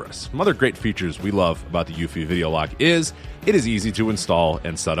cameras. Some other great features we love about the Eufy Video Lock is it is easy to install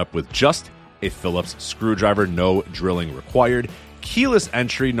and set up with just a Phillips screwdriver, no drilling required. Keyless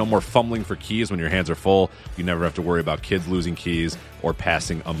entry, no more fumbling for keys when your hands are full. You never have to worry about kids losing keys or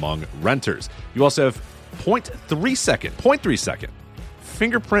passing among renters. You also have 0.3 second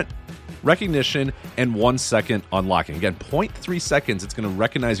fingerprint recognition and 1 second unlocking. Again, 0.3 seconds, it's going to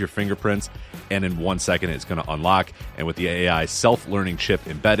recognize your fingerprints, and in 1 second, it's going to unlock. And with the AI self-learning chip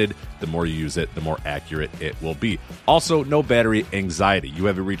embedded, the more you use it, the more accurate it will be. Also, no battery anxiety. You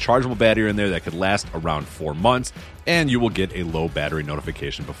have a rechargeable battery in there that could last around 4 months, and you will get a low battery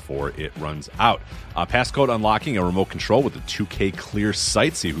notification before it runs out. Passcode unlocking, a remote control with a 2K clear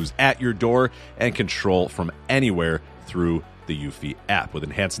sight, see who's at your door, and control from anywhere through the Eufy app. With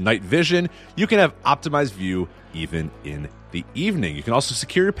enhanced night vision, you can have optimized view even in the evening. You can also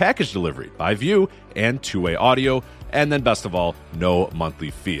secure your package delivery by view and two-way audio. And then best of all, no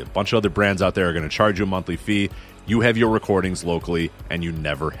monthly fee. A bunch of other brands out there are going to charge you a monthly fee. You have your recordings locally, and you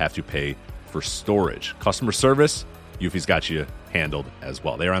never have to pay for storage. Customer service, Eufy's got you handled as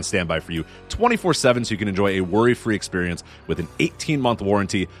well. They are on standby for you 24/7, so you can enjoy a worry-free experience with an 18-month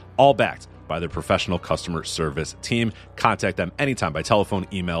warranty, all backed by their professional customer service team. Contact them anytime by telephone,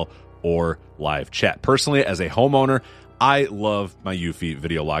 email, or live chat. Personally, as a homeowner, I love my Eufy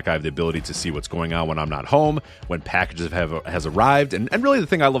Video Lock. I have the ability to see what's going on when I'm not home, when packages has arrived, and really the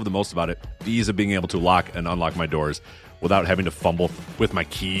thing I love the most about it, the ease of being able to lock and unlock my doors without having to fumble with my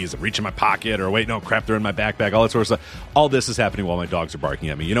keys and reach in my pocket or wait, no, crap, they're in my backpack, all that sort of stuff. All this is happening while my dogs are barking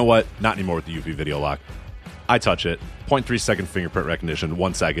at me. You know what? Not anymore with the Eufy Video Lock. I touch it, 0.3 second fingerprint recognition,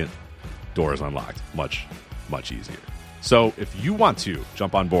 1 second, door is unlocked. Much, much easier. So if you want to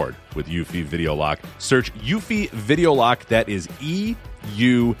jump on board with Eufy Video Lock, search Eufy Video Lock. That is EUFY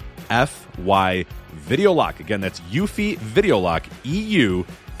Video Lock. Again, that's Eufy Video Lock,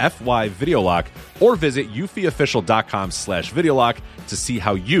 EUFY Video Lock, or visit eufyofficial.com/Video Lock to see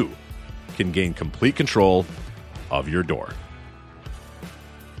how you can gain complete control of your door.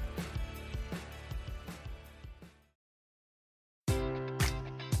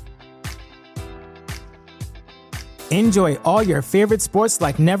 Enjoy all your favorite sports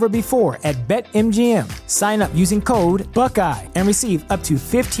like never before at BetMGM. Sign up using code Buckeye and receive up to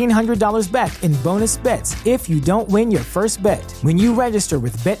 $1,500 back in bonus bets if you don't win your first bet. When you register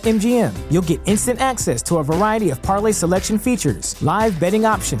with BetMGM, you'll get instant access to a variety of parlay selection features, live betting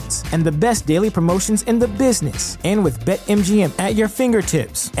options, and the best daily promotions in the business. And with BetMGM at your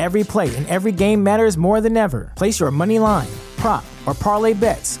fingertips, every play and every game matters more than ever. Place your money line, prop, or parlay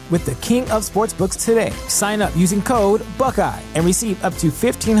bets with the king of sportsbooks today. Sign up using code Buckeye and receive up to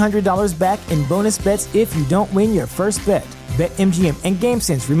 $1,500 back in bonus bets if you don't win your first bet. BetMGM and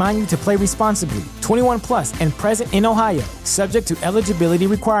GameSense remind you to play responsibly. 21 plus and present in Ohio, subject to eligibility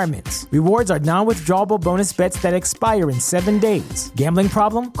requirements. Rewards are non-withdrawable bonus bets that expire in 7 days. Gambling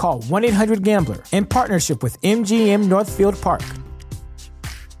problem? Call 1-800-GAMBLER. In partnership with MGM Northfield Park.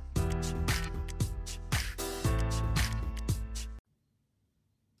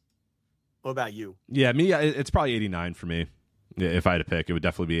 What about you? Yeah, me, it's probably 89 for me. If I had to pick, it would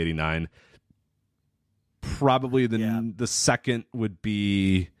definitely be 89. Probably the second would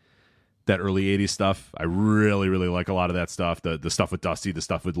be that early 80s stuff. I really, really like a lot of that stuff. The stuff with Dusty, the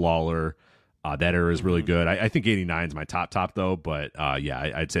stuff with Lawler. That era is really good. I think 89 is my top though, but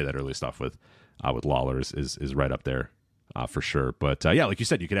I'd say that early stuff with Lawler is right up there for sure. But like you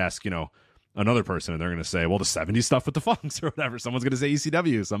said, you could ask, another person and they're going to say, well, the 70s stuff with the Funks or whatever. Someone's going to say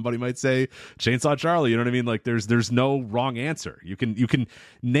ECW. Somebody might say Chainsaw Charlie. You know what I mean? Like there's no wrong answer. You can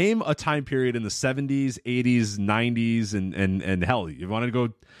name a time period in the 70s, 80s, 90s, and hell, you want to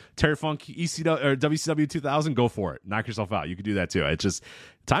go Terry Funk, ECW or WCW 2000, go for it. Knock yourself out. You could do that too. It's just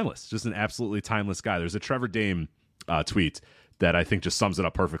timeless. Just an absolutely timeless guy. There's a Trevor Dame tweet that I think just sums it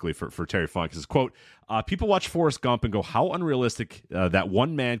up perfectly for Terry Funk. It says, quote, people watch Forrest Gump and go, how unrealistic that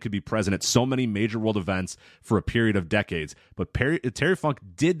one man could be present at so many major world events for a period of decades. But Terry Funk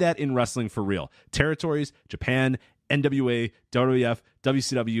did that in wrestling for real. Territories, Japan, NWA, WWF,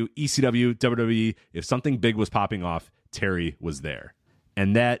 WCW, ECW, WWE. If something big was popping off, Terry was there.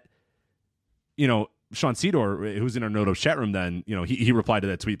 And that, Sean Sedor, who's in our Notos chat room then, he replied to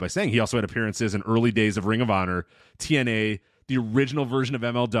that tweet by saying he also had appearances in early days of Ring of Honor, TNA, the original version of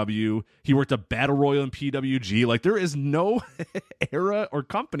MLW. He worked a Battle Royal in PWG. Like, there is no era or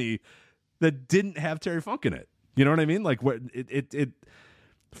company that didn't have Terry Funk in it. You know what I mean? Like, what it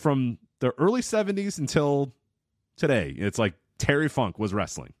from the early 70s until today, it's like Terry Funk was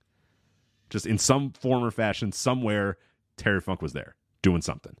wrestling. Just in some form or fashion, somewhere, Terry Funk was there doing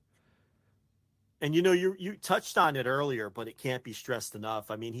something. And you touched on it earlier, but it can't be stressed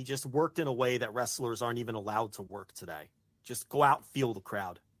enough. I mean, he just worked in a way that wrestlers aren't even allowed to work today. Just go out and feel the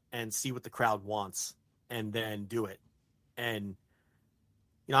crowd and see what the crowd wants and then do it. And,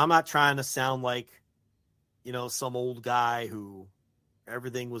 I'm not trying to sound like, some old guy who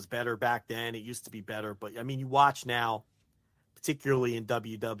everything was better back then. It used to be better. But, I mean, you watch now, particularly in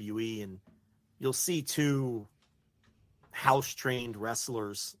WWE, and you'll see two house-trained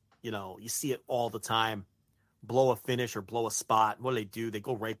wrestlers, you see it all the time, blow a finish or blow a spot. What do? They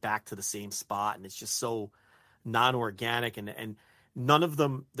go right back to the same spot, and it's just so non-organic, and none of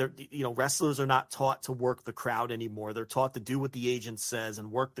them, wrestlers are not taught to work the crowd anymore. They're taught to do what the agent says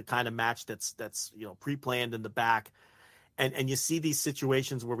and work the kind of match that's pre-planned in the back. And you see these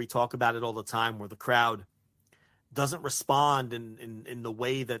situations where we talk about it all the time, where the crowd doesn't respond in the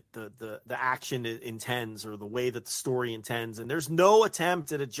way that the action intends or the way that the story intends. And there's no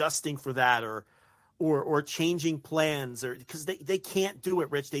attempt at adjusting for that or changing plans, or because they can't do it,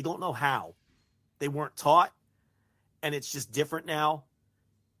 Rich. They don't know how. They weren't taught. And it's just different now.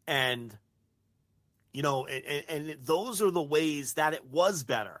 And, and those are the ways that it was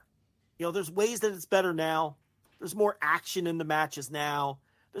better. There's ways that it's better now. There's more action in the matches now.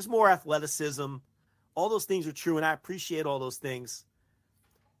 There's more athleticism. All those things are true, and I appreciate all those things.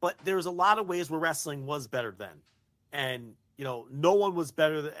 But there's a lot of ways where wrestling was better then. And, no one was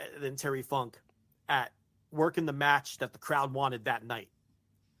better than Terry Funk at working the match that the crowd wanted that night.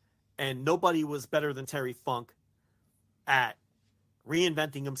 And nobody was better than Terry Funk at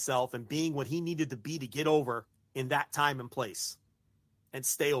reinventing himself and being what he needed to be to get over in that time and place and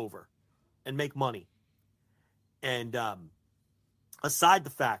stay over and make money. And aside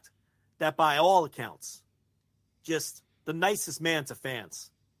the fact that by all accounts, just the nicest man to fans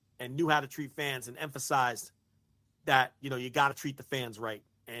and knew how to treat fans and emphasized that, you got to treat the fans right.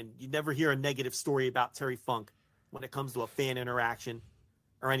 And you never hear a negative story about Terry Funk when it comes to a fan interaction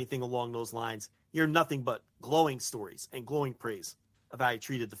or anything along those lines. You're nothing but glowing stories and glowing praise of how he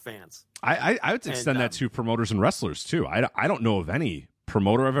treated the fans. I would extend that to promoters and wrestlers too. I don't know of any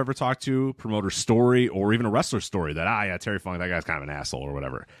promoter I've ever talked to, promoter story, or even a wrestler story that, Terry Funk, that guy's kind of an asshole or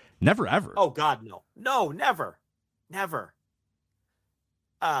whatever. Never, ever. Oh, God, no. No, never. Never.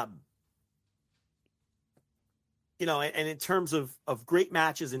 And in terms of great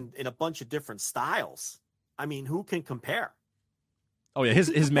matches in a bunch of different styles, I mean, who can compare? Oh yeah,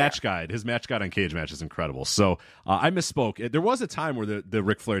 his match guide on Cage Match is incredible. So I misspoke. There was a time where the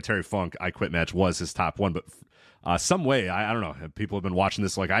Ric Flair Terry Funk I Quit match was his top one, but some way I don't know. People have been watching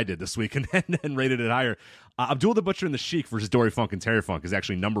this like I did this week and rated it higher. Abdul the Butcher and the Sheik versus Dory Funk and Terry Funk is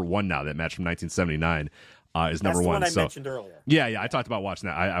actually number one now. That match from 1979 is number one. That's the one I mentioned earlier. Yeah, I talked about watching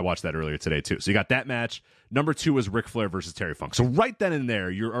that. I watched that earlier today too. So you got that match. Number two is Ric Flair versus Terry Funk. So right then and there,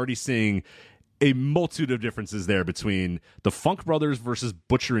 you're already seeing a multitude of differences there between the Funk Brothers versus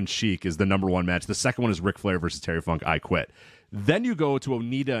Butcher and Sheik is the number one match. The second one is Ric Flair versus Terry Funk, I Quit. Then you go to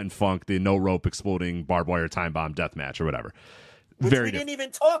Onita and Funk, the no rope exploding barbed wire time bomb death match or whatever. which we didn't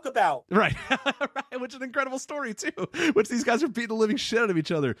even talk about. Right. Right. Which is an incredible story, too. Which these guys are beating the living shit out of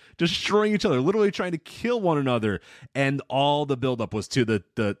each other, destroying each other, literally trying to kill one another. And all the buildup was to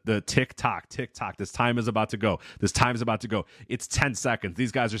the tick-tock, tick-tock. This time is about to go. This time is about to go. It's 10 seconds.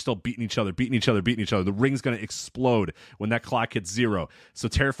 These guys are still beating each other. The ring's going to explode when that clock hits 0. So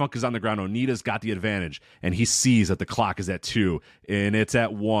Terry Funk is on the ground. Onita's got the advantage. And he sees that the clock is at 2 and it's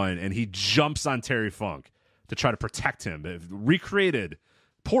at 1. And he jumps on Terry Funk to try to protect him. Recreated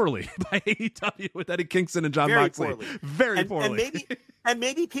poorly by AEW with Eddie Kingston and John Moxley. Very poorly. And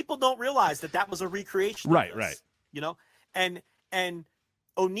maybe people don't realize that was a recreation. Right. You know, and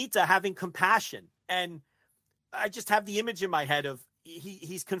Onita having compassion. And I just have the image in my head of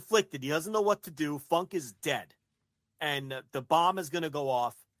he's conflicted. He doesn't know what to do. Funk is dead. And the bomb is going to go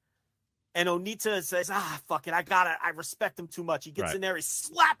off. And Onita says, fuck it, I respect him too much. He gets in there, he's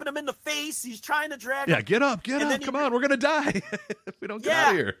slapping him in the face. He's trying to drag him. Yeah, get up. Come on, we're going to die if we don't get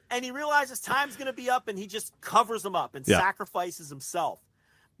out of here. And he realizes time's going to be up, and he just covers him up and sacrifices himself,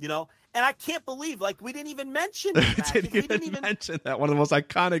 you know? And I can't believe, we didn't even mention that. We didn't even mention that. One of the most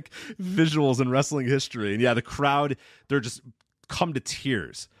iconic visuals in wrestling history. And, the crowd, they're just come to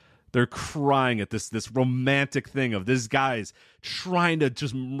tears. They're crying at this romantic thing of these guys trying to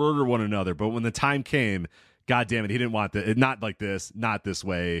just murder one another. But when the time came, God damn it, he didn't want that. Not like this, not this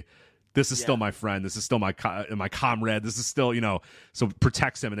way. This is still my friend. This is still my comrade. This is still, so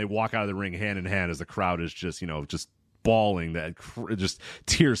protects him. And they walk out of the ring hand in hand as the crowd is just bawling, that just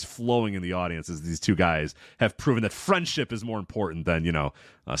tears flowing in the audience as these two guys have proven that friendship is more important than,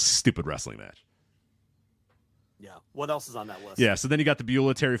 a stupid wrestling match. Yeah. What else is on that list? Yeah. So then you got the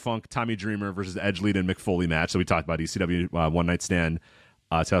Beulah, Terry Funk, Tommy Dreamer versus Edge Lead and Mick Foley match. So we talked about ECW One Night Stand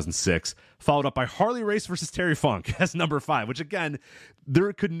 2006, followed up by Harley Race versus Terry Funk as number 5, which again,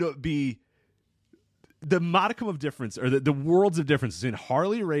 there could be the modicum of difference or the worlds of difference between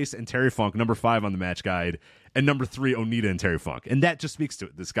Harley Race and Terry Funk, number 5 on the match guide, and number 3, Onita and Terry Funk. And that just speaks to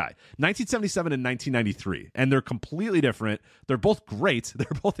it, this guy. 1977 and 1993. And they're completely different. They're both great. They're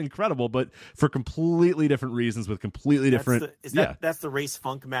both incredible, but for completely different reasons with completely different... That's the Race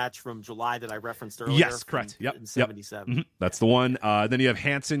Funk match from July that I referenced earlier? Yes, correct. Yep. In 77. Mm-hmm. That's the one. Then you have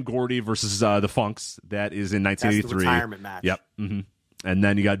Hanson, Gordy versus the Funks. That is in 1983. That's the retirement match. Yep. Mm-hmm. And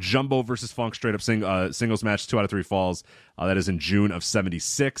then you got Jumbo versus Funk, straight up singles match, 2 out of 3 falls. That is in June of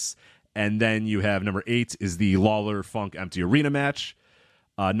 76. And then you have number 8 is the Lawler Funk Empty Arena match.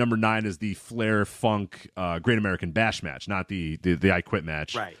 Number 9 is the Flair Funk Great American Bash match, not the I Quit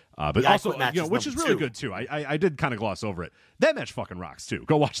match. Right. But also, which is really good too. I did kind of gloss over it. That match fucking rocks too.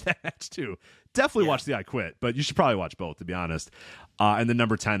 Go watch that match too. Definitely watch the I Quit, but you should probably watch both, to be honest. And then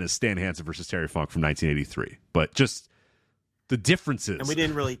number 10 is Stan Hansen versus Terry Funk from 1983. But just the differences. And we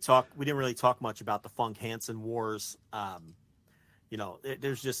didn't really talk much about the Funk Hansen wars.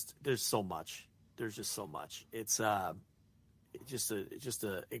 There's so much. There's just so much. It's just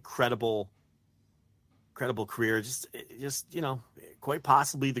a incredible career. Just quite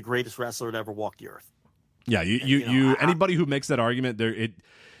possibly the greatest wrestler to ever walk the earth. Yeah, anybody who makes that argument,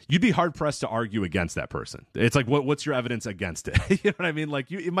 you'd be hard pressed to argue against that person. It's like, what's your evidence against it? You know what I mean? Like,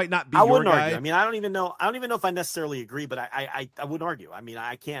 it might not be. I your wouldn't guy. argue. I mean, I don't even know if I necessarily agree, but I wouldn't argue. I mean,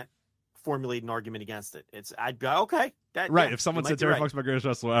 I can't formulate an argument against it. I'd go, okay. If someone said Terry Funk's my greatest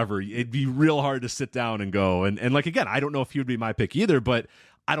wrestler ever, it'd be real hard to sit down and go. And like, again, I don't know if he would be my pick either, but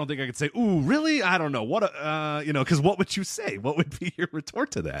I don't think I could say, ooh, really? I don't know. Because what would you say? What would be your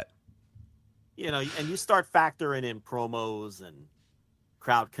retort to that? And you start factoring in promos and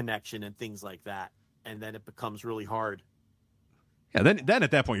crowd connection and things like that, and then it becomes really hard. Yeah, then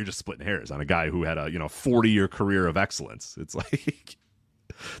at that point, you're just splitting hairs on a guy who had a 40-year career of excellence. It's like...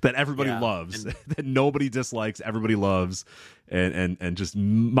 that everybody loves, that nobody dislikes, everybody loves, and just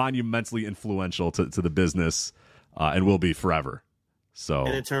monumentally influential to the business, and will be forever. So,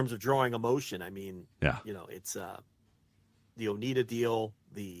 and in terms of drawing emotion, I mean, it's the Onita deal,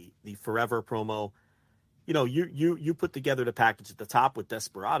 the Forever promo. You put together the package at the top with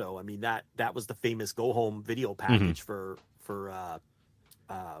Desperado. I mean, that was the famous Go Home video package for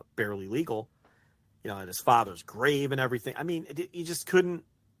Barely Legal. At his father's grave and everything. I mean, you just couldn't.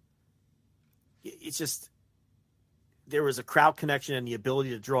 It's just, there was a crowd connection and the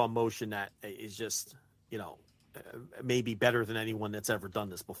ability to draw emotion that is just, maybe better than anyone that's ever done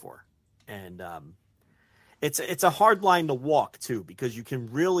this before. And it's a hard line to walk too, because you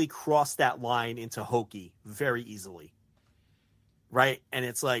can really cross that line into hokey very easily, right? And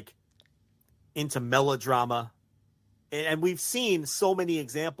it's like into melodrama. And we've seen so many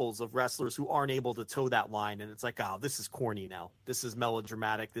examples of wrestlers who aren't able to toe that line. And it's like, oh, this is corny now. This is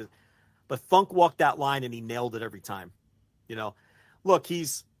melodramatic. But Funk walked that line and he nailed it every time. look,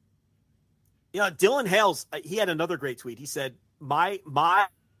 he's, Dylan Hales, he had another great tweet. He said,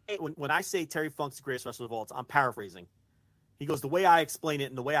 when I say Terry Funk's the greatest wrestler of all time, I'm paraphrasing. He goes, the way I explain it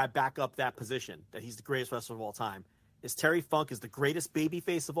and the way I back up that position, that he's the greatest wrestler of all time, is Terry Funk is the greatest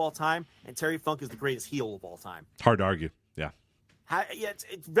babyface of all time, and Terry Funk is the greatest heel of all time. Hard to argue. Yeah.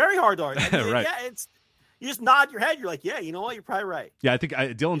 It's very hard to argue. Right. Yeah, you just nod your head. You're like, yeah, you know what? You're probably right. Yeah, I think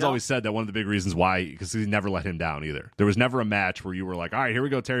Dylan's always said that one of the big reasons why, because he never let him down either. There was never a match where you were like, all right, here we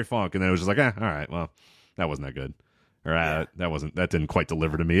go, Terry Funk. And then it was just like, all right, well, that wasn't that good. Or that didn't quite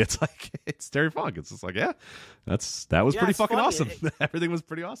deliver to me. It's like, it's Terry Funk. It's just like, that was pretty fucking awesome. Everything was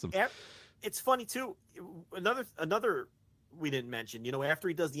pretty awesome. It's funny too. Another we didn't mention, after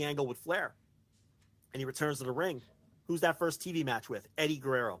he does the angle with Flair and he returns to the ring, who's that first TV match with? Eddie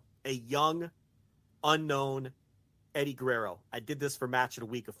Guerrero, a young, unknown Eddie Guerrero. I did this for Match of the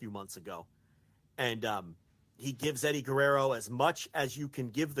Week a few months ago. And he gives Eddie Guerrero as much as you can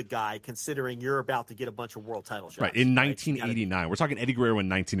give the guy, considering you're about to get a bunch of world title shots. Right, in 1989. We're talking Eddie Guerrero in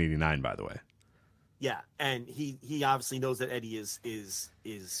 1989, by the way. Yeah, and he obviously knows that Eddie is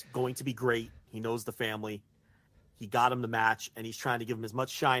going to be great. He knows the family. He got him the match, and he's trying to give him as much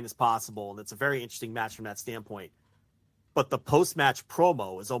shine as possible, and it's a very interesting match from that standpoint. But the post-match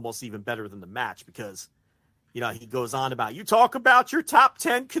promo is almost even better than the match because, he goes on about, you talk about your top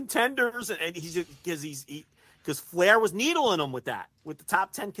 10 contenders, and because Flair was needling him with the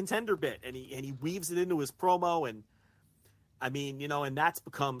top 10 contender bit, and he weaves it into his promo, and I mean, and that's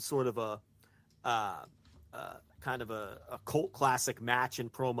become sort of a kind of a cult classic match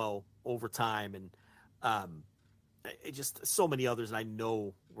and promo over time, and it just so many others, and I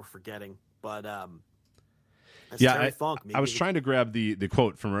know we're forgetting, but Terry Funk. I was trying to grab the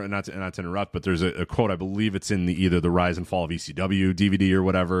quote from, not to interrupt, but there's a quote, I believe it's in either the Rise and Fall of ECW DVD or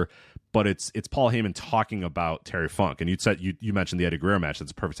whatever, but it's Paul Heyman talking about Terry Funk, and you mentioned the Eddie Guerrero match.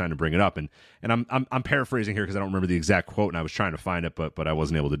 That's a perfect time to bring it up, and I'm paraphrasing here because I don't remember the exact quote, and I was trying to find it, but I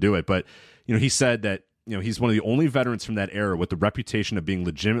wasn't able to do it. But he said that he's one of the only veterans from that era with the reputation of being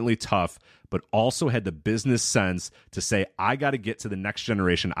legitimately tough, but also had the business sense to say, I got to get to the next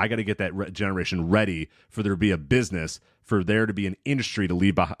generation. I got to get that generation ready for there to be a business, for there to be an industry to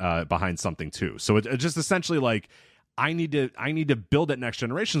leave behind something too. So it just essentially like, I need to build that next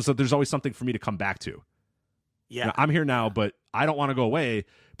generation so that there's always something for me to come back to. Yeah, I'm here now, but I don't want to go away.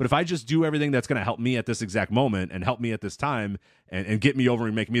 But if I just do everything that's going to help me at this exact moment and help me at this time and get me over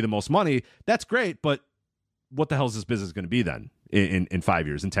and make me the most money, that's great. But what the hell is this business going to be then in 5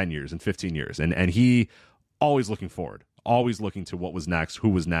 years, in 10 years, in 15 years? And he always looking forward, always looking to what was next, who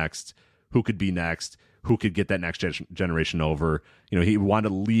was next, who could be next, who could get that next generation over. He wanted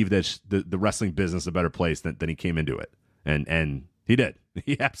to leave the wrestling business a better place than he came into it. And he did.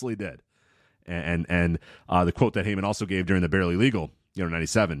 He absolutely did. And the quote that Heyman also gave during the Barely Legal,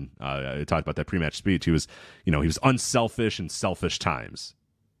 97, I talked about that pre-match speech. He was unselfish in selfish times.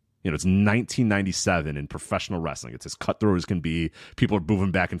 It's 1997 in professional wrestling. It's as cutthroat as can be. People are moving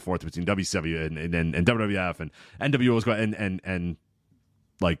back and forth between WCW and WWF and NWO was going and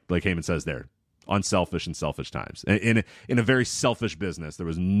like Heyman says there, unselfish in selfish times. In a very selfish business, there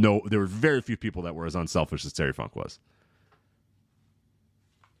were very few people that were as unselfish as Terry Funk was.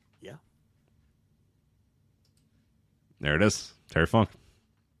 Yeah. There it is, Terry Funk.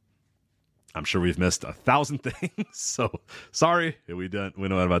 I'm sure we've missed 1,000 things, so sorry. We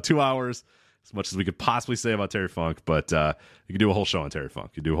went about 2 hours, as much as we could possibly say about Terry Funk, but you could do a whole show on Terry Funk.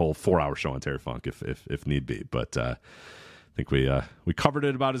 You could do a whole 4-hour show on Terry Funk if need be. But I think we covered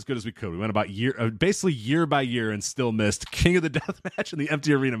it about as good as we could. We went about basically year by year, and still missed King of the Death match and the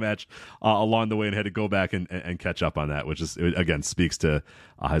Empty Arena match along the way, and had to go back and catch up on that, which is again speaks to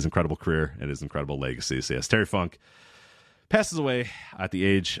his incredible career and his incredible legacy. So yes, Terry Funk passes away at the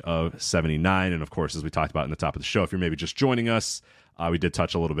age of 79. And of course, as we talked about in the top of the show, if you're maybe just joining us, we did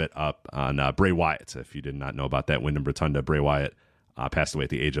touch a little bit up on Bray Wyatt. If you did not know about that, Windham Rotunda, Bray Wyatt passed away at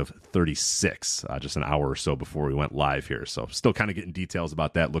the age of 36, just an hour or so before we went live here. So still kind of getting details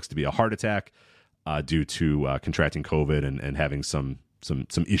about that. Looks to be a heart attack due to contracting COVID and having some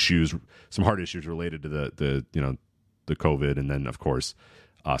issues, some heart issues related to the COVID. And then, of course,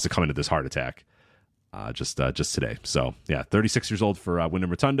 succumbing to this heart attack. Just today. So, yeah, 36 years old for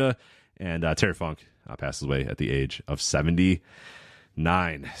Windham Rotunda, and Terry Funk passes away at the age of 79.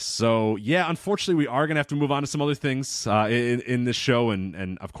 So, yeah, unfortunately, we are going to have to move on to some other things in this show,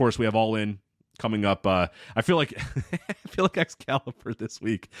 and of course, we have All In coming up. I feel like Excalibur this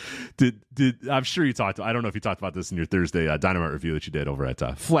week. I'm sure you talked. I don't know if you talked about this in your Thursday Dynamite review that you did over at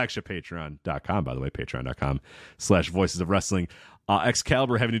flagshippatreon.com. By the way, patreon.com/voices of wrestling.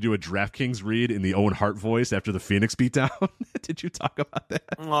 Excalibur having to do a DraftKings read in the Owen Hart voice after the Phoenix beatdown. Did you talk about that?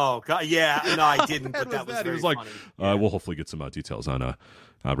 Oh God, yeah. No, I didn't. But that was very he was like, funny. Yeah. We'll hopefully get some details on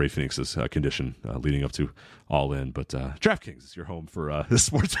Ray Phoenix's condition leading up to All In. But DraftKings is your home for the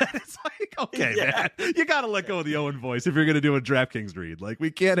sports bet. It's like, okay, man, you got to let go of the Owen voice if you're going to do a DraftKings read. Like,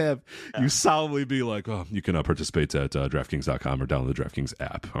 we can't have you solemnly be like, oh, you can participate at DraftKings.com or download the DraftKings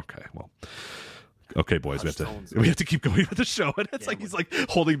app. Okay, well. Okay, boys, we have to keep going with the show. And it's like he's like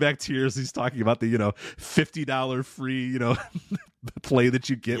holding back tears. He's talking about the $50 free play that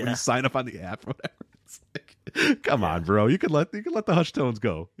you get when you sign up on the app or whatever. It's like, come on, bro. You could let the hush tones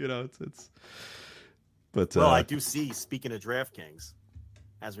go. But I do see. Speaking of DraftKings,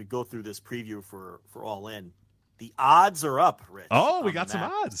 as we go through this preview for All In, the odds are up, Rich. Oh, we got some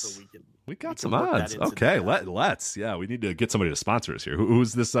odds. So we got some odds. Okay, let's. Yeah, we need to get somebody to sponsor us here.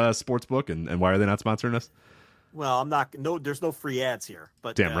 Who's this sports book, and why are they not sponsoring us? Well, I'm not. No, there's no free ads here.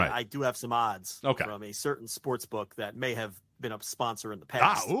 But damn right. I do have some odds from a certain sports book that may have been a sponsor in the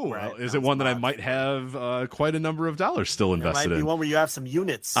past. Is it one that I might have quite a number of dollars still invested in? It might be one where you have some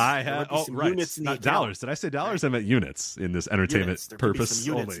units. I have units in not dollars. Did I say dollars? I meant units in this entertainment purpose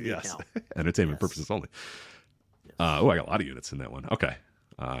only. Yes, entertainment purposes only. Yes. I got a lot of units in that one. Okay.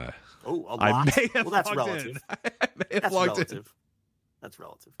 A lot. I may have that's relative. That's relative. That's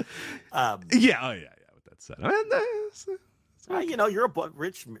relative. Yeah. With that said, you're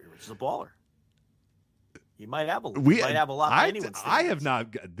Rich is a baller. You might have a lot. I have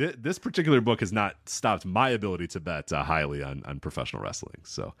not. This particular book has not stopped my ability to bet highly on professional wrestling.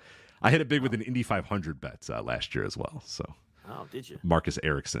 So, I hit it big with an Indy 500 bet last year as well. So. Oh, did you? Marcus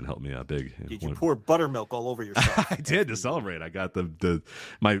Erickson helped me out big. Did you pour buttermilk all over yourself? I did to celebrate. I got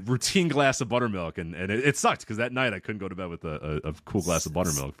my routine glass of buttermilk, and it sucked because that night I couldn't go to bed with a cool glass of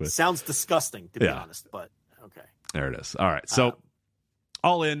buttermilk. But sounds disgusting, to be honest. But okay, there it is. All right, so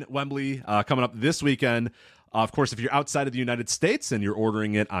All In Wembley coming up this weekend. Of course, if you're outside of the United States and you're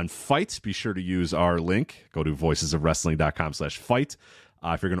ordering it on Fight, be sure to use our link. Go to voicesofwrestling.com/fight.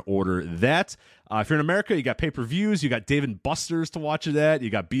 If you're going to order that. If you're in America, you got pay-per-views. You got Dave & Buster's to watch it at. You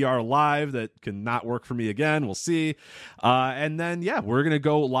got BR Live that can not work for me again. We'll see. And then, we're going to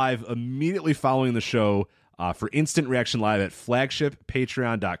go live immediately following the show for Instant Reaction Live at Flagship,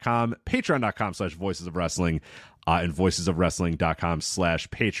 patreon.com, patreon.com/voices of wrestling, and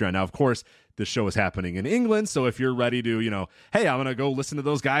voicesofwrestling.com/Patreon. Now, of course, this show is happening in England, so if you're ready to, hey, I'm going to go listen to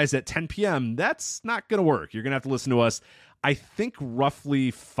those guys at 10 p.m., that's not going to work. You're going to have to listen to us. I think roughly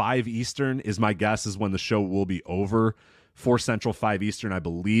 5 Eastern is my guess is when the show will be over. 4 Central, 5 Eastern, I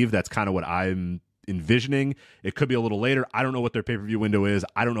believe. That's kind of what I'm envisioning. It could be a little later. I don't know what their pay-per-view window is.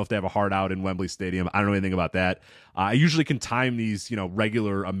 I don't know if they have a hard out in Wembley Stadium. I don't know anything about that. I usually can time these,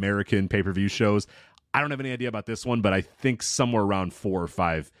 regular American pay-per-view shows. I don't have any idea about this one, but I think somewhere around 4 or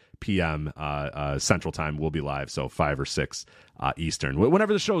 5 p.m. Central Time will be live, so 5 or 6 Eastern.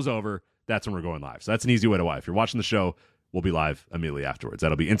 Whenever the show's over, that's when we're going live. So that's an easy way to watch. If you're watching the show, we'll be live immediately afterwards.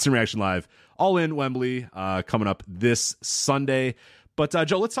 That'll be Instant Reaction Live, All In Wembley, coming up this Sunday. But,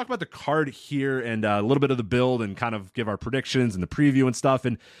 Joe, let's talk about the card here and a little bit of the build and kind of give our predictions and the preview and stuff.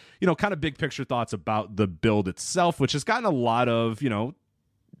 And, kind of big picture thoughts about the build itself, which has gotten a lot of,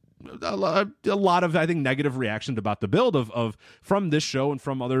 a lot of, I think, negative reaction about the build of from this show and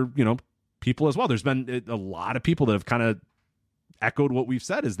from other, people as well. There's been a lot of people that have kind of echoed what we've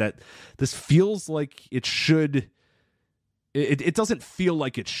said, is that this feels like it should... It doesn't feel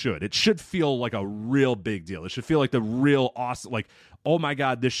like it should. It should feel like a real big deal. It should feel like the real awesome, like, oh my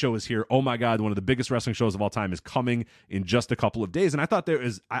God, this show is here. Oh my God, one of the biggest wrestling shows of all time is coming in just a couple of days. And I thought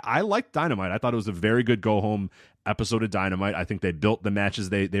I liked Dynamite. I thought it was a very good go-home episode of Dynamite. I think they built the matches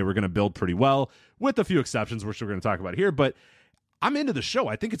they were going to build pretty well, with a few exceptions, which we're going to talk about here. But I'm into the show.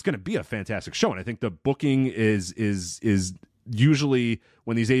 I think it's going to be a fantastic show. And I think the booking is usually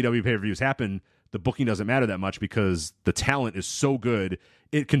when these AEW pay-per-views happen, the booking doesn't matter that much because the talent is so good,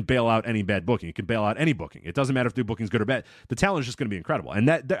 it can bail out any bad booking. It can bail out any booking. It doesn't matter if the booking's good or bad. The talent is just going to be incredible. And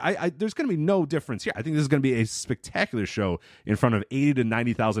there's going to be no difference here. I think this is going to be a spectacular show in front of 80 to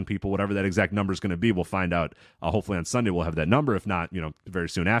 90,000 people, whatever that exact number is going to be. We'll find out. Hopefully on Sunday we'll have that number. If not, very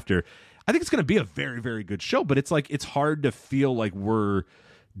soon after. I think it's going to be a very, very good show, but it's hard to feel like we're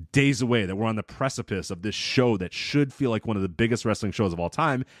days away, that we're on the precipice of this show that should feel like one of the biggest wrestling shows of all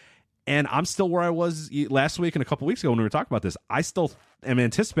time. And I'm still where I was last week and a couple weeks ago when we were talking about this. I still am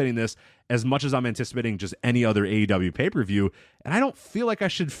anticipating this as much as I'm anticipating just any other AEW pay-per-view. And I don't feel like I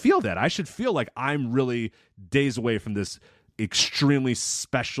should feel that. I should feel like I'm really days away from this extremely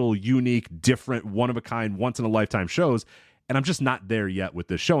special, unique, different, one-of-a-kind, once-in-a-lifetime shows. And I'm just not there yet with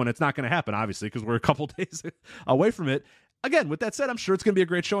this show. And it's not going to happen, obviously, because we're a couple days away from it. Again, with that said, I'm sure it's going to be a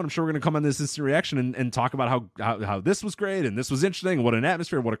great show, and I'm sure we're going to come on this instant reaction and talk about how this was great and this was interesting and what an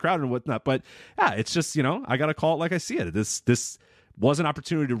atmosphere, what a crowd and whatnot. But yeah, it's just, I got to call it like I see it. This was an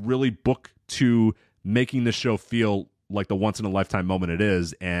opportunity to really book to making the show feel like the once-in-a-lifetime moment it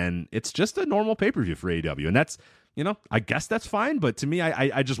is, and it's just a normal pay-per-view for AEW. And that's, I guess that's fine, but to me,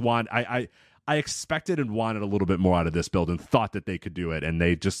 I just want... I expected and wanted a little bit more out of this build and thought that they could do it, and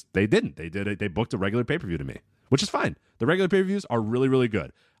they didn't. They did it. They booked a regular pay-per-view to me, which is fine. The regular pay-per-views are really, really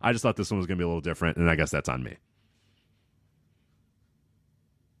good. I just thought this one was going to be a little different, and I guess that's on me.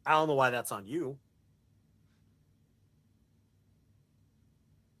 I don't know why that's on you.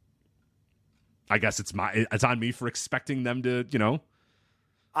 I guess it's on me for expecting them to,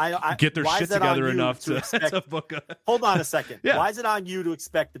 I get their shit together enough to book a... Hold on a second. Yeah. Why is it on you to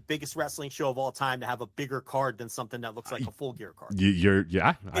expect the biggest wrestling show of all time to have a bigger card than something that looks like a Full Gear card?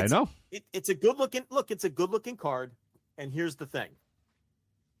 I know. It's a good looking card. And here's the thing.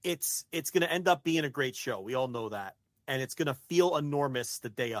 It's going to end up being a great show. We all know that. And it's going to feel enormous the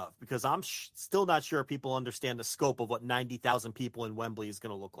day of, because I'm still not sure people understand the scope of what 90,000 people in Wembley is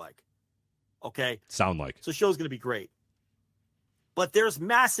going to look like. Okay. Sound like. So the show's going to be great. But there's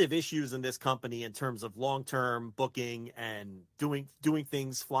massive issues in this company in terms of long-term booking and doing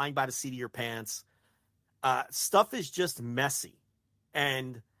things, flying by the seat of your pants. Stuff is just messy.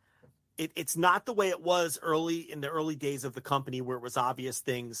 And it's not the way it was in the early days of the company, where it was obvious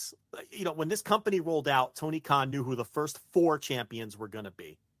things. When this company rolled out, Tony Khan knew who the first 4 champions were going to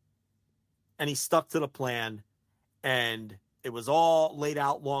be. And he stuck to the plan. And it was all laid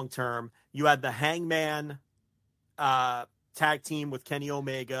out long-term. You had the Hangman tag team with Kenny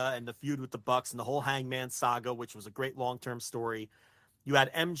Omega and the feud with the Bucks and the whole Hangman saga, which was a great long-term story. You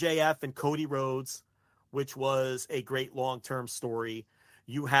had MJF and Cody Rhodes, which was a great long-term story.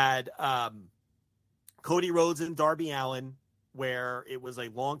 You had Cody Rhodes and Darby Allin, where it was a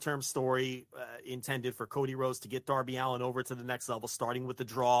long-term story intended for Cody Rhodes to get Darby Allin over to the next level, starting with the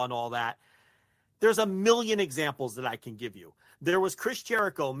draw and all that. There's a million examples that I can give you. There was Chris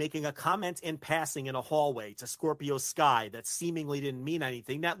Jericho making a comment in passing in a hallway to Scorpio Sky that seemingly didn't mean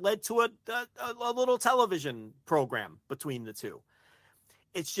anything. That led to a little television program between the two.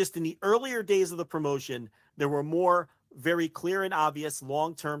 It's just in the earlier days of the promotion, there were more very clear and obvious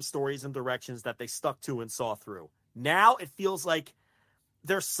long-term stories and directions that they stuck to and saw through. Now it feels like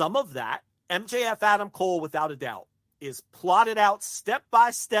there's some of that. MJF Adam Cole, without a doubt, is plotted out step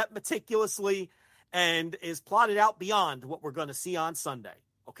by step meticulously, and is plotted out beyond what we're going to see on Sunday,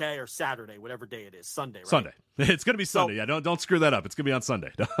 okay, or Saturday, whatever day it is. Sunday, right? Sunday. It's going to be Sunday. Yeah, don't screw that up. It's going to be on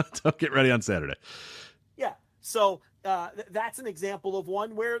Sunday. Don't get ready on Saturday. Yeah, so that's an example of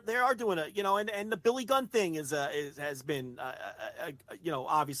one where they are doing it, and the Billy Gunn thing has been,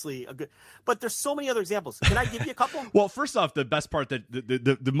 obviously a good, but there's so many other examples. Can I give you a couple? Well, first off, the best part, that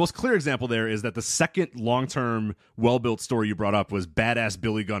the most clear example there is that the second long-term, well-built story you brought up was badass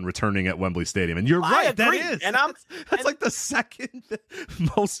Billy Gunn returning at Wembley Stadium, and you're right, that is, and that's like the second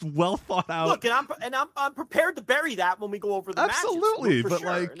most well thought out. Look, and I'm prepared to bury that when we go over the absolutely, matches, but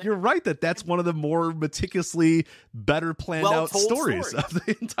sure. You're right that's one of the more meticulously better planned out stories of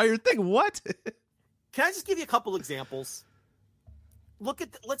the entire thing. What? Can I just give you a couple examples?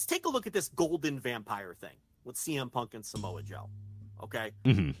 Let's take a look at this Golden Vampire thing with CM Punk and Samoa Joe. Okay.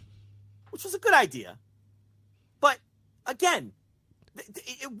 Mm-hmm. Which was a good idea. But again,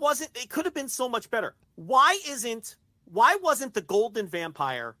 it could have been so much better. Why wasn't the Golden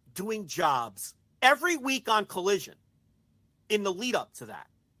Vampire doing jobs every week on Collision in the lead up to that?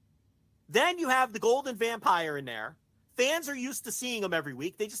 Then you have the Golden Vampire in there. Fans are used to seeing him every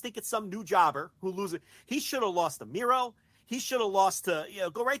week. They just think it's some new jobber who loses. He should have lost to Miro. He should have lost to,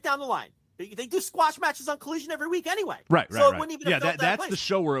 go right down the line. They do squash matches on Collision every week anyway. Right. So it wouldn't even have felt that's the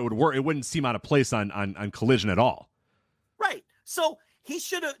show where it would work. It wouldn't seem out of place on Collision at all. Right. So they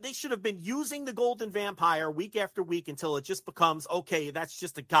should have been using the Golden Vampire week after week until it just becomes, okay, that's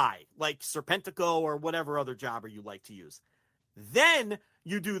just a guy like Serpentico or whatever other jobber you like to use. Then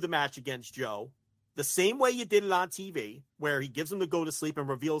you do the match against Joe the same way you did it on TV, where he gives him the go to sleep and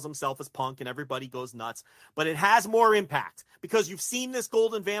reveals himself as Punk and everybody goes nuts. But it has more impact because you've seen this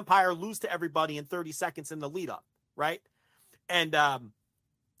Golden Vampire lose to everybody in 30 seconds in the lead up, right? And I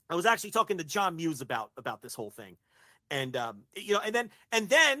was actually talking to John Muse about this whole thing. And and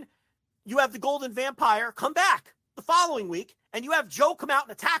then you have the Golden Vampire come back the following week, and you have Joe come out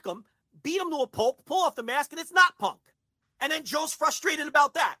and attack him, beat him to a pulp, pull off the mask, and it's not Punk. And then Joe's frustrated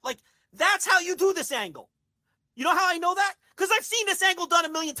about that. Like, that's how you do this angle. You know how I know that? Because I've seen this angle done a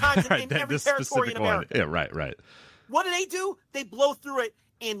million times in every territory in America. Yeah, right. What do? They blow through it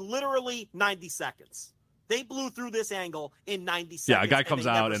in literally 90 seconds. They blew through this angle in 90 seconds. Yeah, a guy comes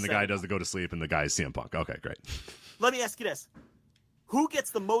out and the guy does the go to sleep and the guy is CM Punk. Okay, great. Let me ask you this. Who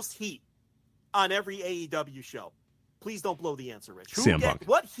gets the most heat on every AEW show? Please don't blow the answer, Rich. CM Punk.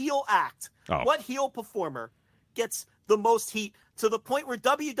 What heel act, what heel performer gets the most heat to the point where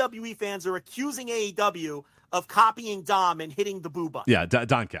WWE fans are accusing AEW of copying Dom and hitting the boo button? Yeah,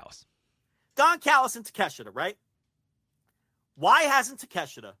 Don Callis. Don Callis and Takeshita, right? Why hasn't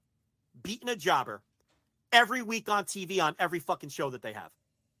Takeshita beaten a jobber every week on TV on every fucking show that they have?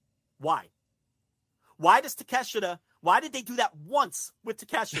 Why? Why did they do that once with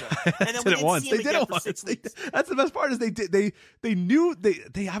Takeshita? And then we didn't see him again for 6 weeks. That's the best part is they knew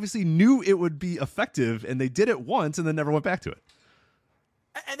they obviously knew it would be effective, and they did it once and then never went back to it.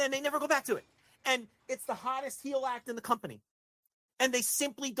 And then they never go back to it. And it's the hottest heel act in the company. And they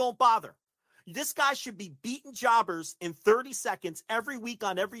simply don't bother. This guy should be beating jobbers in 30 seconds every week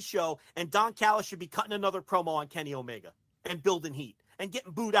on every show, and Don Callis should be cutting another promo on Kenny Omega and building heat and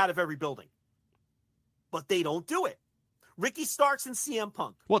getting booed out of every building. But they don't do it. Ricky Starks and CM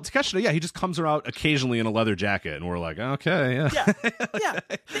Punk. Well, Takeshita, he just comes out occasionally in a leather jacket, and we're like, okay, yeah.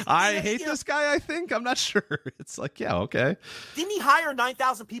 I hate this guy, I think. I'm not sure. It's like, yeah, okay. Didn't he hire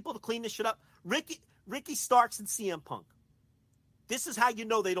 9,000 people to clean this shit up? Ricky Starks and CM Punk. This is how you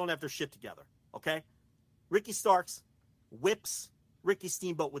know they don't have their shit together, okay? Ricky Starks whips Ricky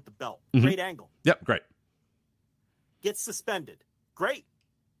Steamboat with the belt. Mm-hmm. Great angle. Yep, great. Gets suspended. Great.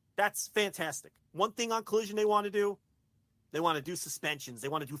 That's fantastic. One thing on Collision they want to do suspensions. They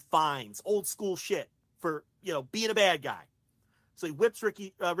want to do fines, old school shit for, being a bad guy. So he whips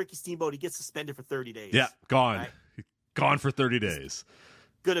Ricky Steamboat. He gets suspended for 30 days. Yeah, gone. Right? Gone for 30 days.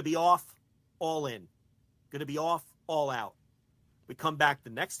 Going to be off, all in. Going to be off, all out. We come back the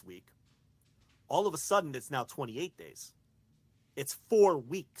next week. All of a sudden, it's now 28 days. It's 4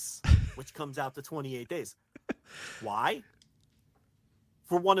 weeks, which comes out to 28 days. Why?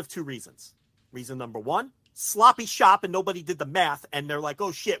 For one of two reasons. Reason number one, sloppy shop and nobody did the math, and they're like,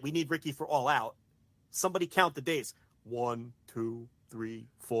 oh shit, we need Ricky for all out. Somebody count the days. 1, 2, 3,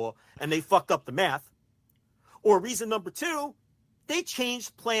 4, and they fucked up the math. Or reason number two, they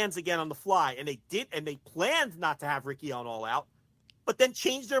changed plans again on the fly, and they planned not to have Ricky on all out, but then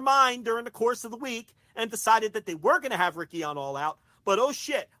changed their mind during the course of the week and decided that they were going to have Ricky on all out. But oh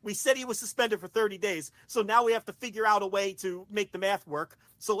shit, we said he was suspended for 30 days, so now we have to figure out a way to make the math work.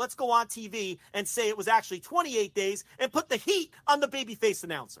 So let's go on TV and say it was actually 28 days and put the heat on the babyface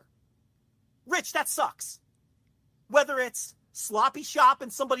announcer. Rich, that sucks. Whether it's sloppy shop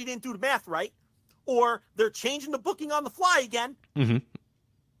and somebody didn't do the math right, or they're changing the booking on the fly again. Mm-hmm.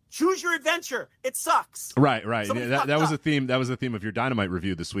 Choose your adventure. It sucks. Right. Yeah, that was a theme. That was the theme of your Dynamite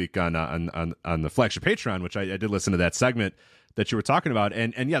review this week on the Flagship Patreon, which I did listen to that segment that you were talking about,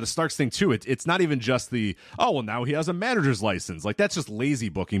 and yeah, the Starks thing too. It's not even just now he has a manager's license. Like, that's just lazy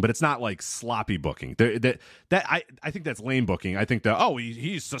booking, but it's not like sloppy booking. I think that's lame booking. I think that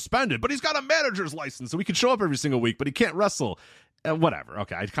he's suspended, but he's got a manager's license, so he can show up every single week, but he can't wrestle. Whatever.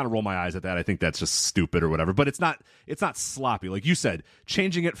 Okay, I kind of roll my eyes at that. I think that's just stupid or whatever. But it's not sloppy. Like you said,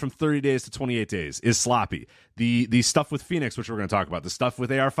 changing it from 30 days to 28 days is sloppy. The stuff with Phoenix, which we're going to talk about, the stuff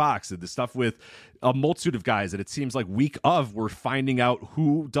with AR Fox, the stuff with a multitude of guys that it seems like week of we're finding out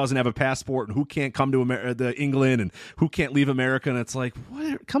who doesn't have a passport and who can't come to England and who can't leave America. And it's like,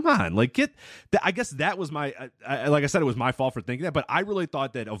 what? Come on, like I guess that was like I said, it was my fault for thinking that. But I really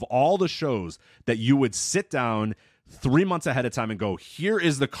thought that of all the shows that you would sit down 3 months ahead of time and go, here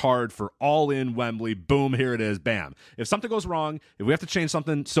is the card for All In Wembley. Boom, here it is. Bam. If something goes wrong, if we have to change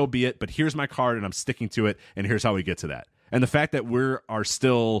something, so be it. But here's my card, and I'm sticking to it. And here's how we get to that. And the fact that we are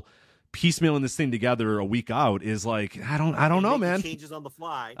still piecemealing this thing together a week out is like, I don't know, man. Changes on the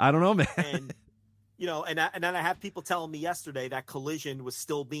fly. I don't know, man. And and then I have people telling me yesterday that Collision was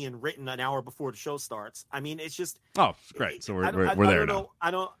still being written an hour before the show starts. I mean, it's just great. So we're there now.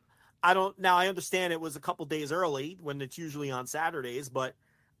 Now I understand it was a couple days early when it's usually on Saturdays, but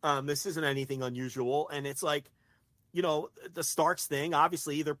this isn't anything unusual. And it's like, the Starks thing,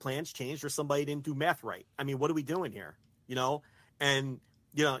 obviously either plans changed or somebody didn't do math right. I mean, what are we doing here? And,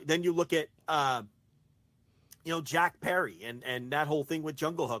 then you look at, Jack Perry and that whole thing with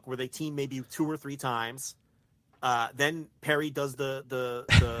Jungle Hook where they team maybe 2 or 3 times. Then Perry does the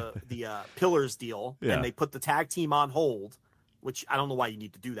Pillars deal and they put the tag team on hold. which I don't know why you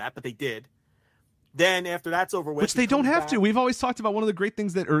need to do that, but they did. Then after that's over with, which they don't have to. We've always talked about one of the great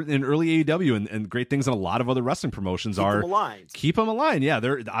things that are in early AEW and great things in a lot of other wrestling promotions are keep them aligned. Yeah,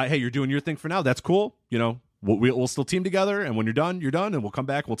 hey, you're doing your thing for now. That's cool. You know, we'll still team together, and when you're done, and we'll come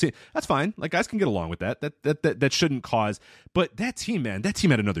back. We'll team. That's fine. Like, guys can get along with that. That shouldn't cause. But that team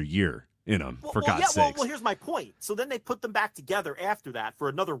had another year in them. For God's sake. Well, here's my point. So then they put them back together after that for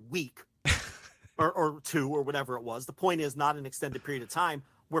another week or two or whatever it was. The point is not an extended period of time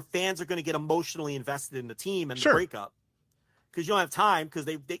where fans are going to get emotionally invested in the team and the breakup. Because you don't have time, because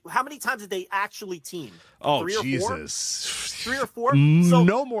they how many times did they actually team? Oh, 3 or Jesus. 4? 3 or 4? So,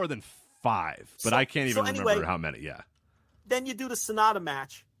 no more than 5, but I can't even remember how many, yeah. Then you do the Sonata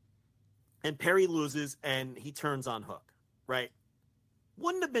match, and Perry loses, and he turns on Hook, right?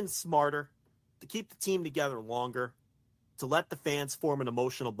 Wouldn't it have been smarter to keep the team together longer, to let the fans form an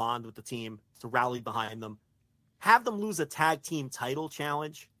emotional bond with the team, to rally behind them, have them lose a tag team title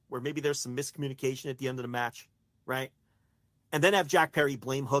challenge where maybe there's some miscommunication at the end of the match, right? And then have Jack Perry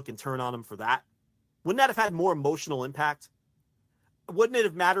blame Hook and turn on him for that. Wouldn't that have had more emotional impact? Wouldn't it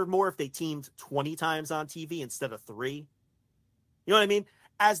have mattered more if they teamed 20 times on TV instead of 3? You know what I mean?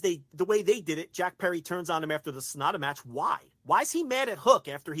 The way they did it, Jack Perry turns on him after the Sonata match. Why? Why is he mad at Hook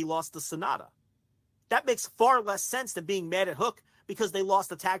after he lost the Sonata? That makes far less sense than being mad at Hook because they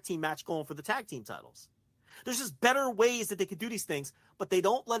lost a tag team match going for the tag team titles. There's just better ways that they could do these things, but they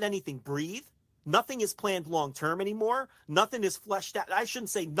don't let anything breathe. Nothing is planned long-term anymore. Nothing is fleshed out. I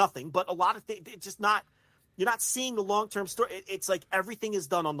shouldn't say nothing, but a lot of things, it's just not, you're not seeing the long-term story. It's like everything is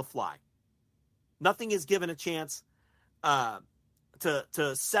done on the fly. Nothing is given a chance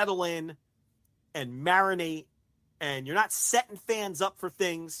to settle in and marinate, and you're not setting fans up for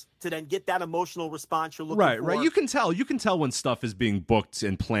things to then get that emotional response you're looking for. Right. You can tell when stuff is being booked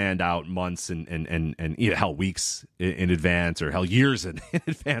and planned out months and hell, weeks in advance, or hell, years in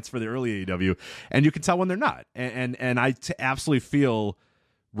advance for the early AEW, and you can tell when they're not. And I absolutely feel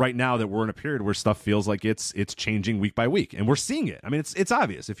right now that we're in a period where stuff feels like it's changing week by week, and we're seeing it. I mean, it's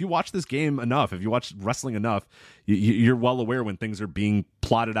obvious. If you watch this game enough, if you watch wrestling enough, you're well aware when things are being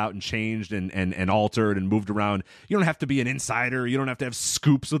plotted out and changed and altered and moved around. You don't have to be an insider. You don't have to have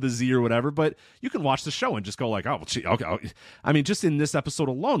scoops with a Z or whatever, but you can watch the show and just go like, oh, well, gee, okay. I mean, just in this episode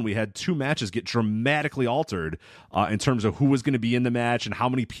alone, we had 2 matches get dramatically altered in terms of who was going to be in the match and how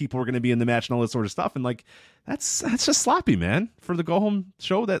many people were going to be in the match and all this sort of stuff. And like, that's just sloppy, man, for the go home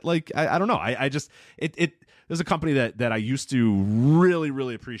show. That like, I don't know. I just, there's a company that I used to really,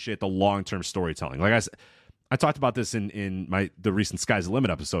 really appreciate the long-term storytelling. Like I talked about this in the recent Sky's the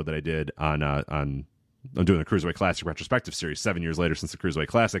Limit episode that I did on I'm doing the Cruiserweight Classic retrospective series 7 years later since the Cruiserweight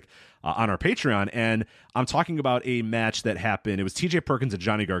Classic on our Patreon, and I'm talking about a match that happened. It was TJ Perkins and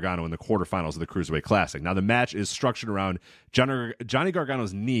Johnny Gargano in the quarterfinals of the Cruiserweight Classic. Now the match is structured around Johnny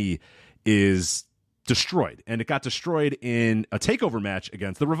Gargano's knee is destroyed, and it got destroyed in a takeover match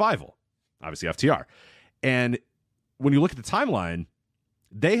against the Revival, obviously FTR. And when you look at the timeline,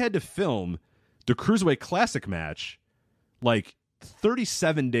 they had to film the Cruiserweight Classic match like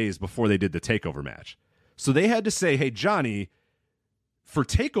 37 days before they did the takeover match. So they had to say, hey, Johnny, for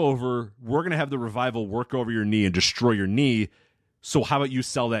takeover, we're going to have the Revival work over your knee and destroy your knee. So how about you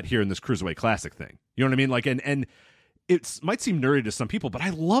sell that here in this Cruiserweight Classic thing? You know what I mean? Like, and it might seem nerdy to some people, but I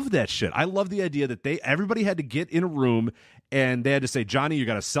love that shit. I love the idea that everybody had to get in a room and they had to say, Johnny, you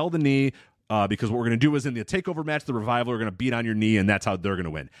got to sell the knee because what we're going to do is in the takeover match, the Revival are going to beat on your knee, and that's how they're going to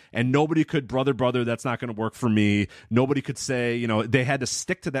win. And nobody could, brother, that's not going to work for me. Nobody could say, they had to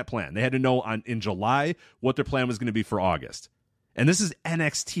stick to that plan. They had to know in July what their plan was going to be for August. And this is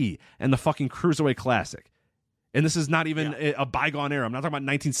NXT and the fucking Cruiserweight Classic. And this is not even a bygone era. I'm not talking about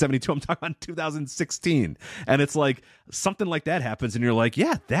 1972. I'm talking about 2016. And it's like something like that happens, and you're like,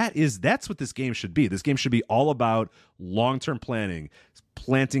 yeah, that's what this game should be. This game should be all about long-term planning,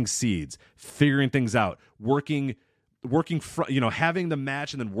 planting seeds, figuring things out, working, having the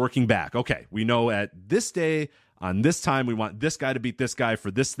match and then working back. Okay, we know at this day, on this time, we want this guy to beat this guy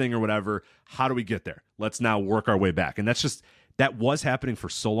for this thing or whatever. How do we get there? Let's now work our way back. And that was happening for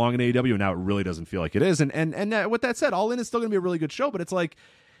so long in AEW, and now it really doesn't feel like it is. And with that said, All In is still going to be a really good show, but it's like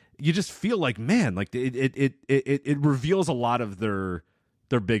you just feel like, man, like it reveals a lot of their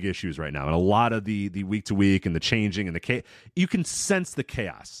big issues right now, and a lot of the week to week and the changing and you can sense the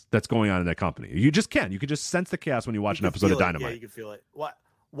chaos that's going on in that company. You can just sense the chaos when you watch an episode of Dynamite. Yeah, you can feel it.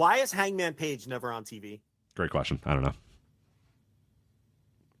 Why is Hangman Page never on TV? Great question. I don't know.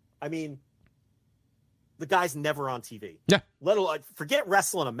 I mean, the guy's never on TV. Yeah. Let alone forget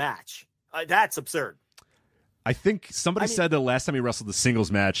wrestling a match. That's absurd. I think somebody said that last time he wrestled the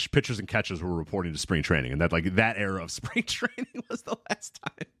singles match, pitchers and catchers were reporting to spring training, and that that era of spring training was the last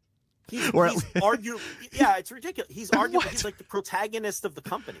time. He's arguably, yeah, it's ridiculous. He's arguably he's like the protagonist of the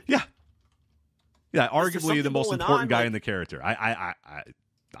company. Yeah, arguably the most important guy in the character. I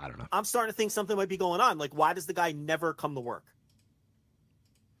don't know. I'm starting to think something might be going on. Like, why does the guy never come to work?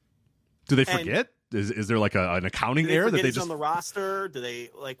 Do they forget? Is there like an accounting error that they just on the roster? Do they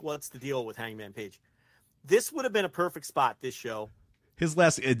what's the deal with Hangman Page? This would have been a perfect spot. This show. His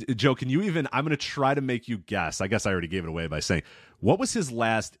last Joe, can you even? I'm going to try to make you guess. I guess I already gave it away by saying, what was his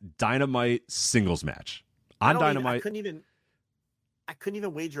last Dynamite singles match on Dynamite? I couldn't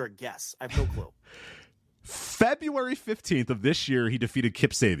even wager a guess. I have no clue. February 15th of this year, he defeated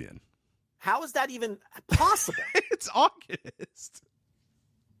Kip Sabian. How is that even possible? It's August.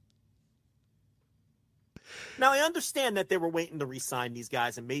 Now, I understand that they were waiting to re-sign these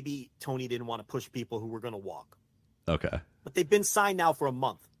guys, and maybe Tony didn't want to push people who were going to walk. Okay. But they've been signed now for a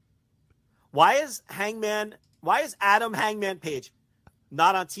month. Why is Adam Hangman Page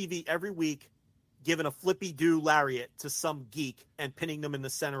not on TV every week giving a flippy-do lariat to some geek and pinning them in the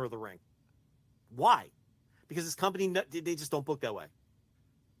center of the ring? Why? Because his company, they just don't book that way.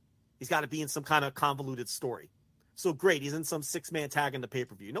 He's got to be in some kind of convoluted story. So great, he's in some 6-man tag in the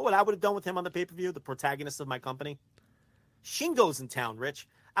pay-per-view. You know what I would have done with him on the pay-per-view, the protagonist of my company? Shingo's in town, Rich.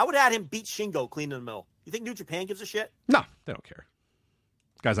 I would have had him beat Shingo clean in the middle. You think New Japan gives a shit? No, they don't care.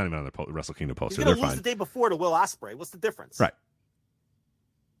 This guy's not even on the Wrestle Kingdom poster. He's going to lose the day before to Will Ospreay. What's the difference? Right.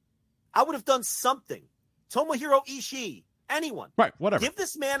 I would have done something. Tomohiro Ishii. Anyone. Right, whatever. Give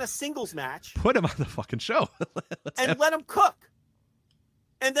this man a singles match. Put him on the fucking show. And let him cook.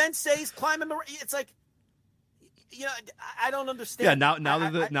 And then say he's climbing the... It's like... You know, I don't understand. Yeah,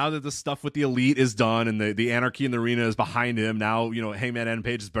 now that the stuff with the Elite is done and the anarchy in the arena is behind him, now, you know, Hangman Adam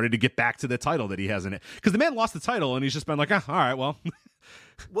Page is ready to get back to the title that he has in it. Because the man lost the title and he's just been like, all right, well.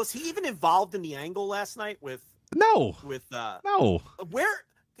 Was he even involved in the angle last night with... No. No. Where...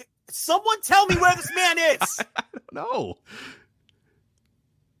 Someone tell me where this man is! I don't know.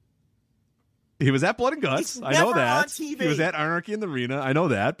 He was at Blood and Guts. I know that. He was at Anarchy in the Arena. I know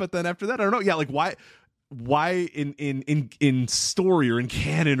that. But then after that, I don't know. Yeah, like why in story or in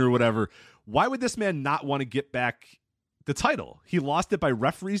canon or whatever, why would this man not want to get back the title? He lost it by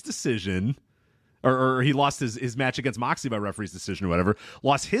referee's decision, or he lost his match against Moxley by referee's decision or whatever.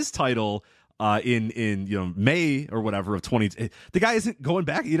 Lost his title in May or whatever of 20. The guy isn't going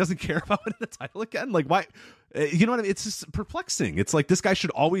back. He doesn't care about winning the title again. Like, why? You know what I mean? It's just perplexing. It's like this guy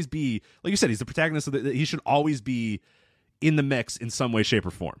should always be, like you said, he's the protagonist of he should always be in the mix in some way, shape, or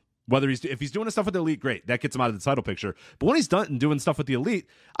form. Whether if he's doing stuff with the Elite, great, that gets him out of the title picture. But when he's done and doing stuff with the Elite,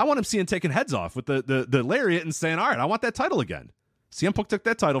 I want him seeing taking heads off with the lariat and saying, all right, I want that title again. CM Punk took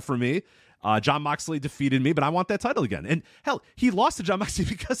that title from me. John Moxley defeated me, but I want that title again. And hell, he lost to John Moxley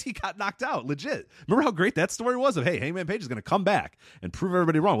because he got knocked out. Legit. Remember how great that story was of, hey, Hangman Page is going to come back and prove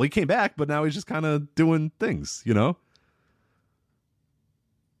everybody wrong. Well, he came back, but now he's just kind of doing things, you know?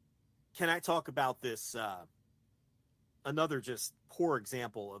 Can I talk about this? Another just poor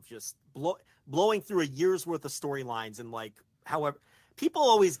example of just blowing through a year's worth of storylines. And like, however, people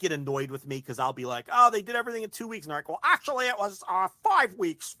always get annoyed with me because I'll be like, oh, they did everything in 2 weeks. And they're like, well, actually it was 5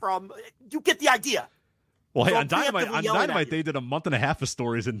 weeks from, you get the idea. Well, hey, on Dynamite, they did a month and a half of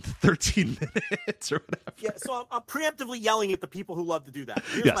stories in 13 minutes or whatever. Yeah, so I'm preemptively yelling at the people who love to do that.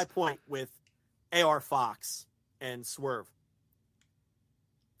 Here's my point with AR Fox and Swerve.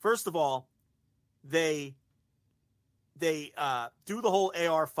 First of all, they do the whole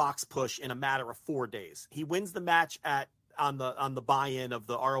AR Fox push in a matter of 4 days. He wins the match on the buy-in of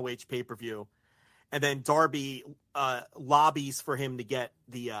the ROH pay-per-view, and then Darby lobbies for him to get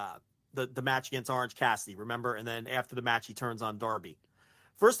the match against Orange Cassidy, remember? And then after the match, he turns on Darby.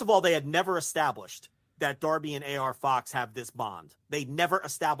 First of all, they had never established that Darby and AR Fox have this bond. They never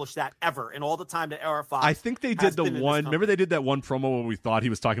established that ever. And all the time that AR Fox, I think they did the one. Remember, they did that one promo when we thought he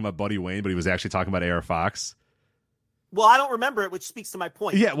was talking about Buddy Wayne, but he was actually talking about AR Fox. Well, I don't remember it, which speaks to my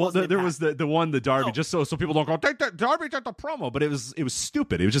point. Yeah, well, there was the one, the Darby, just so people don't go, take that Darby, take the promo. But it was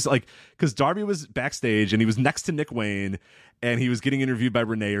stupid. It was just like, because Darby was backstage and he was next to Nick Wayne and he was getting interviewed by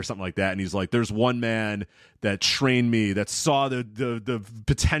Renee or something like that. And he's like, there's one man that trained me, that saw the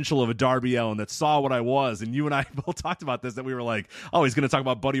potential of a Darby Allin, that saw what I was. And you and I both talked about this, that we were like, oh, he's going to talk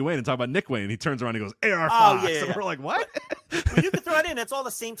about Buddy Wayne and talk about Nick Wayne. And he turns around and he goes, AR Fox. Yeah. And we're like, what? Well, you can throw it in. It's all the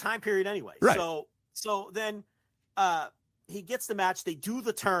same time period anyway. Right. So then he gets the match. They do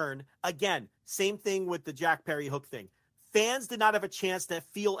the turn. Again, same thing with the Jack Perry hook thing. Fans did not have a chance to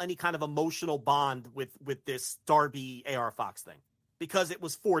feel any kind of emotional bond with this Darby AR Fox thing because it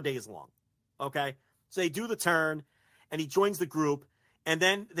was 4 days long. Okay. So they do the turn, and he joins the group, and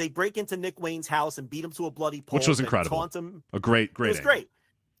then they break into Nick Wayne's house and beat him to a bloody pulp. Which was incredible. Taunt him. A great. It was great.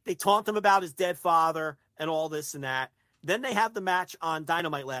 They taunt him about his dead father and all this and that. Then they have the match on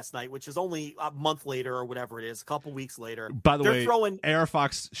Dynamite last night, which is only a month later or whatever it is, a couple weeks later. By the way, AR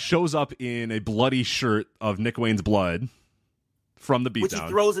Fox shows up in a bloody shirt of Nick Wayne's blood from the beatdown. Which he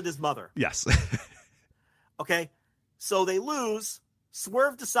throws at his mother. Yes. Okay. So they lose.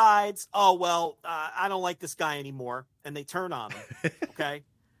 Swerve decides, I don't like this guy anymore. And they turn on him. Okay.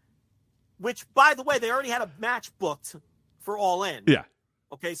 Which, by the way, they already had a match booked for All In. Yeah.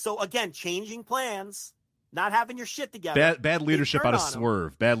 Okay. So again, changing plans. Not having your shit together. Bad leadership out of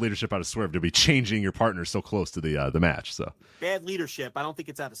Swerve. Bad leadership out of Swerve to be changing your partner so close to the match. So bad leadership. I don't think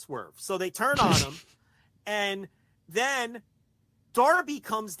it's out of Swerve. So they turn on him, and then Darby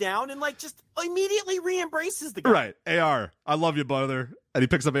comes down and just immediately re-embraces the guy. Right, AR, I love you, brother. And he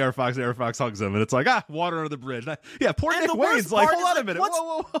picks up AR Fox. AR Fox hugs him, and it's like water under the bridge. Poor Nick Wayne's like, hold on a minute,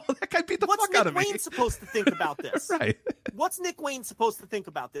 whoa, that guy beat the fuck out of me. What's Nick Wayne supposed to think about this? Right. What's Nick Wayne supposed to think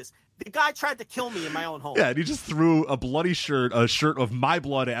about this? The guy tried to kill me in my own home. Yeah, and he just threw a bloody shirt, a shirt of my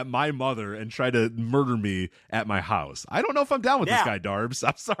blood at my mother, and tried to murder me at my house. I don't know if I'm down with this guy, Darbs.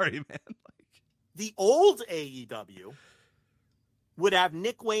 I'm sorry, man. The old AEW would have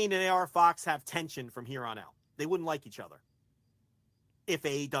Nick Wayne and AR Fox have tension from here on out. They wouldn't like each other. If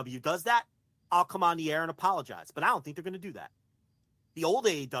AEW does that, I'll come on the air and apologize. But I don't think they're going to do that. The old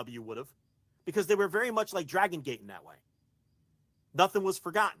AEW would have, because they were very much like Dragon Gate in that way. Nothing was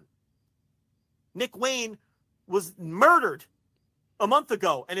forgotten. Nick Wayne was murdered a month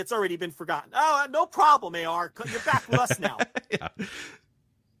ago, and it's already been forgotten. Oh, no problem, AR. You're back with us now. Yeah.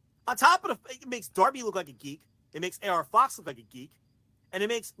 On top of it makes Darby look like a geek. It makes AR Fox look like a geek. And it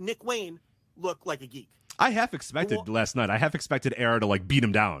makes Nick Wayne look like a geek. I half expected last night. I half expected AR to beat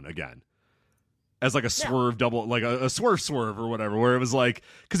him down again. As a swerve double, like a swerve or whatever, where it was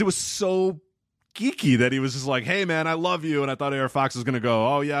because it was so geeky that he was just like, hey man, I love you. And I thought AR Fox was going to go,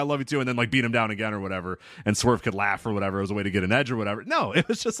 oh yeah, I love you too. And then beat him down again or whatever. And Swerve could laugh or whatever. It was a way to get an edge or whatever. No, it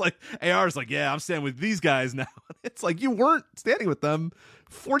was just AR's yeah, I'm standing with these guys now. It's you weren't standing with them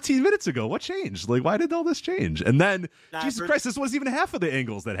 14 minutes ago. What changed? Why did all this change? And then, Jesus Christ, this wasn't even half of the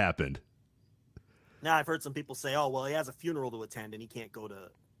angles that happened. Now I've heard some people say, oh, well, he has a funeral to attend and he can't go to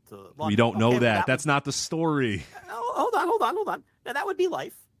London. We don't know that. That's not the story. Hold on. Now that would be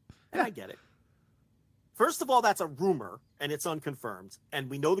life. And I get it. First of all, that's a rumor and it's unconfirmed.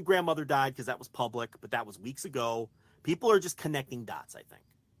 And we know the grandmother died because that was public, but that was weeks ago. People are just connecting dots, I think.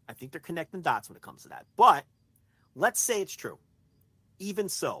 I think they're connecting dots when it comes to that. But let's say it's true. Even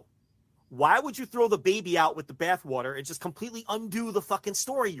so, why would you throw the baby out with the bathwater and just completely undo the fucking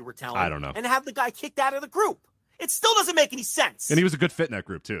story you were telling? I don't know. And have the guy kicked out of the group? It still doesn't make any sense. And he was a good fit in that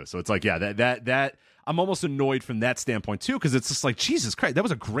group too. So it's that I'm almost annoyed from that standpoint too, because it's just Jesus Christ, that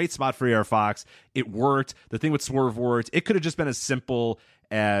was a great spot for AR Fox. It worked. The thing with Swerve worked. It could have just been as simple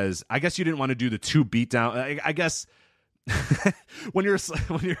as, I guess you didn't want to do the 2 beatdown. I guess when you're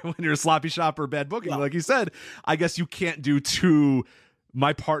a sloppy shop or bad booking, like you said, I guess you can't do 2.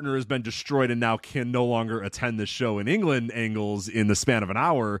 My partner has been destroyed and now can no longer attend the show in England angles in the span of an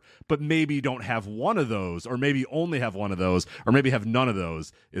hour, but maybe don't have one of those, or maybe only have one of those, or maybe have none of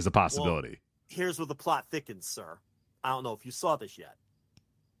those is a possibility. Well, here's where the plot thickens, sir. I don't know if you saw this yet.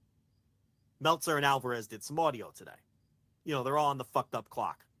 Meltzer and Alvarez did some audio today. They're all on the fucked up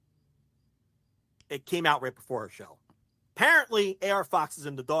clock. It came out right before our show. Apparently, AR Fox is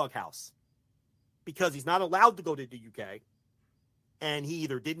in the doghouse because he's not allowed to go to the UK. And he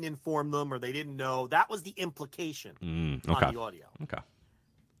either didn't inform them or they didn't know. That was the implication on the audio. Okay.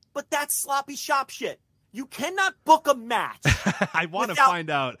 But that's sloppy shop shit. You cannot book a match. I want to find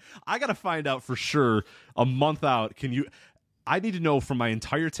out. I got to find out for sure a month out. I need to know from my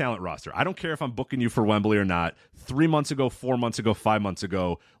entire talent roster. I don't care if I'm booking you for Wembley or not. 3 months ago, 4 months ago, 5 months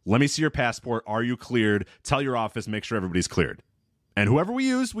ago. Let me see your passport. Are you cleared? Tell your office. Make sure everybody's cleared. And whoever we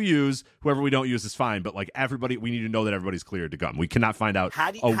use, we use. Whoever we don't use is fine. But everybody, we need to know that everybody's cleared to come. We cannot find out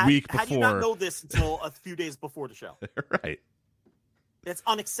a week before. How do you not know this until a few days before the show? Right. It's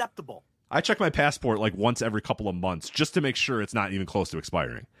unacceptable. I check my passport once every couple of months just to make sure it's not even close to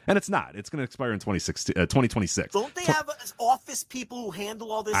expiring. And it's not. It's going to expire in 2026. Don't they have office people who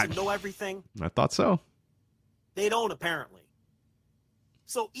handle all this and know everything? I thought so. They don't, apparently.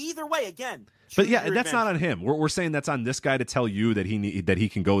 So either way, again. But yeah, that's not on him. We're saying that's on this guy to tell you that he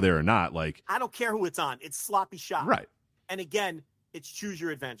can go there or not. I don't care who it's on. It's sloppy shop. Right. And again, it's choose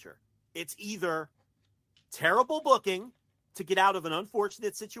your adventure. It's either terrible booking to get out of an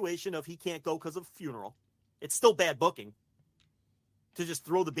unfortunate situation of he can't go because of a funeral. It's still bad booking. to just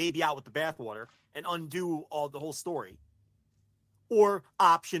throw the baby out with the bathwater and undo the whole story. Or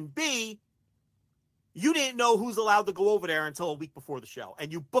option B, you didn't know who's allowed to go over there until a week before the show,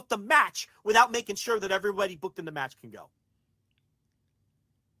 and you booked a match without making sure that everybody booked in the match can go.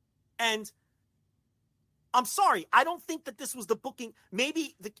 And I'm sorry, I don't think that this was the booking.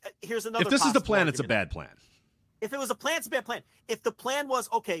 Maybe here's another. If this is the plan, argument. It's a bad plan. If it was a plan, it's a bad plan. If the plan was,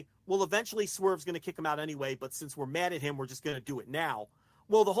 okay, well, eventually Swerve's going to kick him out anyway, but since we're mad at him, we're just going to do it now.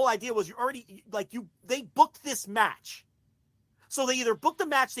 Well, the whole idea was they booked this match. So they either booked a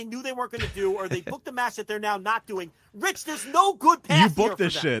match they knew they weren't going to do, or they booked a match that they're now not doing. Rich, there's no good path. You book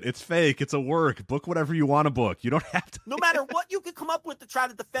this shit. It's fake. It's a work. Book whatever you want to book. You don't have to. No matter what you could come up with to try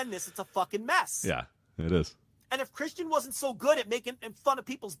to defend this, it's a fucking mess. Yeah, it is. And if Christian wasn't so good at making fun of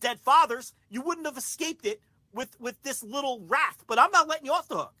people's dead fathers, you wouldn't have escaped it with this little wrath. But I'm not letting you off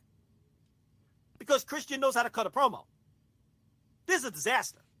the hook. Because Christian knows how to cut a promo. This is a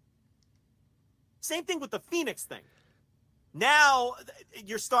disaster. Same thing with the Phoenix thing. Now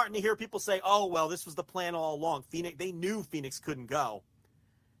you're starting to hear people say, oh, well, this was the plan all along. They knew Phoenix couldn't go.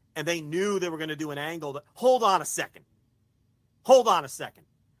 And they knew they were going to do an angle. Hold on a second.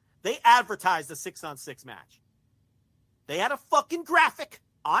 They advertised a 6-on-6 match. They had a fucking graphic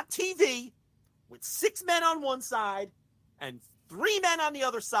on TV with 6 men on one side and 3 men on the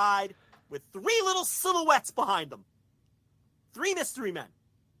other side with 3 little silhouettes behind them. 3 mystery men.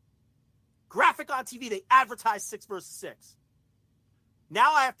 Graphic on TV, they advertised 6 versus 6.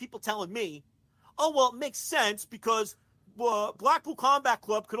 Now I have people telling me, oh, well, it makes sense because Blackpool Combat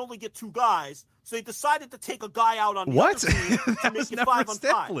Club could only get 2 guys, so they decided to take a guy out on the other team to make it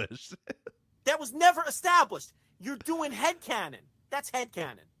 5-on-5. That was never established. You're doing headcanon. That's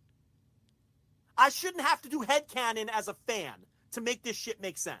headcanon. I shouldn't have to do headcanon as a fan to make this shit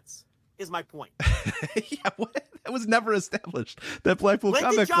make sense, is my point. Yeah, what? That was never established. That Blackpool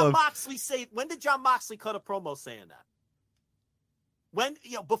Combat Club. When did John Moxley cut a promo saying that? When,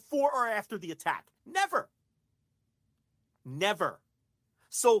 before or after the attack? Never.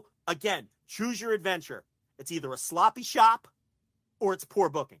 So, again, choose your adventure. It's either a sloppy shop or it's poor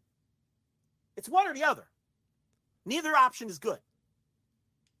booking. It's one or the other. Neither option is good.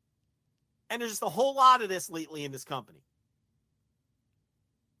 And there's just a whole lot of this lately in this company.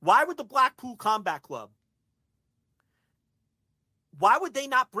 Why would the Blackpool Combat Club, why would they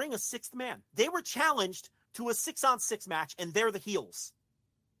not bring a 6th man? They were challenged to a 6-on-6 match, and they're the heels.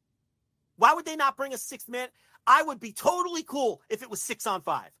 Why would they not bring a 6th man? I would be totally cool if it was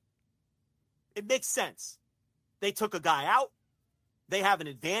 6-on-5. It makes sense. They took a guy out. They have an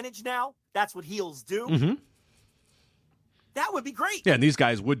advantage now. That's what heels do. Mm-hmm. That would be great. Yeah, and these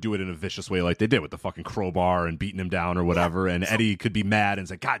guys would do it in a vicious way like they did with the fucking crowbar and beating him down or whatever, and Eddie could be mad and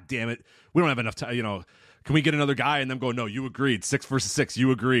say, God damn it, we don't have enough time, can we get another guy? And them go, no, you agreed. 6 versus 6,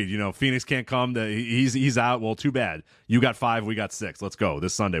 you agreed. Phoenix can't come. He's out. Well, too bad. You got 5, we got 6. Let's go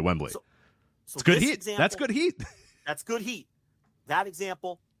this Sunday, Wembley. So it's good heat. That's good heat. That's good heat. That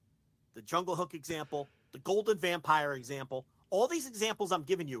example, the Jungle Hook example, the Golden Vampire example, all these examples I'm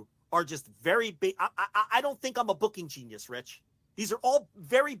giving you are just very big. I don't think I'm a booking genius, Rich. These are all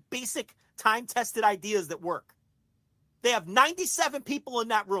very basic, time-tested ideas that work. They have 97 people in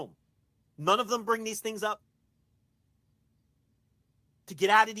that room. None of them bring these things up to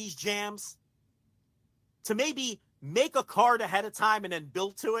get out of these jams, to maybe make a card ahead of time and then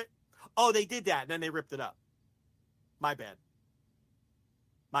build to it. Oh, they did that, and then they ripped it up. My bad.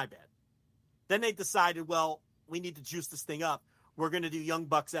 Then they decided, well, we need to juice this thing up. We're going to do Young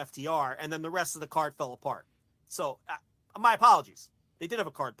Bucks FTR, and then the rest of the card fell apart. So, my apologies. They did have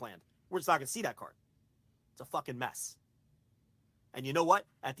a card planned. We're just not going to see that card. It's a fucking mess. And you know what?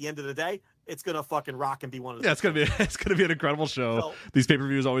 At the end of the day, it's going to fucking rock and be one of the it's going to be an incredible show. So, these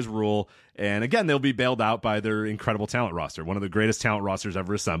pay-per-views always rule. And again, they'll be bailed out by their incredible talent roster. One of the greatest talent rosters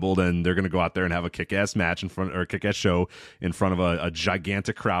ever assembled, and they're going to go out there and have a kick-ass match or a kick-ass show in front of a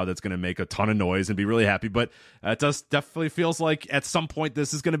gigantic crowd that's going to make a ton of noise and be really happy. But it definitely feels like at some point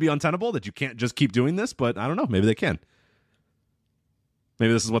this is going to be untenable, that you can't just keep doing this, but I don't know. Maybe they can.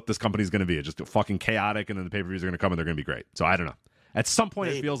 Maybe this is what this company is going to be. It's just fucking chaotic, and then the pay-per-views are going to come and they're going to be great. So I don't know. At some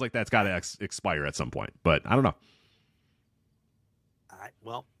point, It feels like that's got to expire at some point, but I don't know. All right.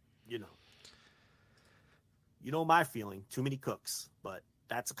 Well, you know my feeling. Too many cooks, but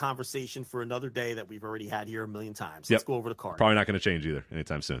that's a conversation for another day that we've already had here a million times. Let's go over the card. Probably not going to change either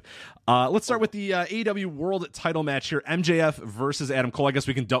anytime soon. Let's start with the AEW World Title match here. MJF versus Adam Cole. I guess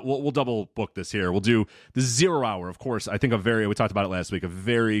we'll double book this here. We'll do the 0 hour, of course. I think we talked about it last week. A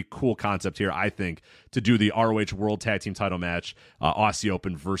very cool concept here, I think, to do the ROH World Tag Team Title match, Aussie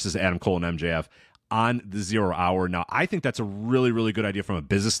Open versus Adam Cole and MJF. on the 0 hour. Now, I think that's a really, really good idea from a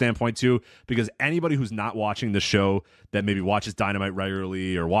business standpoint, too, because anybody who's not watching the show that maybe watches Dynamite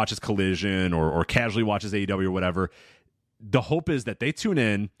regularly or watches Collision or casually watches AEW or whatever, the hope is that they tune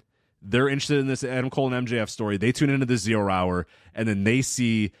in, they're interested in this Adam Cole and MJF story, they tune into the 0 hour, and then they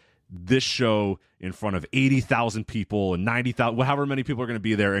see this show in front of 80,000 people and 90,000, however many people are going to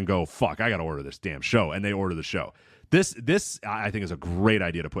be there, and go, fuck, I got to order this damn show. And they order the show. This I think is a great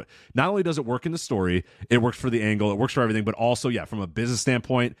idea to put. Not only does it work in the story, it works for the angle, it works for everything, but also, yeah, from a business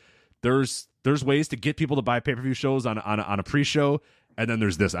standpoint, there's ways to get people to buy pay-per-view shows on a pre-show. And then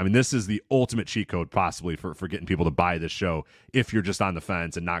there's this. I mean, this is the ultimate cheat code possibly for getting people to buy this show if you're just on the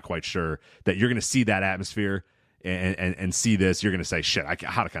fence and not quite sure that you're going to see that atmosphere and see this. You're going to say, shit,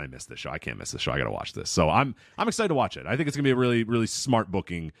 how can I miss this show? I can't miss this show. I got to watch this. So I'm excited to watch it. I think it's going to be a really, really smart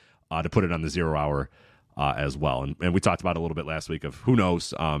booking to put it on the 0 hour as well. And we talked about it a little bit last week of who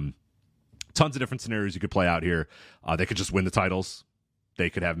knows. Tons of different scenarios you could play out here. They could just win the titles. They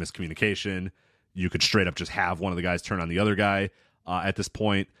could have miscommunication. You could straight up just have one of the guys turn on the other guy at this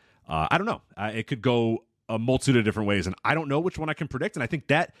point. I don't know. It could go a multitude of different ways, and I don't know which one I can predict. And I think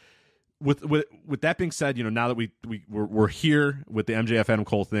that with that being said, now that we're here with the MJF Adam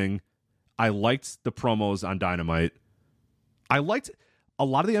Cole thing, I liked the promos on Dynamite. I liked a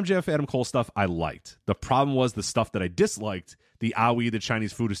lot of the MJF Adam Cole stuff. I liked. The problem was the stuff that I disliked. The AOE, the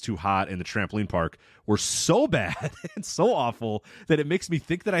Chinese food is too hot, and the trampoline park were so bad and so awful that it makes me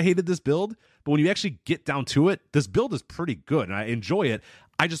think that I hated this build. But when you actually get down to it, this build is pretty good, and I enjoy it.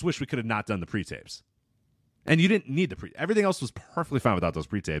 I just wish we could have not done the pre-tapes. And you didn't need everything else was perfectly fine without those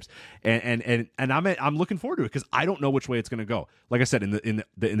pre-tapes. And I'm looking forward to it because I don't know which way it's going to go. Like I said, in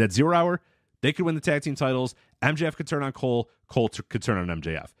that 0 hour, they could win the tag team titles. MJF could turn on Cole. Cole could turn on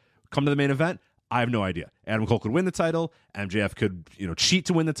MJF. Come to the main event, I have no idea. Adam Cole could win the title. MJF could, cheat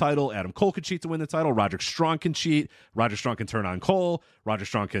to win the title. Adam Cole could cheat to win the title. Roderick Strong can cheat. Roderick Strong can turn on Cole. Roderick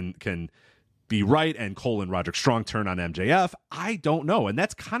Strong can be right, and Cole and Roderick Strong turn on MJF. I don't know, and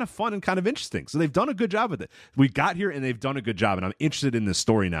that's kind of fun and kind of interesting. So they've done a good job with it. We got here, and they've done a good job, and I'm interested in this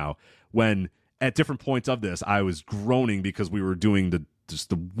story now. When at different points of this, I was groaning because we were doing just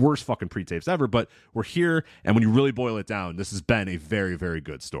the worst fucking pre-tapes ever, but we're here, and when you really boil it down, this has been a very, very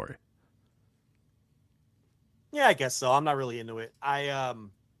good story. Yeah, I guess so. I'm not really into it.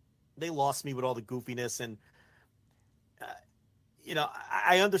 They lost me with all the goofiness, and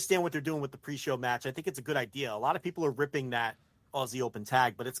I understand what they're doing with the pre-show match. I think it's a good idea. A lot of people are ripping that Aussie Open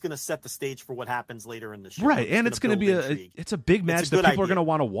tag, but it's going to set the stage for what happens later in the show. Right, and it's going to be a big match that people are going to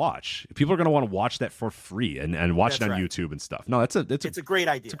want to watch. People are going to want to watch that for free and watch it on YouTube and stuff. No, it's a great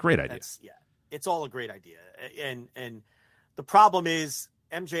idea. It's a great idea. It's all a great idea. And the problem is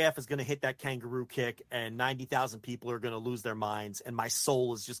MJF is going to hit that kangaroo kick, and 90,000 people are going to lose their minds, and my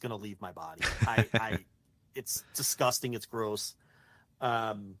soul is just going to leave my body. It's disgusting. It's gross.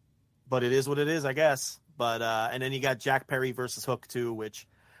 But it is what it is, I guess. But and then you got Jack Perry versus Hook too, which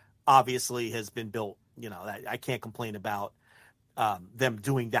obviously has been built. I can't complain about them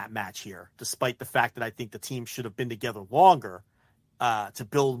doing that match here, despite the fact that I think the team should have been together longer to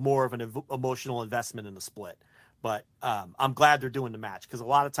build more of an emotional investment in the split. But I'm glad they're doing the match, because a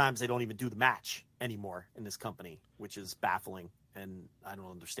lot of times they don't even do the match anymore in this company, which is baffling, and I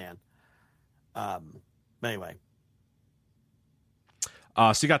don't understand. Anyway.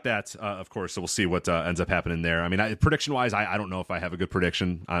 So you got that, of course. So we'll see what ends up happening there. I mean, prediction-wise, I don't know if I have a good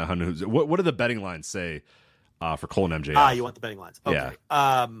prediction on who's. What do the betting lines say for Cole and MJF? You want the betting lines? Okay.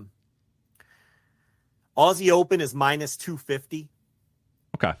 Yeah. Aussie Open is minus 250.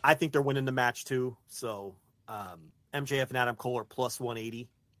 Okay. I think they're winning the match too. So MJF and Adam Cole are plus 180,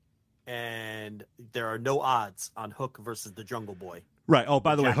 and there are no odds on Hook versus the Jungle Boy. Right. Oh,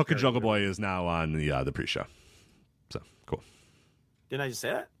 by the way, Hook and Jungle Boy is now on the pre-show. So cool. Didn't I just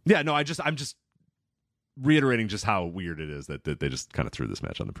say that? Yeah, no, I'm just reiterating just how weird it is that they just kind of threw this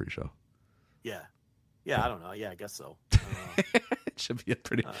match on the pre-show. Yeah, I don't know. Yeah, I guess so. It should be a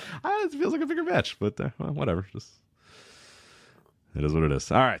pretty. It feels like a bigger match, but whatever. Just it is what it is.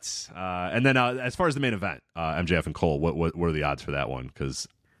 All right, and then as far as the main event, MJF and Cole, what are the odds for that one? Because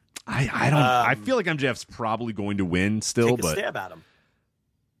I don't. I feel like MJF's probably going to win still, take a stab at him.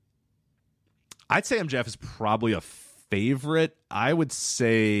 I'd say MJF is probably a favorite. I would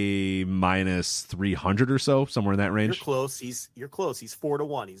say minus 300 or so, somewhere in that range. You're close. He's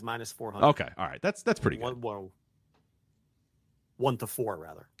 4-1. He's minus 400. Okay, all right. That's pretty good. 1 to 4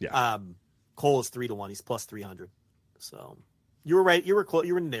 rather. Yeah. Cole is 3-1. He's plus 300. So you were right. You were close.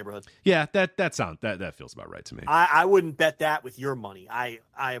 You were in the neighborhood. Yeah, that feels about right to me. I wouldn't bet that with your money. I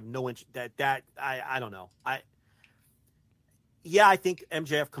have no interest. I don't know. I think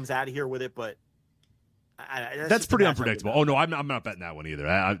MJF comes out of here with it, but That's pretty unpredictable. Oh no, I'm not betting that one either.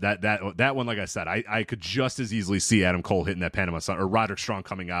 That one, like I said, I could just as easily see Adam Cole hitting that Panama Sun, or Roderick Strong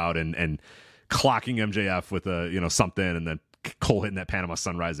coming out and clocking MJF with a something, and then Cole hitting that Panama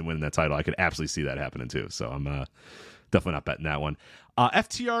Sunrise and winning that title. I could absolutely see that happening too. So I'm definitely not betting that one.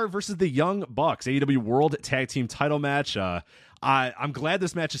 FTR versus the Young Bucks, AEW World Tag Team Title match. I'm glad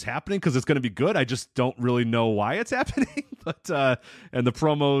this match is happening because it's going to be good. I just don't really know why it's happening. But and the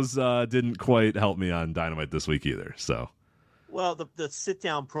promos didn't quite help me on Dynamite this week either. So, well, the sit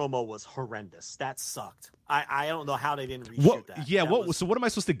down promo was horrendous. That sucked. I don't know how they didn't reshoot that. Yeah. So what am I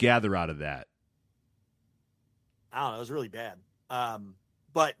supposed to gather out of that? I don't know. It was really bad.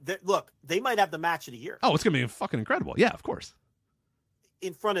 But look, they might have the match of the year. Oh, it's going to be fucking incredible. Yeah, of course.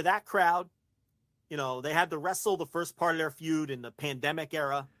 In front of that crowd. They had to wrestle the first part of their feud in the pandemic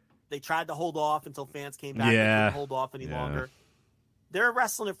era. They tried to hold off until fans came back. Yeah. They couldn't hold off any longer. They're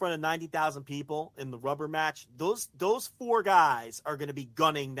wrestling in front of 90,000 people in the rubber match. Those four guys are going to be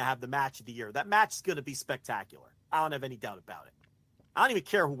gunning to have the match of the year. That match is going to be spectacular. I don't have any doubt about it. I don't even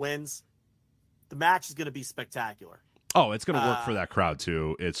care who wins. The match is going to be spectacular. Oh, it's going to work for that crowd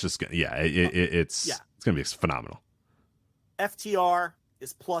too. It's just it's going to be phenomenal. FTR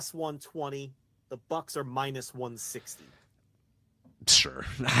is plus 120. The Bucks are minus 160. Sure.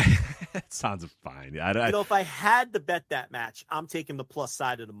 That sounds fine. If I had to bet that match, I'm taking the plus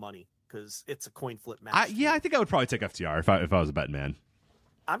side of the money because it's a coin flip match. I think I would probably take FTR if I was a betting man.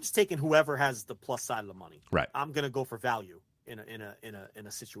 I'm just taking whoever has the plus side of the money. Right. I'm going to go for value in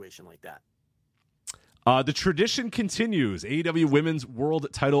a situation like that. The tradition continues. AEW Women's World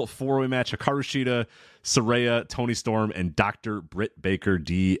Title 4-way match. Hikaru Shida, Saraya, Toni Storm, and Dr. Britt Baker,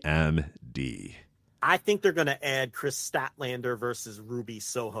 DMD. I think they're going to add Chris Statlander versus Ruby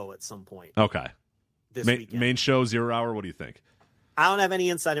Soho at some point. Okay. This weekend. Main show, 0 hour. What do you think? I don't have any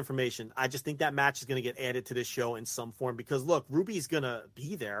inside information. I just think that match is going to get added to this show in some form because, look, Ruby's going to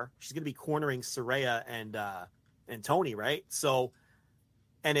be there. She's going to be cornering Saraya and Toni, right? So...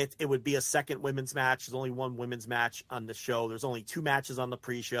 And it would be a second women's match. There's only one women's match on the show. There's only 2 matches on the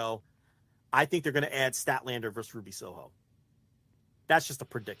pre-show. I think they're going to add Statlander versus Ruby Soho. That's just a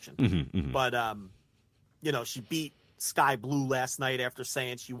prediction. Mm-hmm. But, she beat Sky Blue last night after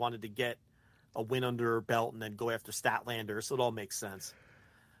saying she wanted to get a win under her belt and then go after Statlander. So it all makes sense.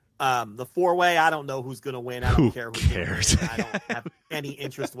 The 4-way, I don't know who's going to win. I don't care who cares. I don't have any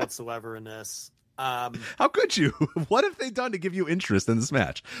interest whatsoever in this. How could you? What have they done to give you interest in this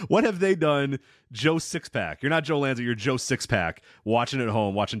match? What have they done, Joe Sixpack? You're not Joe Lanza, you're Joe Sixpack, watching at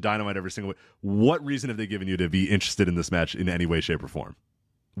home, watching Dynamite every single week. What reason have they given you to be interested in this match in any way, shape, or form?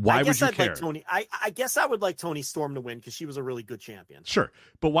 Why would you care? Like Tony. I guess I would like Toni Storm to win because she was a really good champion. Sure.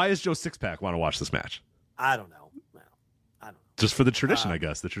 But why does Joe Sixpack want to watch this match? I don't know. I don't know. Just for the tradition, I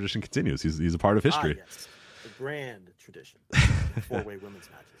guess. The tradition continues. He's a part of history. Yes. The grand tradition. 4-way women's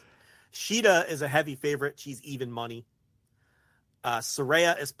matches. Shida is a heavy favorite. She's even money.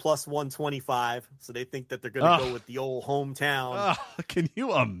 Saraya is plus 125, so they think that they're going to go with the old hometown. Can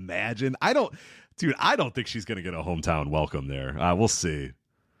you imagine? I don't think she's going to get a hometown welcome there. We'll see.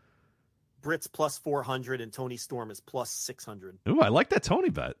 Britt's plus 400, and Toni Storm is plus 600. Ooh, I like that Tony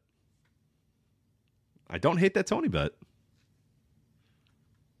bet. I don't hate that Tony bet.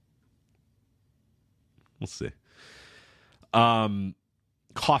 We'll see.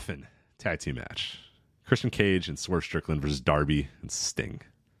 Coffin tag team match. Christian Cage and Swerve Strickland versus Darby and Sting.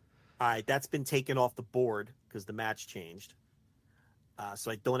 All right, that's been taken off the board because the match changed.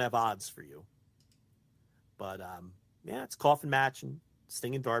 So I don't have odds for you. But, it's a coffin match, and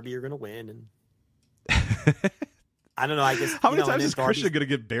Sting and Darby are going to win. And I don't know, I guess... How many times is Christian going to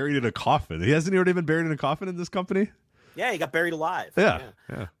get buried in a coffin? He hasn't already been buried in a coffin in this company? Yeah, he got buried alive. Yeah.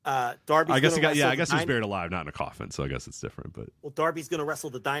 Darby's I guess he was buried alive, not in a coffin, so I guess it's different. But Darby's going to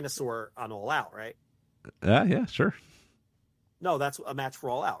wrestle the dinosaur on All Out, right? Yeah, sure. No, that's a match for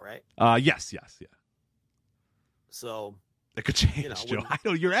All Out, right? Yes, yeah. So it could change, Joe. I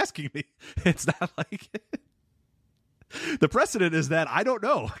know you're asking me. It's not like the precedent is that I don't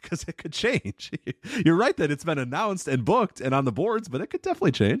know because it could change. You're right that it's been announced and booked and on the boards, but it could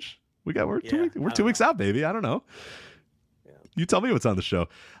definitely change. We're 2 weeks out, baby. I don't know. Yeah. You tell me what's on the show.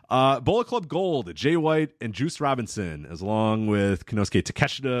 Bullet Club Gold, Jay White and Juice Robinson, as along with Konosuke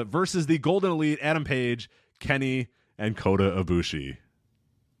Takeshita versus the Golden Elite, Adam Page, Kenny, and Kota Ibushi.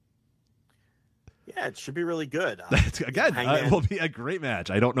 Yeah, it should be really good. It will be a great match.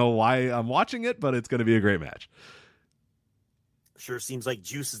 I don't know why I'm watching it, but it's going to be a great match. Sure seems like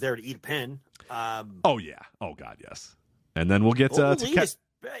Juice is there to eat a pin. Oh, yeah. Oh, God, yes. And then we'll get to...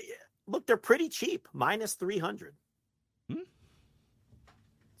 Look, they're pretty cheap. Minus 300.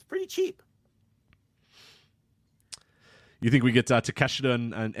 It's pretty cheap. You think we get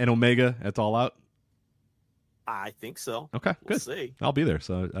Takeshita and Omega at All Out? I think so. Okay, we'll good. See. I'll be there,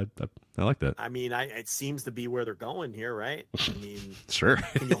 so I like that. I mean, it seems to be where they're going here, right? I mean, sure.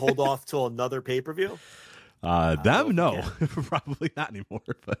 Can you hold off till another pay-per-view? No, probably not anymore.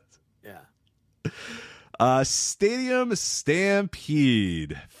 But yeah. Stadium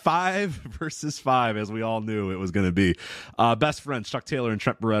Stampede 5 versus 5, as we all knew it was going to be. Best friends Chuck Taylor and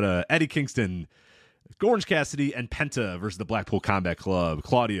Trent Beretta, Eddie Kingston, Orange Cassidy, and Penta versus the Blackpool Combat Club,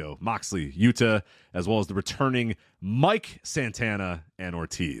 Claudio, Moxley, Yuta, as well as the returning Mike Santana and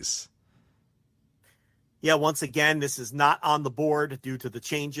Ortiz. Yeah, once again, this is not on the board due to the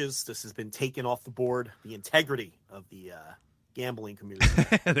changes. This has been taken off the board. The integrity of the gambling community.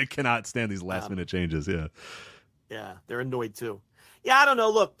 They cannot stand these last-minute changes, yeah. Yeah, they're annoyed, too. Yeah, I don't know.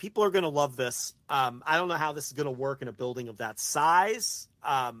 Look, people are going to love this. I don't know how this is going to work in a building of that size.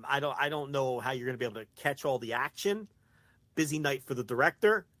 I don't know how you're going to be able to catch all the action. Busy night for the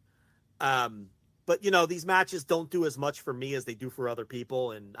director. But, these matches don't do as much for me as they do for other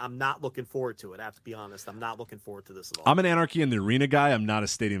people, and I'm not looking forward to it. I have to be honest. I'm not looking forward to this at all. I'm an Anarchy in the Arena guy. I'm not a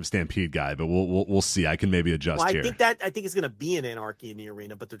Stadium Stampede guy, but we'll see. I can maybe adjust here. I think it's going to be an Anarchy in the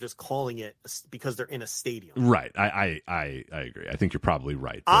Arena, but they're just calling it because they're in a stadium. Right. I agree. I think you're probably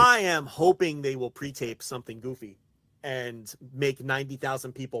right. But I am hoping they will pre-tape something goofy and make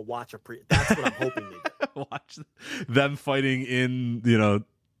 90,000 people watch That's what I'm hoping they do. Watch them fighting in,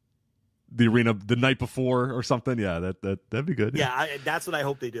 the arena the night before or something. Yeah, that'd be good. Yeah, that's what I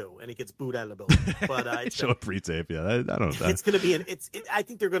hope they do, and it gets booed out of the building. But show a pre-tape. Yeah, I don't know. It's going to be I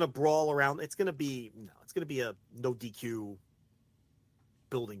think they're going to brawl around. It's going to be a no DQ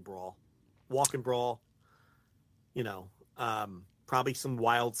building brawl, walk and brawl. Probably some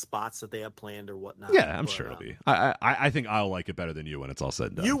wild spots that they have planned or whatnot. Yeah, I'm sure it'll be. I think I'll like it better than you when it's all said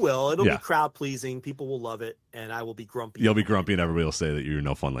and done. You will. It'll be crowd pleasing. People will love it, and I will be grumpy. You'll be grumpy, and everybody will say that you're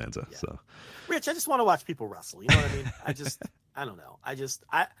no fun Lanza. Yeah. So, Rich, I just want to watch people wrestle. You know what I mean? I don't know.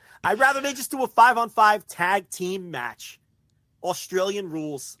 I'd rather they just do a 5-on-5 tag team match. Australian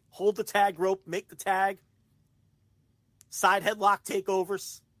rules. Hold the tag rope, make the tag. Side headlock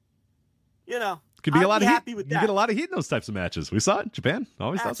takeovers. Could be a lot of heat. You get a lot of heat in those types of matches. We saw it in Japan.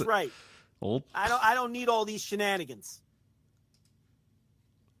 Always That's does it. right. Old. I don't need all these shenanigans.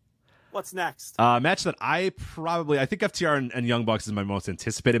 What's next? Match that I think FTR and Young Bucks is my most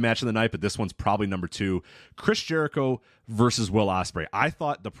anticipated match of the night, but this one's probably number 2. Chris Jericho versus Will Ospreay. I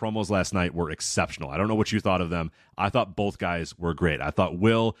thought the promos last night were exceptional. I don't know what you thought of them. I thought both guys were great. I thought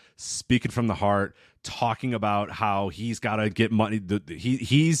Will, speaking from the heart, talking about how he's got to get money.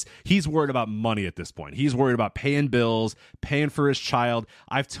 He's worried about money at this point. He's worried about paying bills, paying for his child.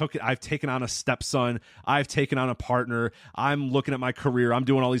 I've taken on a stepson. I've taken on a partner. I'm looking at my career. I'm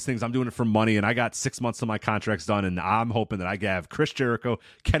doing all these things. I'm doing it for money, and I got 6 months of my contracts done, and I'm hoping that I have Chris Jericho,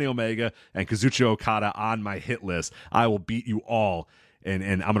 Kenny Omega, and Kazuchika Okada on my hit list. I will beat you all. And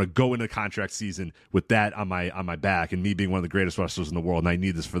I'm going to go into the contract season with that on my back, and me being one of the greatest wrestlers in the world, and I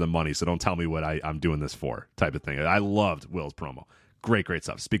need this for the money, so don't tell me what I'm doing this for, type of thing. I loved Will's promo. Great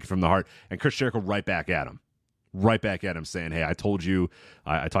stuff. Speaking from the heart. And Chris Jericho right back at him saying, hey, I told you,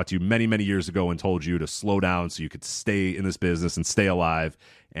 I talked to you many, many years ago and told you to slow down so you could stay in this business and stay alive.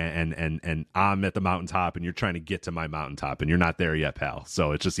 And I'm at the mountaintop, and you're trying to get to my mountaintop, and you're not there yet, pal.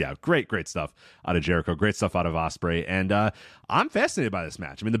 So it's just, great stuff out of Jericho, great stuff out of Ospreay, and I'm fascinated by this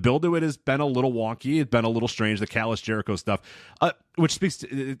match. I mean, the build to it has been a little wonky, it's been a little strange, the Callis Jericho stuff, which speaks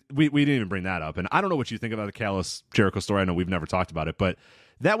to, we didn't even bring that up, and I don't know what you think about the Callis Jericho story. I know we've never talked about it, but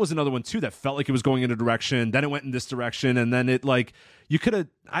that was another one too that felt like it was going in a direction, then it went in this direction, and then it you could have,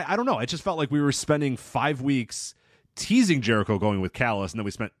 I don't know, it just felt like we were spending 5 weeks teasing Jericho going with Callis, and then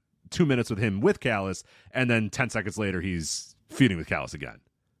we spent 2 minutes with him with Callis, and then 10 seconds later he's feuding with Callis again.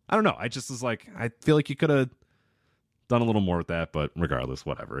 I don't know. I just was like, I feel like you could have done a little more with that, but regardless,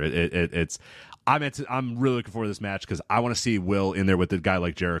 whatever. I'm really looking forward to this match because I want to see Will in there with a guy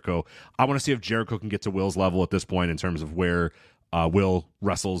like Jericho. I want to see if Jericho can get to Will's level at this point in terms of where Will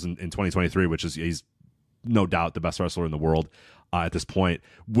wrestles in 2023, which is he's no doubt the best wrestler in the world. At this point,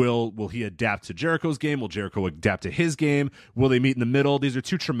 will he adapt to Jericho's game? Will Jericho adapt to his game? Will they meet in the middle? These are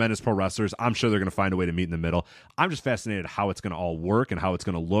two tremendous pro wrestlers. I'm sure they're going to find a way to meet in the middle. I'm just fascinated how it's going to all work and how it's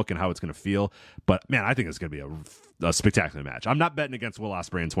going to look and how it's going to feel. But man, I think it's going to be a spectacular match. I'm not betting against Will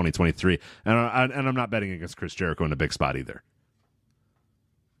Ospreay in 2023, and I'm not betting against Chris Jericho in a big spot either.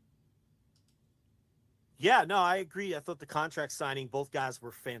 Yeah, no, I agree. I thought the contract signing, both guys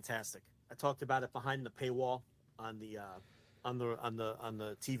were fantastic. I talked about it behind the paywall on the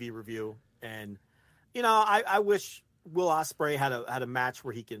TV review, and I wish Will Ospreay had a match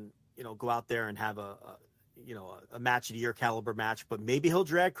where he can go out there and have a match of the year caliber match, but maybe he'll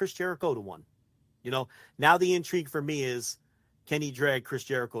drag Chris Jericho to one. Now the intrigue for me is, can he drag Chris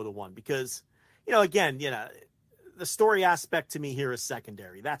Jericho to one? Because, again, the story aspect to me here is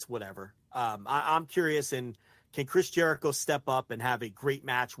secondary. That's whatever. I'm curious, and can Chris Jericho step up and have a great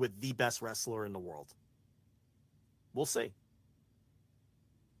match with the best wrestler in the world? We'll see.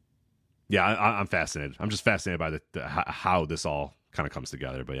 Yeah, I'm fascinated. I'm just fascinated by how this all kind of comes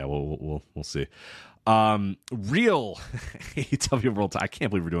together. But yeah, we'll see. Real AEW World. I can't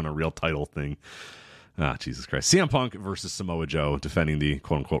believe we're doing a real title thing. Ah, Jesus Christ! CM Punk versus Samoa Joe defending the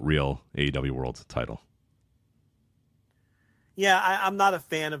quote unquote real AEW World title. Yeah, I'm not a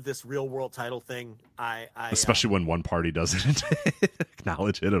fan of this real world title thing. Especially when one party doesn't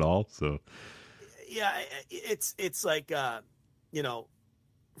acknowledge it at all. So yeah, it's like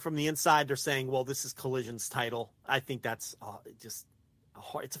from the inside they're saying, well, this is Collision's title. I think that's just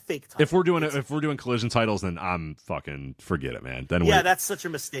it's a fake title. If we're doing Collision titles, then I'm fucking forget it, man. Then that's such a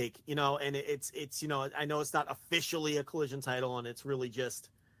mistake, and it's I know it's not officially a Collision title and it's really just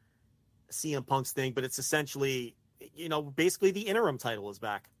CM Punk's thing, but it's essentially basically the interim title is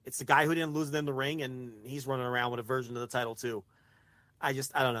back. It's the guy who didn't lose it in the ring, and he's running around with a version of the title too. I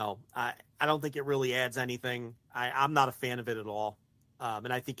don't know. I don't think it really adds anything. I'm not a fan of it at all.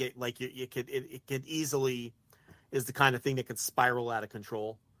 And I think it could easily is the kind of thing that can spiral out of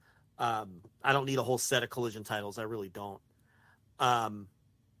control. I don't need a whole set of Collision titles. I really don't.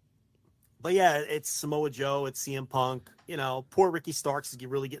 But yeah, it's Samoa Joe. It's CM Punk. Poor Ricky Starks is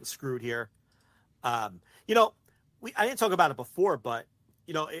really getting screwed here. I didn't talk about it before, but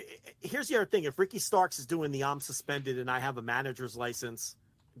here's the other thing. If Ricky Starks is doing the I'm suspended and I have a manager's license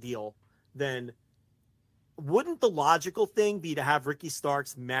deal, then wouldn't the logical thing be to have Ricky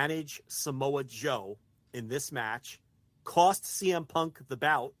Starks manage Samoa Joe in this match, cost CM Punk the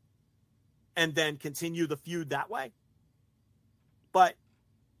bout, and then continue the feud that way? But,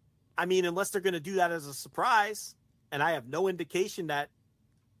 I mean, unless they're going to do that as a surprise, and I have no indication that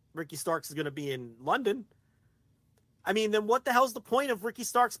Ricky Starks is going to be in London, I mean, then what the hell's the point of Ricky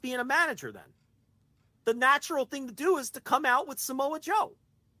Starks being a manager then? The natural thing to do is to come out with Samoa Joe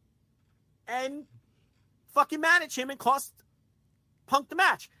and fucking manage him and cost Punk the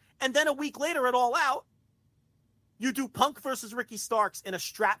match. And then a week later at All Out, you do Punk versus Ricky Starks in a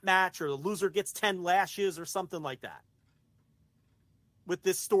strap match, or the loser gets 10 lashes or something like that. With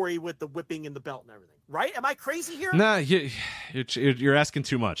this story with the whipping and the belt and everything. Right? Am I crazy here? Nah, you're asking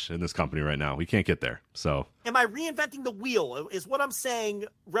too much in this company right now. We can't get there. So, am I reinventing the wheel? Is what I'm saying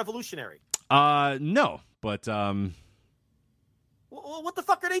revolutionary? No, but well, what the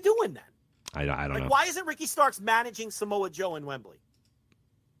fuck are they doing then? I don't know. Why isn't Ricky Starks managing Samoa Joe in Wembley?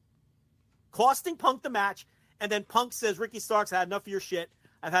 Costing Punk the match, and then Punk says, Ricky Starks, I had enough of your shit.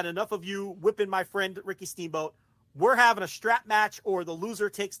 I've had enough of you whipping my friend Ricky Steamboat. We're having a strap match, or the loser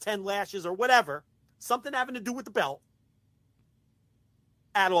takes 10 lashes or whatever. Something having to do with the belt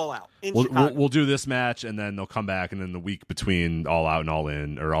at All Out in Chicago. We'll do this match, and then they'll come back, and then the week between All Out and All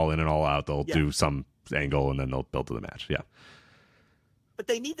In, or All In and All Out, they'll do some angle, and then they'll build to the match. Yeah. But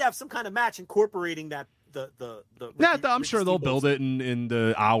they need to have some kind of match incorporating that I'm sure they'll build it in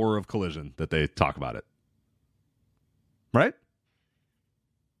the hour of Collision that they talk about it. Right?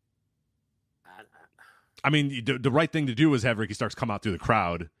 I mean, the right thing to do is have Ricky Starks come out through the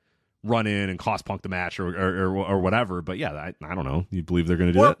crowd, run in and cost Punk the match or whatever. But yeah, I don't know. You believe they're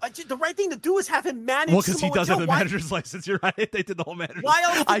going to do that? The right thing to do is have him manage. Well, because he does have the manager's license. You're right. They did the whole manager's. Why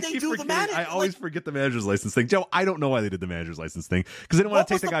else did they do the manager? I always forget the manager's license thing. Joe, I don't know why they did the manager's license thing, because they didn't want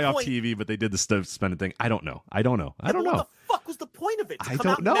to take the guy off TV, but they did the suspended thing. I don't know. What the fuck was the point of it? I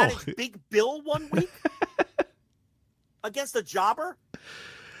don't know. Manage Big Bill 1 week against a jobber?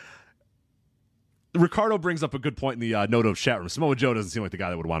 Ricardo brings up a good point in the note chat room. Samoa Joe doesn't seem like the guy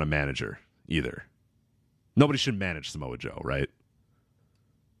that would want a manager either. Nobody should manage Samoa Joe, right?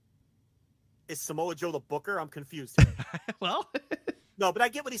 Is Samoa Joe the booker? I'm confused here. Well, no, but I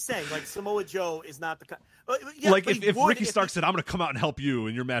get what he's saying. Like, Samoa Joe is not the kind. If Ricky Starks said, "I'm going to come out and help you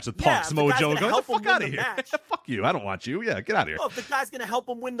in your match with Punk," Samoa Joe would go, "Get the fuck out of here! Fuck you! I don't want you. Yeah, get out of here." Well, if the guy's going to help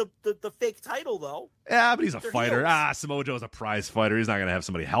him win the fake title, though. Yeah, but he's a fighter. Heels. Samoa Joe's a prize fighter. He's not going to have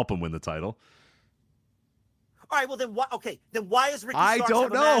somebody help him win the title. All right, well then why? Okay, then why is Ricky Starks I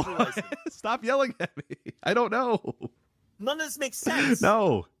don't know. Stop yelling at me. I don't know. None of this makes sense.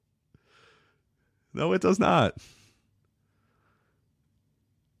 No, it does not.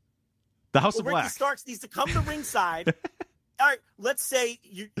 The House of Black. Ricky Starks needs to come to ringside. All right, let's say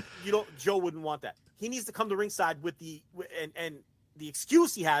you don't. Joe wouldn't want that. He needs to come to ringside with and the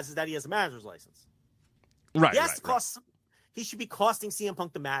excuse he has is that he has a manager's license. Right. He has to cost. he should be costing CM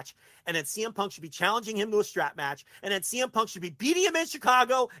Punk the match, and then CM Punk should be challenging him to a strap match, and then CM Punk should be beating him in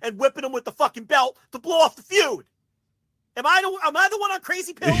Chicago and whipping him with the fucking belt to blow off the feud. Am I the one on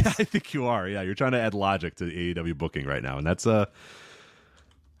crazy pills? Yeah, I think you are. Yeah, you're trying to add logic to AEW booking right now, and that's I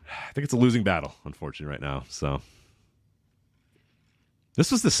think it's a losing battle, unfortunately, right now. So this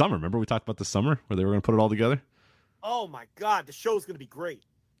was the summer. Remember we talked about the summer where they were going to put it all together? Oh my God, the show's going to be great.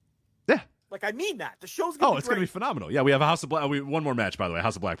 Yeah. Like, I mean that. The show's going to be great. Oh, it's going to be phenomenal. Yeah, we have a House of Black. One more match, by the way.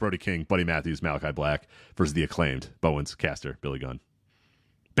 House of Black, Brody King, Buddy Matthews, Malachi Black versus the Acclaimed, Bowens, Caster, Billy Gunn.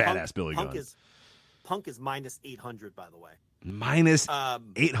 Badass Billy Gunn. Punk is minus 800, by the way. Minus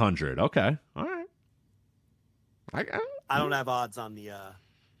 800. Okay. All right. I don't have odds on the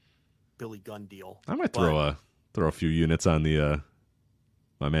Billy Gunn deal. I might throw a few units on the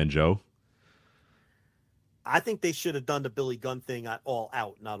my man Joe. I think they should have done the Billy Gunn thing at All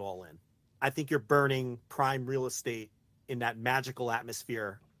Out, not All In. I think you're burning prime real estate in that magical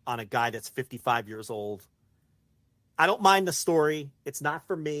atmosphere on a guy that's 55 years old. I don't mind the story. It's not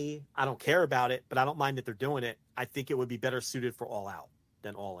for me. I don't care about it, but I don't mind that they're doing it. I think it would be better suited for All Out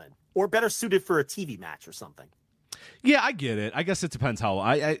than All In, or better suited for a TV match or something. Yeah, I get it. I guess it depends how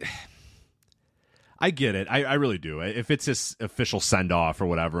I get it. I really do. If it's this official send off or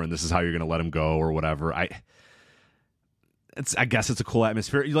whatever, and this is how you're going to let him go or whatever, I guess it's a cool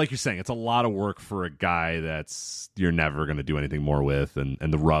atmosphere. Like you're saying, it's a lot of work for a guy that's you're never going to do anything more with, and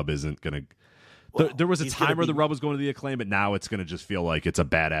the rub isn't going to. Well, there was a time where the rub was going to the Acclaim, but now it's going to just feel like it's a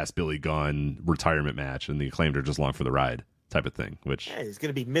badass Billy Gunn retirement match, and the Acclaimed are just along for the ride type of thing. Which he's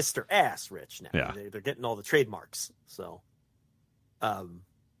going to be Mr. Ass Rich now. Yeah. They're getting all the trademarks. So,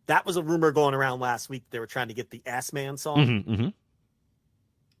 that was a rumor going around last week. They were trying to get the Ass Man song. Mm-hmm, mm-hmm.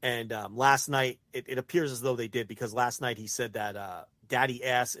 And last night, it appears as though they did, because last night he said that Daddy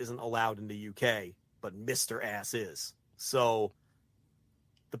Ass isn't allowed in the UK, but Mr. Ass is. So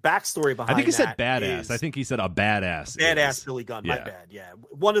the backstory behind I think he said that badass. I think he said a badass. Badass Billy Gunn. Yeah. My bad. Yeah.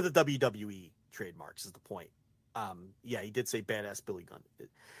 One of the WWE trademarks is the point. Yeah, he did say badass Billy Gunn.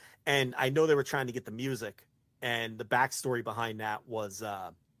 And I know they were trying to get the music, and the backstory behind that was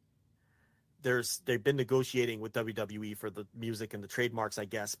they've been negotiating with WWE for the music and the trademarks, I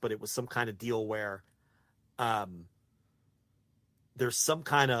guess, but it was some kind of deal where there's some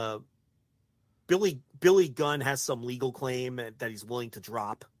kind of Billy Gunn has some legal claim that he's willing to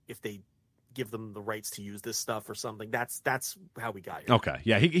drop if they give them the rights to use this stuff or something. That's how we got here. Okay.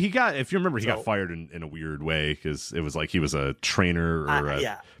 Yeah, he got, if you remember, he got fired in a weird way, because it was like he was a trainer or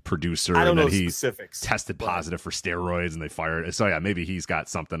a producer, I don't know and then he specifics, tested positive for steroids and they fired. So yeah, maybe he's got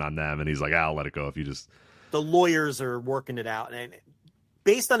something on them and he's like, I'll let it go if you just. The lawyers are working it out, and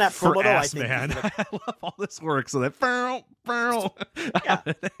based on that promo, I think man. I love all this work. So that yeah.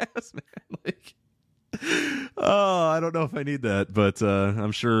 Ass man, like. Oh, I don't know if I need that, but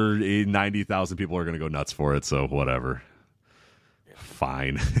I'm sure 90,000 people are going to go nuts for it, so whatever. Yeah.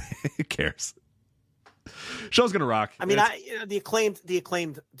 Fine. Who cares? Show's going to rock. I mean, the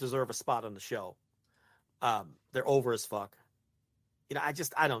acclaimed deserve a spot on the show. They're over as fuck.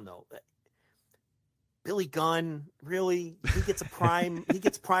 I don't know. Billy Gunn, really? He gets prime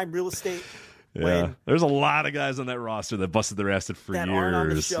real estate. Yeah, there's a lot of guys on that roster that busted their ass for that years. Aren't on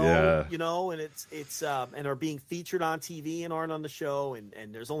the show, yeah. And it's and are being featured on TV and aren't on the show,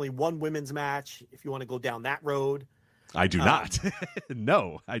 and there's only one women's match if you want to go down that road. I do not.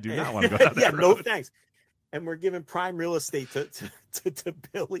 No, I do not want to go down that road. No thanks. And we're giving prime real estate to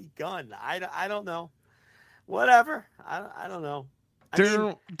Billy Gunn. I don't know. Whatever. I don't know.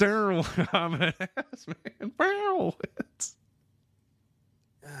 Daryl, I'm an ass man.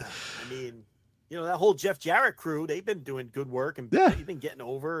 I mean, that whole Jeff Jarrett crew, they've been doing good work, and they've been getting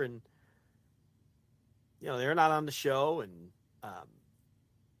over, and they're not on the show, and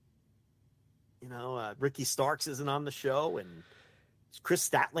Ricky Starks isn't on the show, and Chris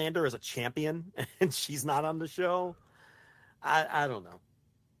Statlander is a champion and she's not on the show. I don't know.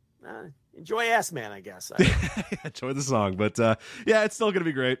 Enjoy Ass Man, I guess. Enjoy the song, but yeah, it's still gonna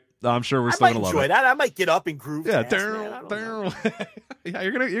be great. I'm sure we're still gonna love it. That. I might get up and groove. Yeah, Daryl. Yeah,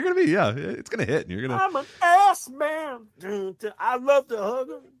 you're gonna be. Yeah, it's gonna hit. And you're gonna. I'm an ass man. I love to hug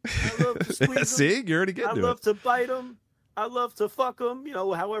him. I love to squeeze him. See, you're already getting to it. I love to bite him. I love to fuck him.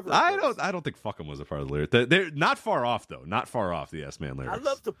 However. I don't think fuck him was a part of the lyric. They're not far off though. Not far off the Ass Man lyrics. I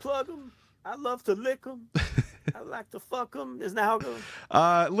love to plug him. I love to lick him. I like to fuck him. Isn't that how it goes?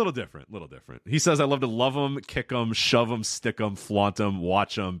 A little different. He says, I love to love him, kick him, shove him, stick him, flaunt him,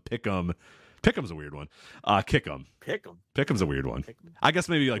 watch him, pick him. Pick him's a weird one. Kick him. Pick him's a weird one. I guess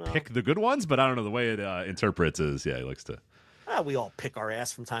maybe pick the good ones, but I don't know. The way it interprets is, he likes to. We all pick our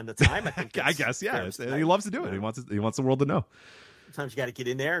ass from time to time. I think. I guess, yeah. He loves to do it. He wants the world to know. Sometimes you got to get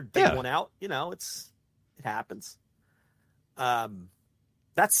in there and dig one out. You know, it happens.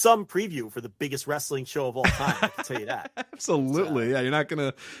 That's some preview for the biggest wrestling show of all time. I can tell you that. Absolutely. Yeah, you're not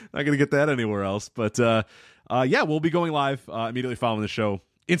gonna get that anywhere else. But we'll be going live immediately following the show.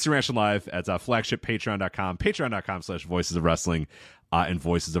 Instagram live at Flagship, patreon.com/Voices of Wrestling, and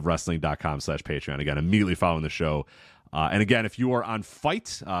voicesofwrestling.com/Patreon. Again, immediately following the show. And again, if you are on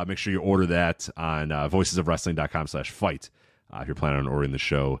Fight, make sure you order that on voicesofwrestling.com/fight if you're planning on ordering the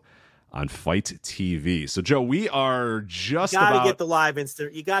show on Fight TV. So, Joe, we are just about... You got to get the live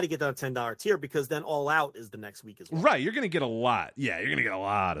instant. You got to get that $10 tier because then All Out is the next week as well. Right. You're going to get a lot. Yeah, you're going to get a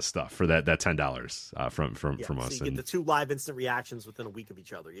lot of stuff for that $10 from us. So you get the 2 live instant reactions within a week of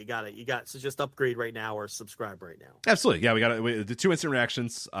each other. You got it. So just upgrade right now or subscribe right now. Absolutely. Yeah, we got the 2 instant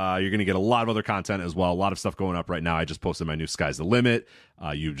reactions. You're going to get a lot of other content as well. A lot of stuff going up right now. I just posted my new Sky's the Limit.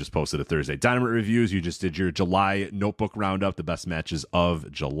 You just posted a Thursday Dynamite reviews. You just did your July notebook roundup, the best matches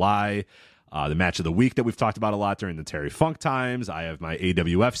of July. The match of the week that we've talked about a lot during the Terry Funk times. I have my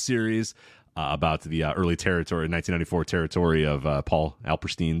AWF series about the early territory, 1994 territory of Paul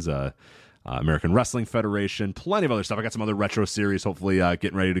Alperstein's American Wrestling Federation. Plenty of other stuff. I got some other retro series, hopefully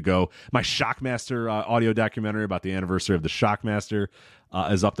getting ready to go. My Shockmaster audio documentary about the anniversary of the Shockmaster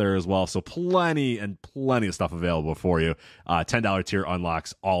is up there as well. So plenty of stuff available for you. $10 tier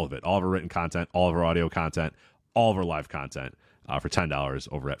unlocks all of it. All of our written content, all of our audio content, all of our live content. For $10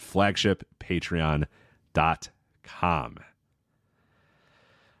 over at flagshippatreon.com.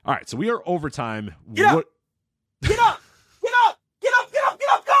 All right, so we are overtime. Get up! Get up! Get up! Get up! Get up! Get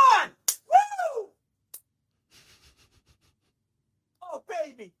up! Gone! Woo! Oh,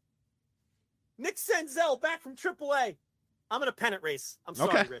 baby. Nick Senzel back from AAA. I'm in a pennant race. I'm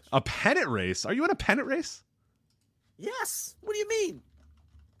sorry, Rich. A pennant race? Are you in a pennant race? Yes. What do you mean?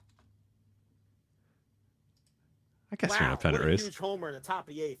 I guess you're in a pennant race. Huge homer in the top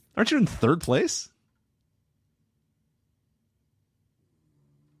of the 8th. Aren't you in 3rd place?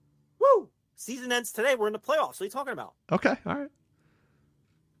 Woo! Season ends today. We're in the playoffs. What are you talking about? Okay, all right.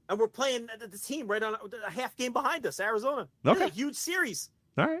 And we're playing the team right on a half game behind us, Arizona. Okay. A huge series.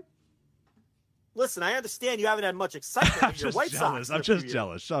 All right. Listen, I understand you haven't had much excitement with your White Sox. I'm just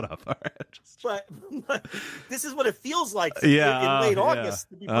jealous. Shut up. All right. But this is what it feels like in late August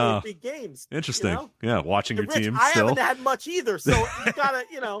to be playing big games. Interesting. You know? Yeah, watching your team I still. haven't had much either, so you gotta,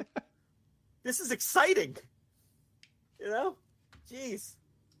 this is exciting. Jeez.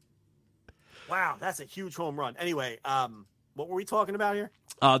 Wow, that's a huge home run. Anyway, what were we talking about here?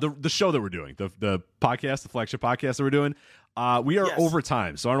 The show that we're doing, the podcast, the flagship podcast that we're doing. We are over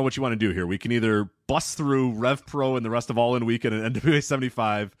time, so I don't know what you want to do here. We can either bust through Rev Pro and the rest of All In Weekend and NWA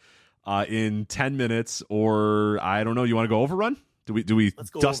 75 in 10 minutes, or I don't know. You want to go overrun? Do we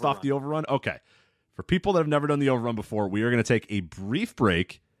dust off the overrun? Okay. For people that have never done the overrun before, we are going to take a brief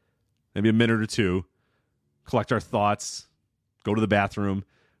break, maybe a minute or two, collect our thoughts, go to the bathroom.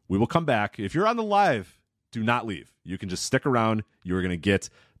 We will come back. If you're on the live, do not leave. You can just stick around. You are going to get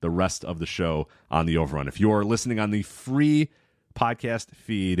the rest of the show on the overrun. If you're listening on the free podcast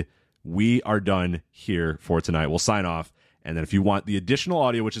feed, we are done here for tonight. We'll sign off. And then if you want the additional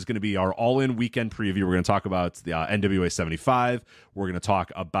audio, which is going to be our all-in weekend preview, we're going to talk about the NWA 75. We're going to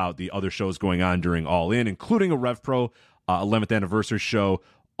talk about the other shows going on during All In, including a Rev Pro 11th anniversary show.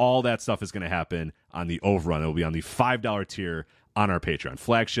 All that stuff is going to happen on the overrun. It will be on the $5 tier on our Patreon.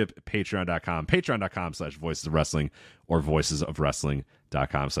 Flagship, patreon.com, patreon.com/voices of wrestling, or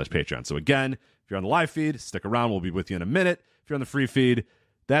voicesofwrestling.com/Patreon. So again, if you're on the live feed, stick around. We'll be with you in a minute. If you're on the free feed,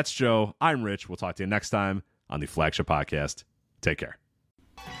 that's Joe. I'm Rich. We'll talk to you next time on the Flagship Podcast. Take care.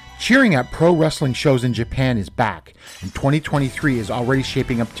 Cheering at pro wrestling shows in Japan is back, and 2023 is already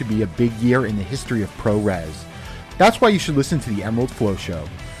shaping up to be a big year in the history of pro res. That's why you should listen to the Emerald Flow Show.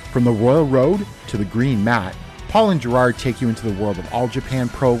 From the Royal Road to the Green Mat, Paul and Gerard take you into the world of All Japan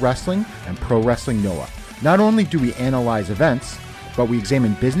Pro Wrestling and Pro Wrestling Noah. Not only do we analyze events, but we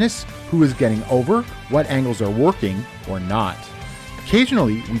examine business, who is getting over, what angles are working or not.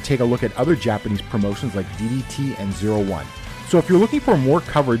 Occasionally, we take a look at other Japanese promotions like DDT and 01. So if you're looking for more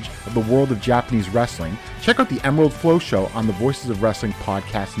coverage of the world of Japanese wrestling, check out the Emerald Flow Show on the Voices of Wrestling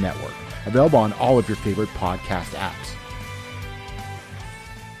Podcast Network, available on all of your favorite podcast apps.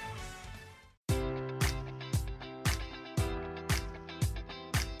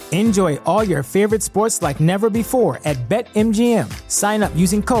 Enjoy all your favorite sports like never before at BetMGM. Sign up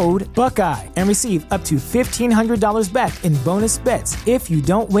using code Buckeye and receive up to $1,500 back in bonus bets if you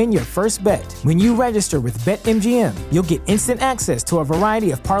don't win your first bet. When you register with BetMGM, you'll get instant access to a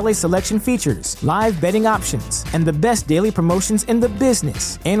variety of parlay selection features, live betting options, and the best daily promotions in the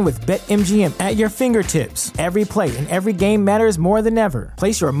business. And with BetMGM at your fingertips, every play and every game matters more than ever.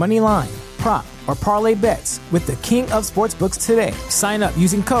 Place your money line, prop, or parlay bets with the king of sportsbooks today. Sign up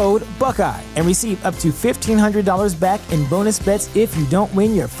using code Buckeye and receive up to $1,500 back in bonus bets if you don't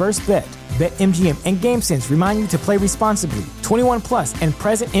win your first bet. BetMGM and GameSense remind you to play responsibly. 21 plus and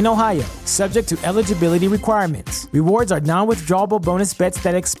present in Ohio, subject to eligibility requirements. Rewards are non-withdrawable bonus bets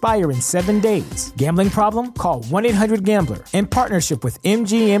that expire in 7 days. Gambling problem? Call 1-800-GAMBLER. In partnership with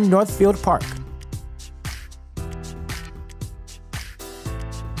MGM Northfield Park.